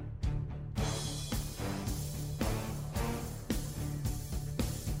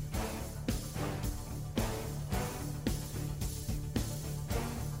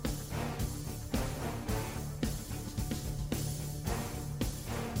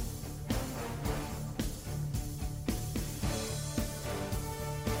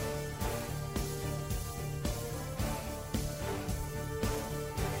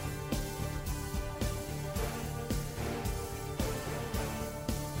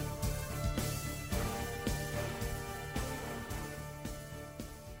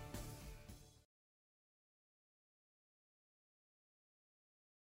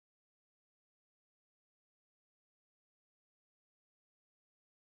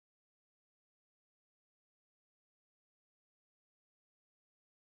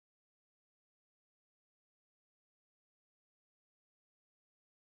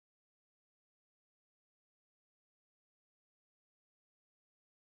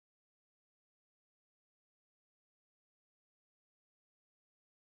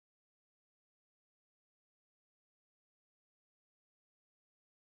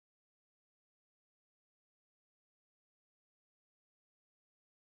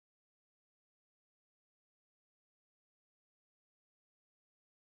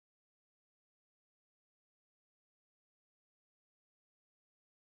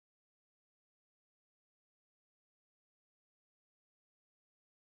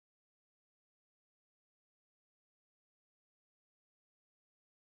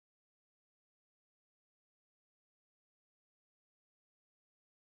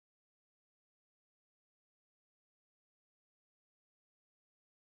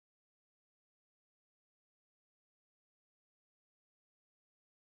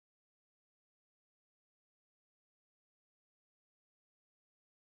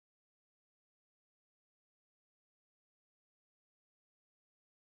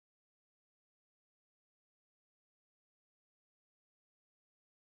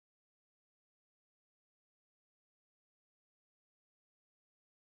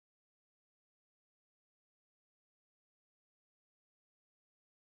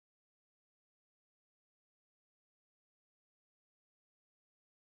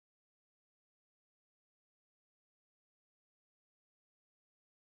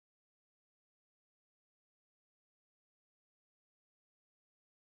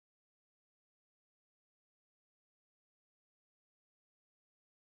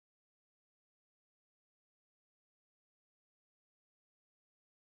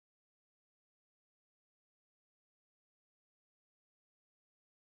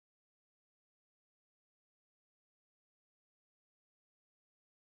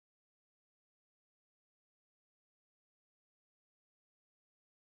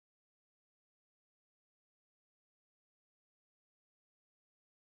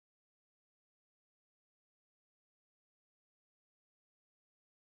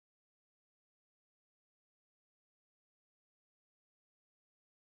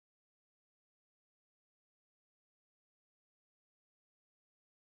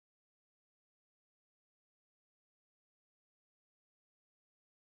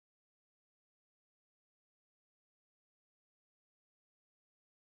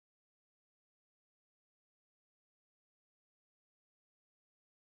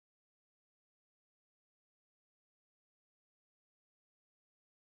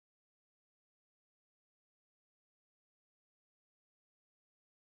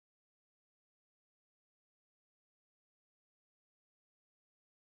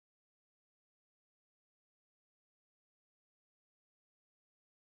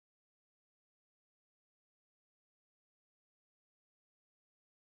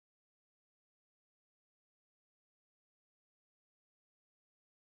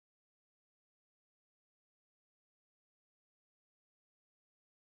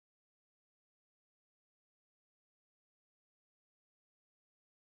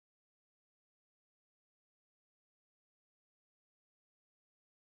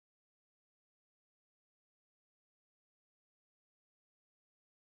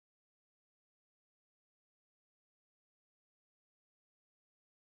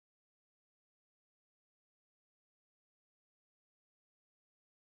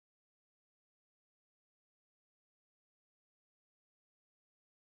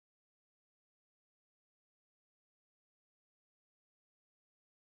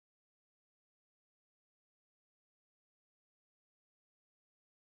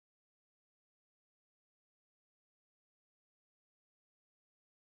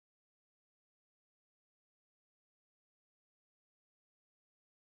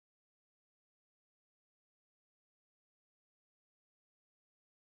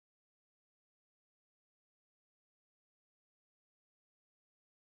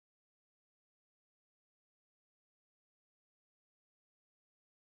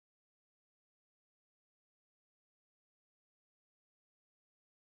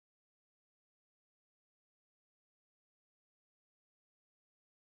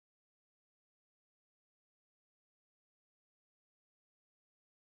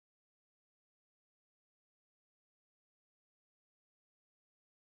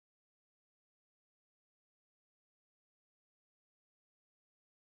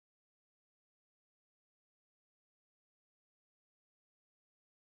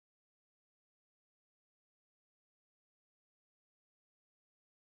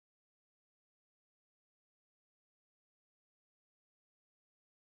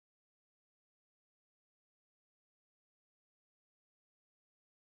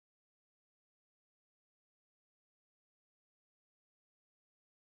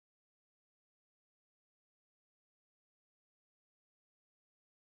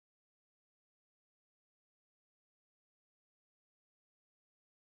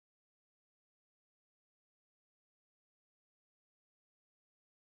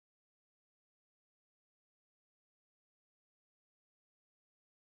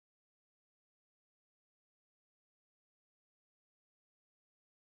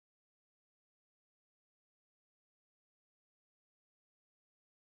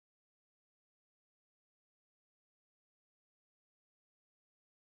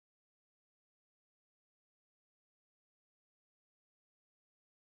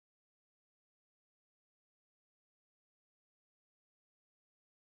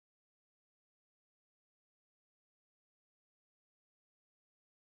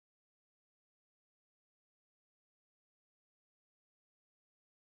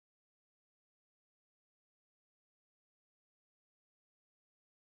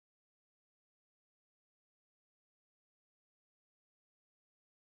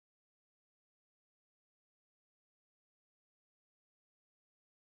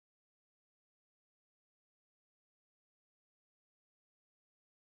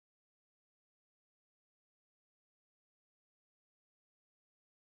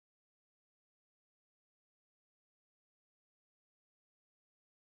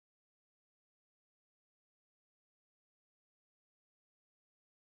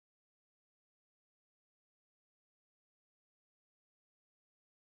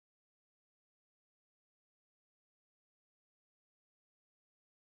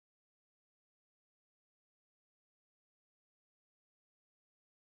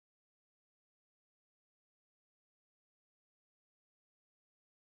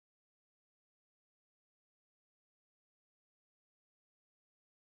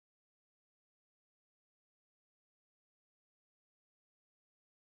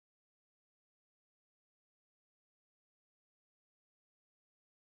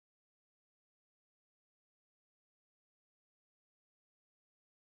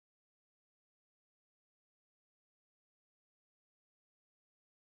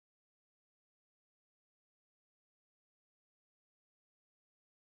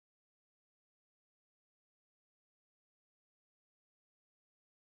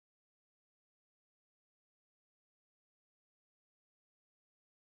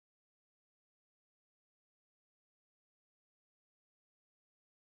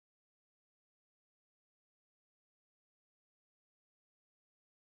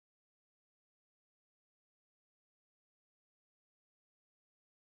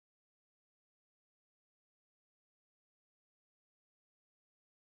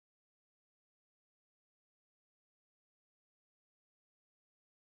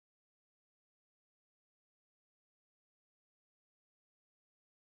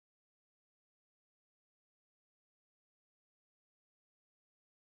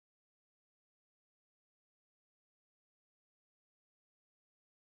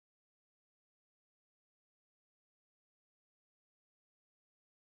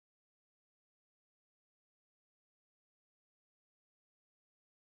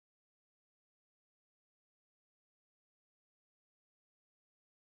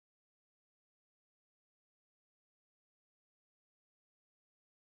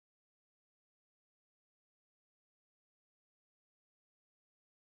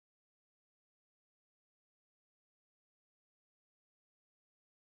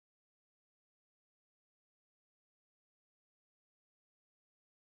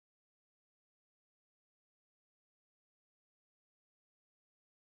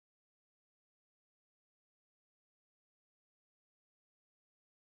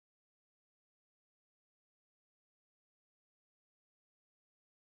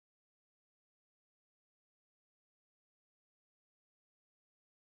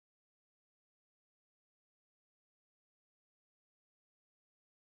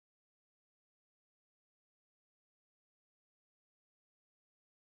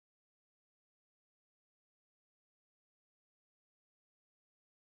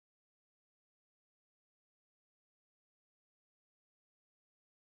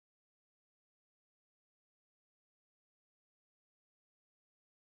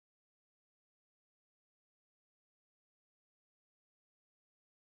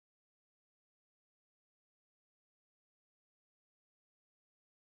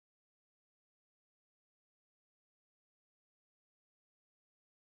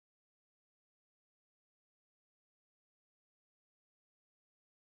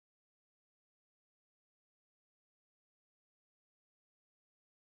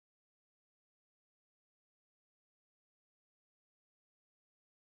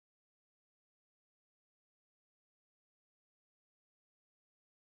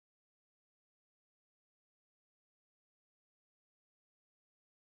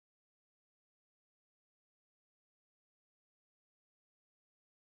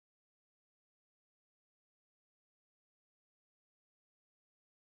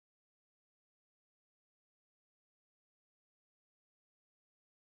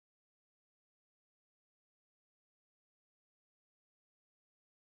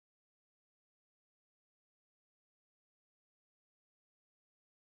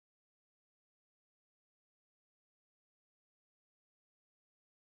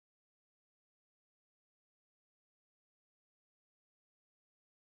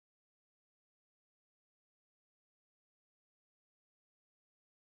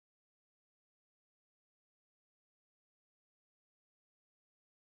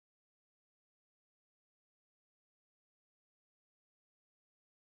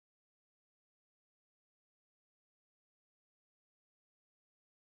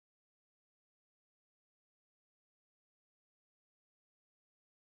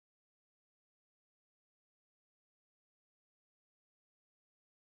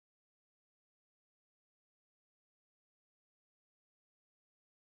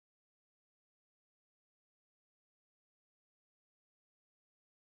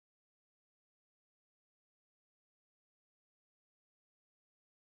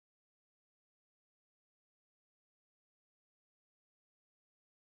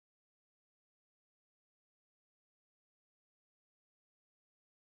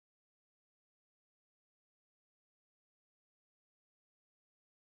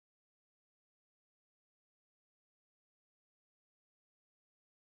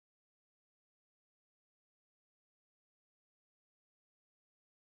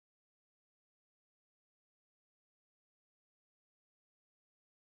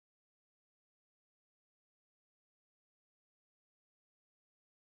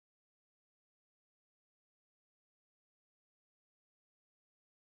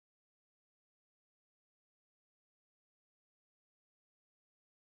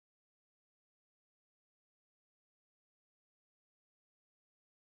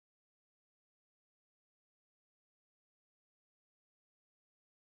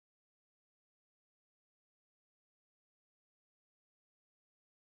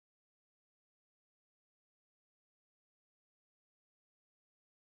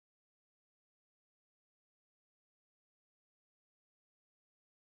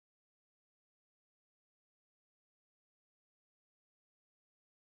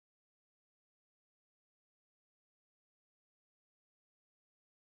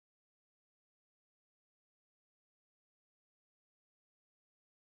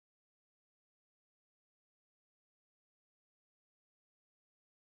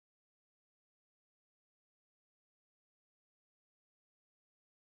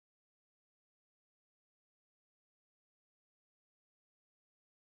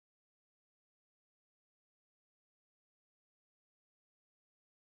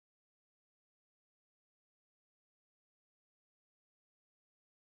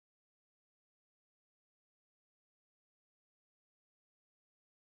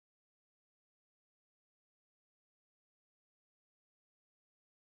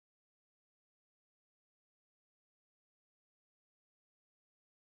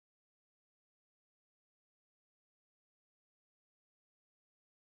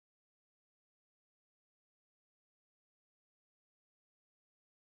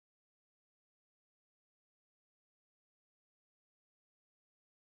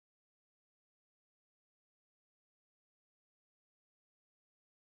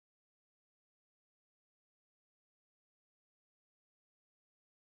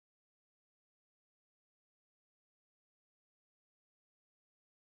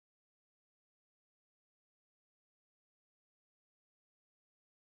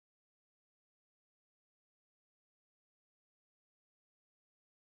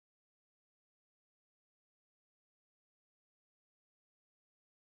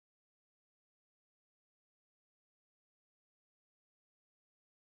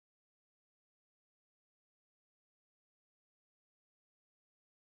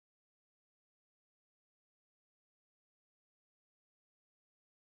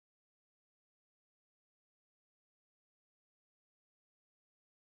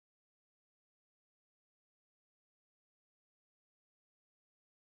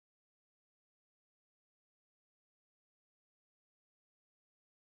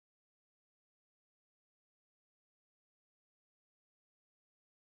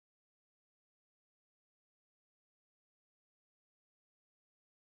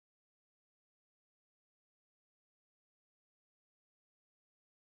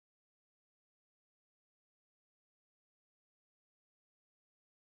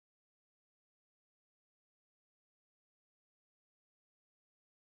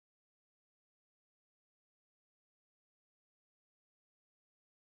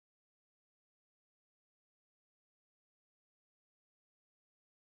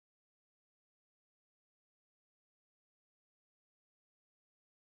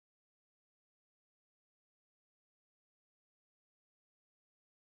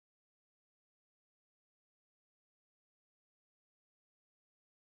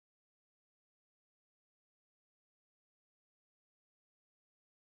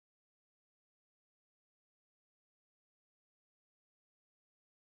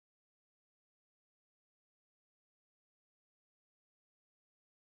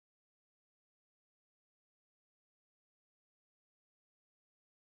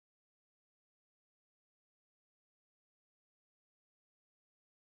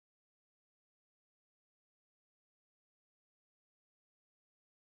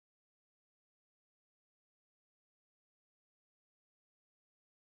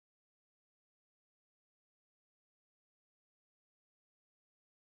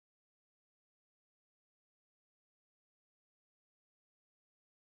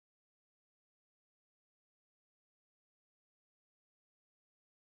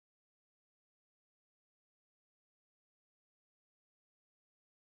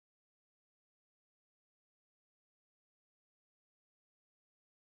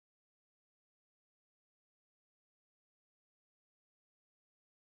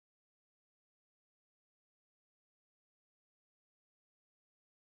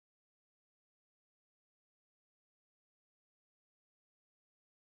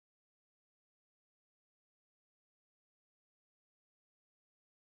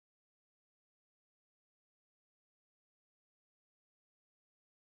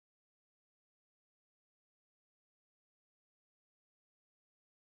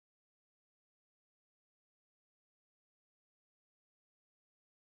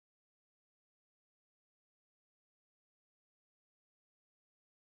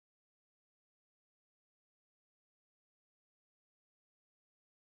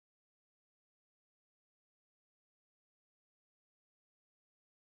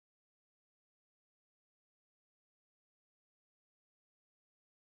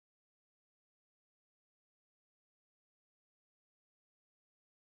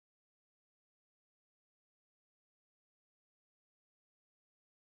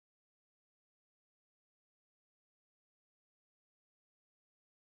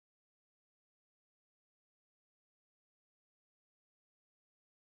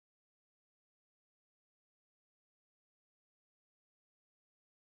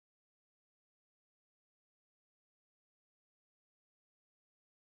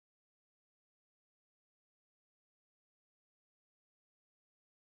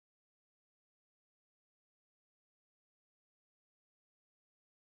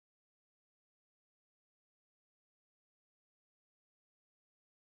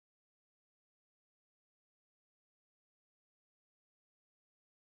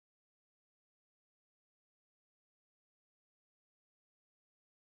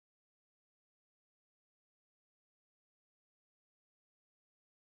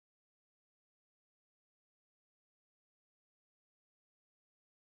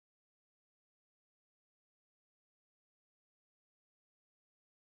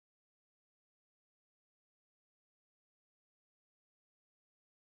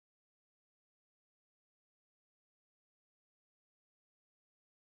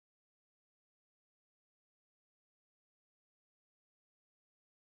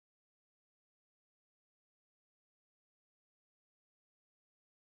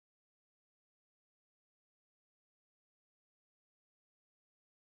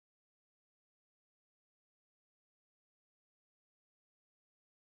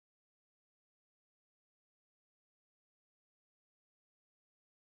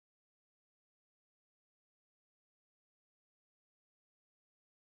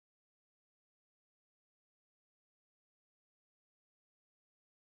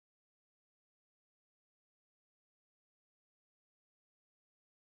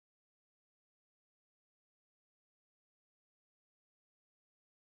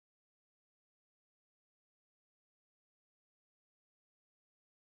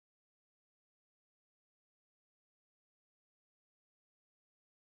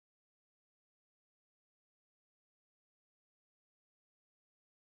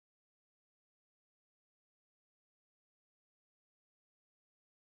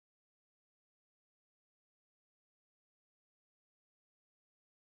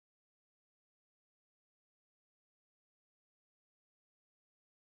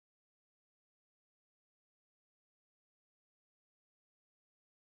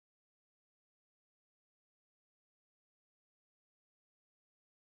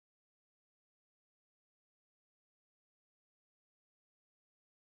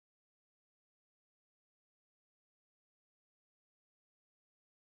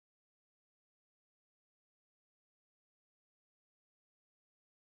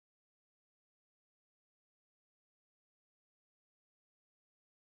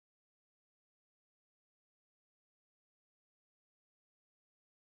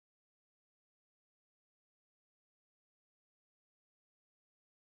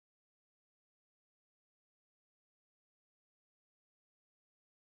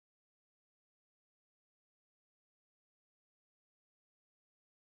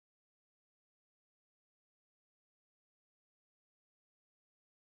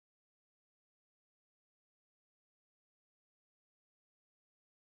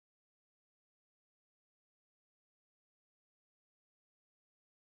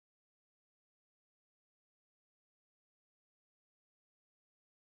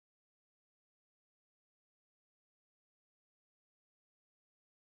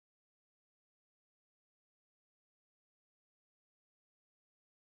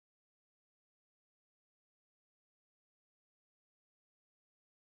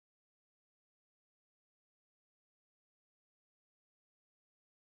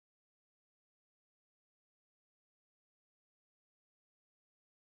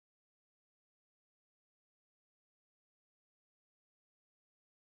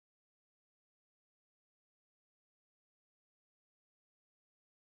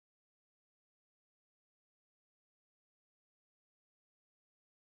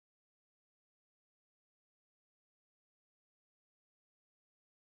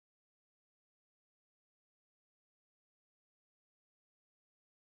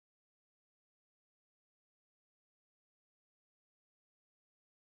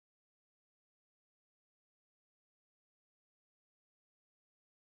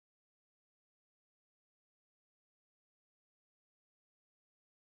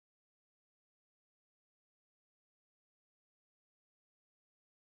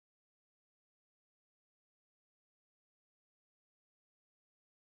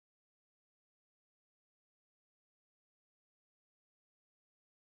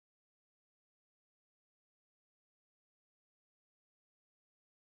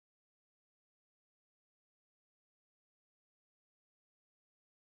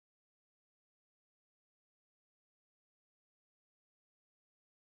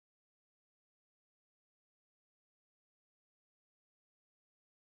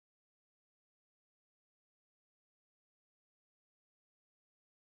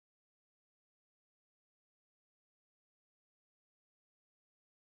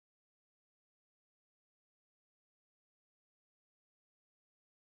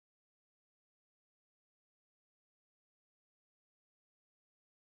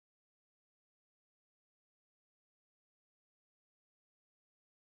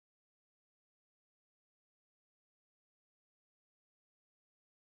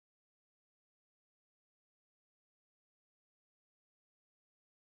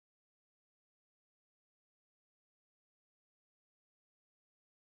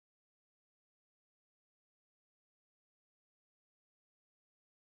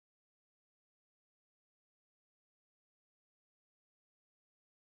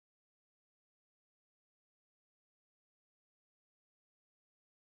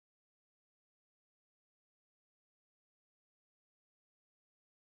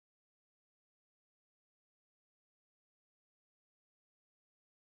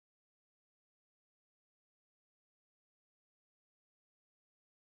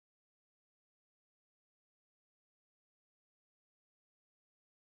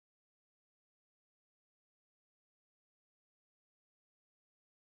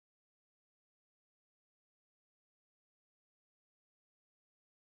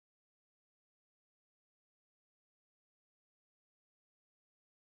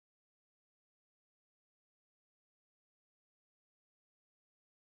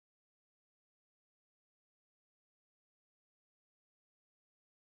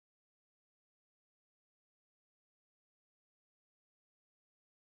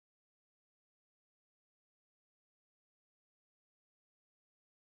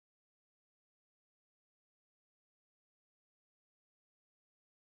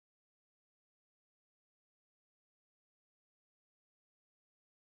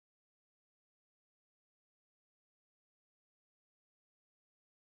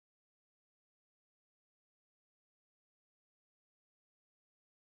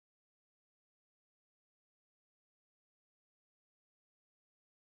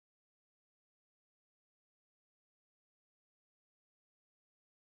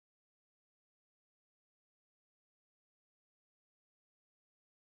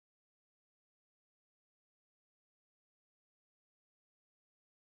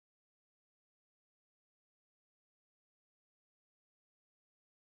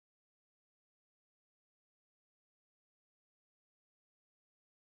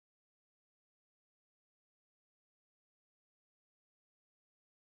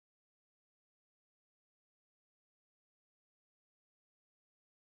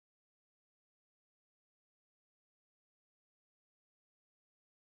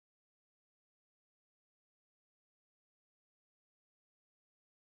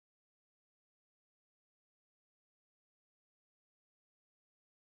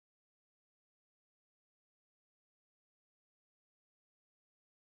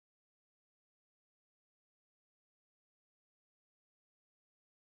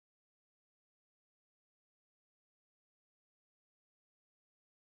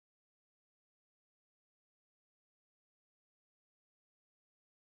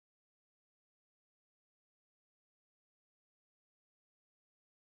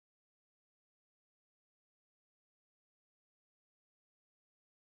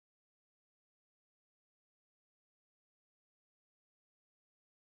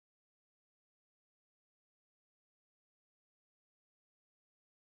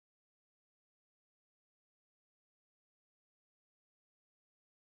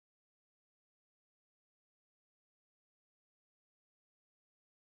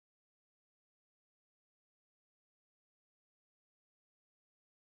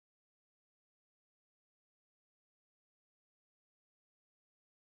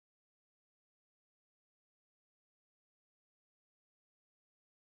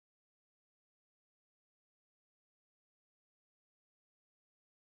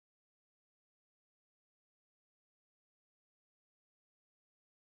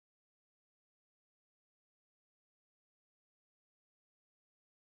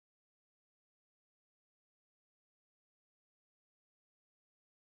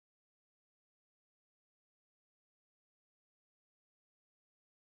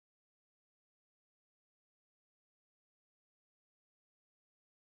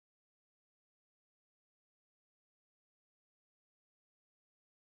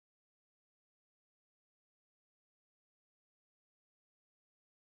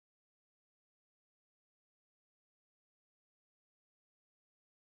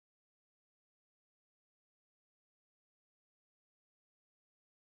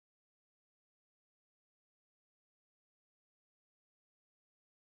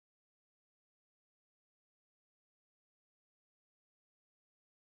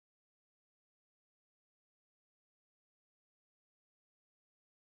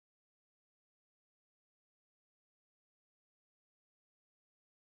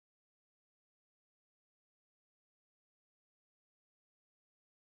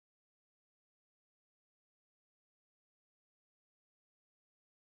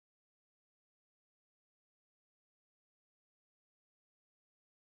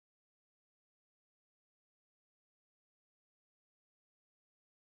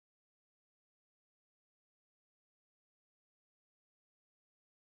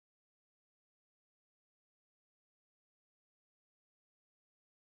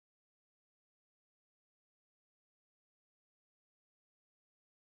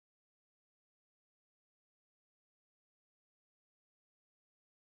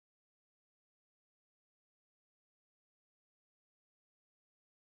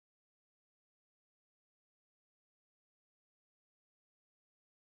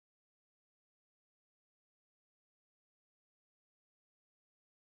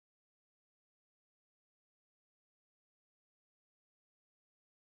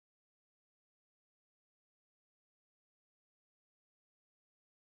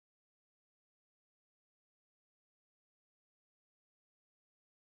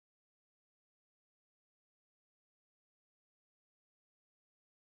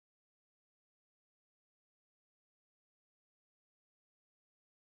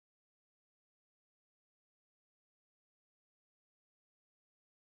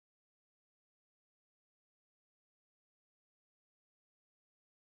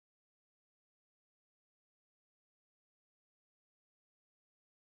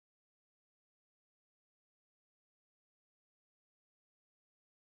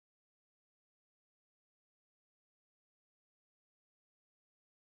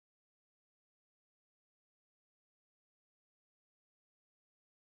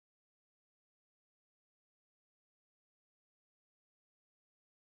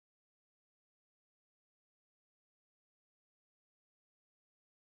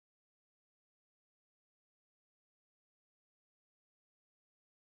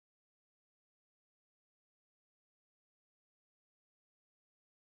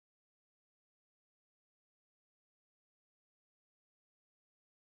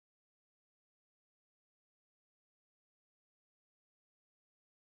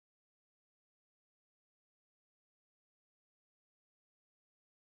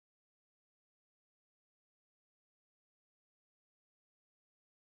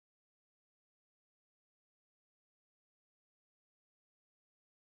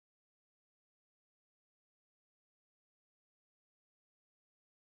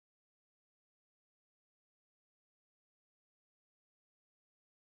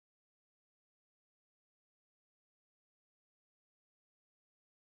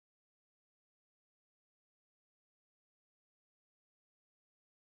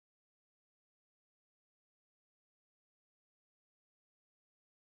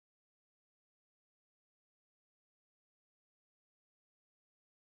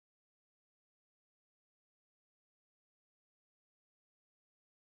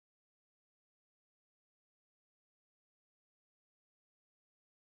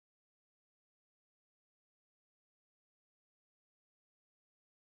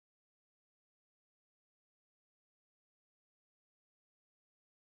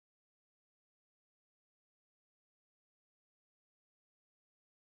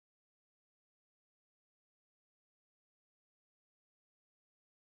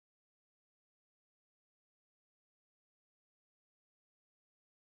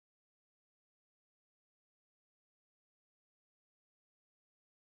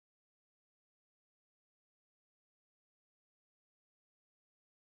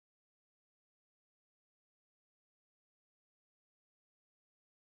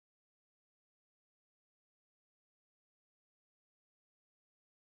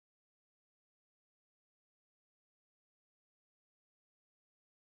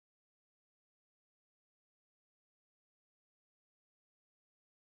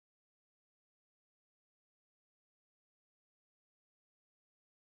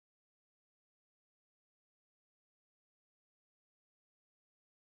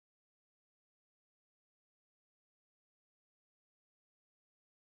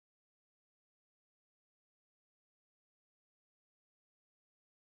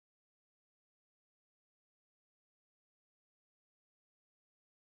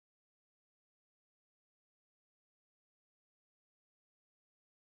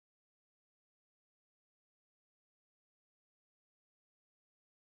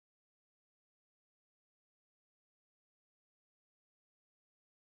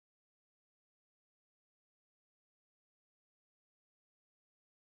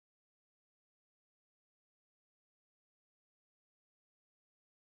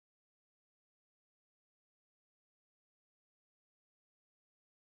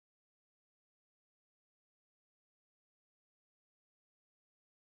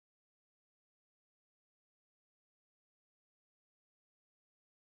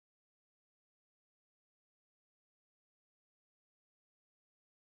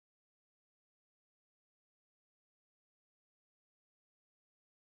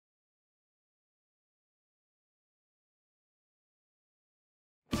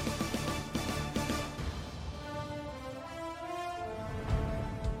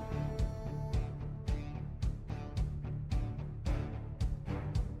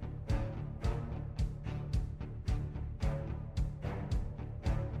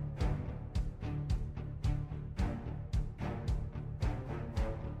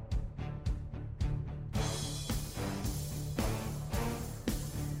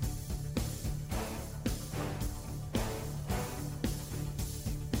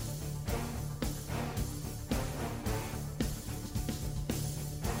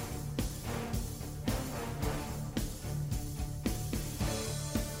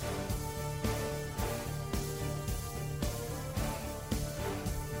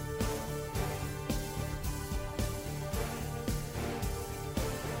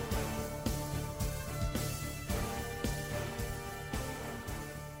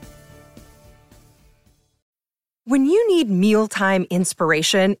 When you need mealtime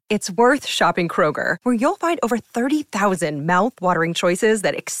inspiration, it's worth shopping Kroger, where you'll find over 30,000 mouth-watering choices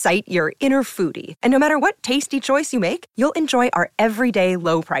that excite your inner foodie. And no matter what tasty choice you make, you'll enjoy our everyday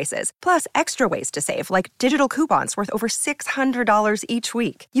low prices, plus extra ways to save, like digital coupons worth over $600 each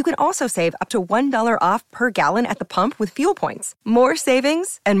week. You can also save up to $1 off per gallon at the pump with fuel points. More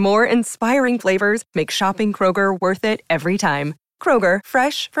savings and more inspiring flavors make shopping Kroger worth it every time. Kroger,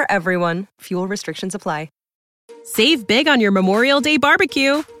 fresh for everyone. Fuel restrictions apply. Save big on your Memorial Day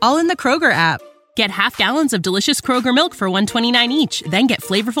barbecue, all in the Kroger app. Get half gallons of delicious Kroger milk for $1.29 each. Then get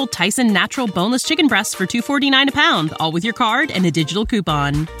flavorful Tyson natural boneless chicken breasts for $2.49 a pound, all with your card and a digital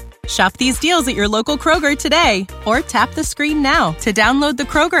coupon. Shop these deals at your local Kroger today, or tap the screen now to download the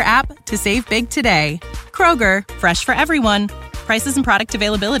Kroger app to save big today. Kroger, fresh for everyone. Prices and product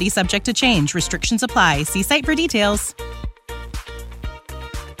availability subject to change. Restrictions apply. See site for details.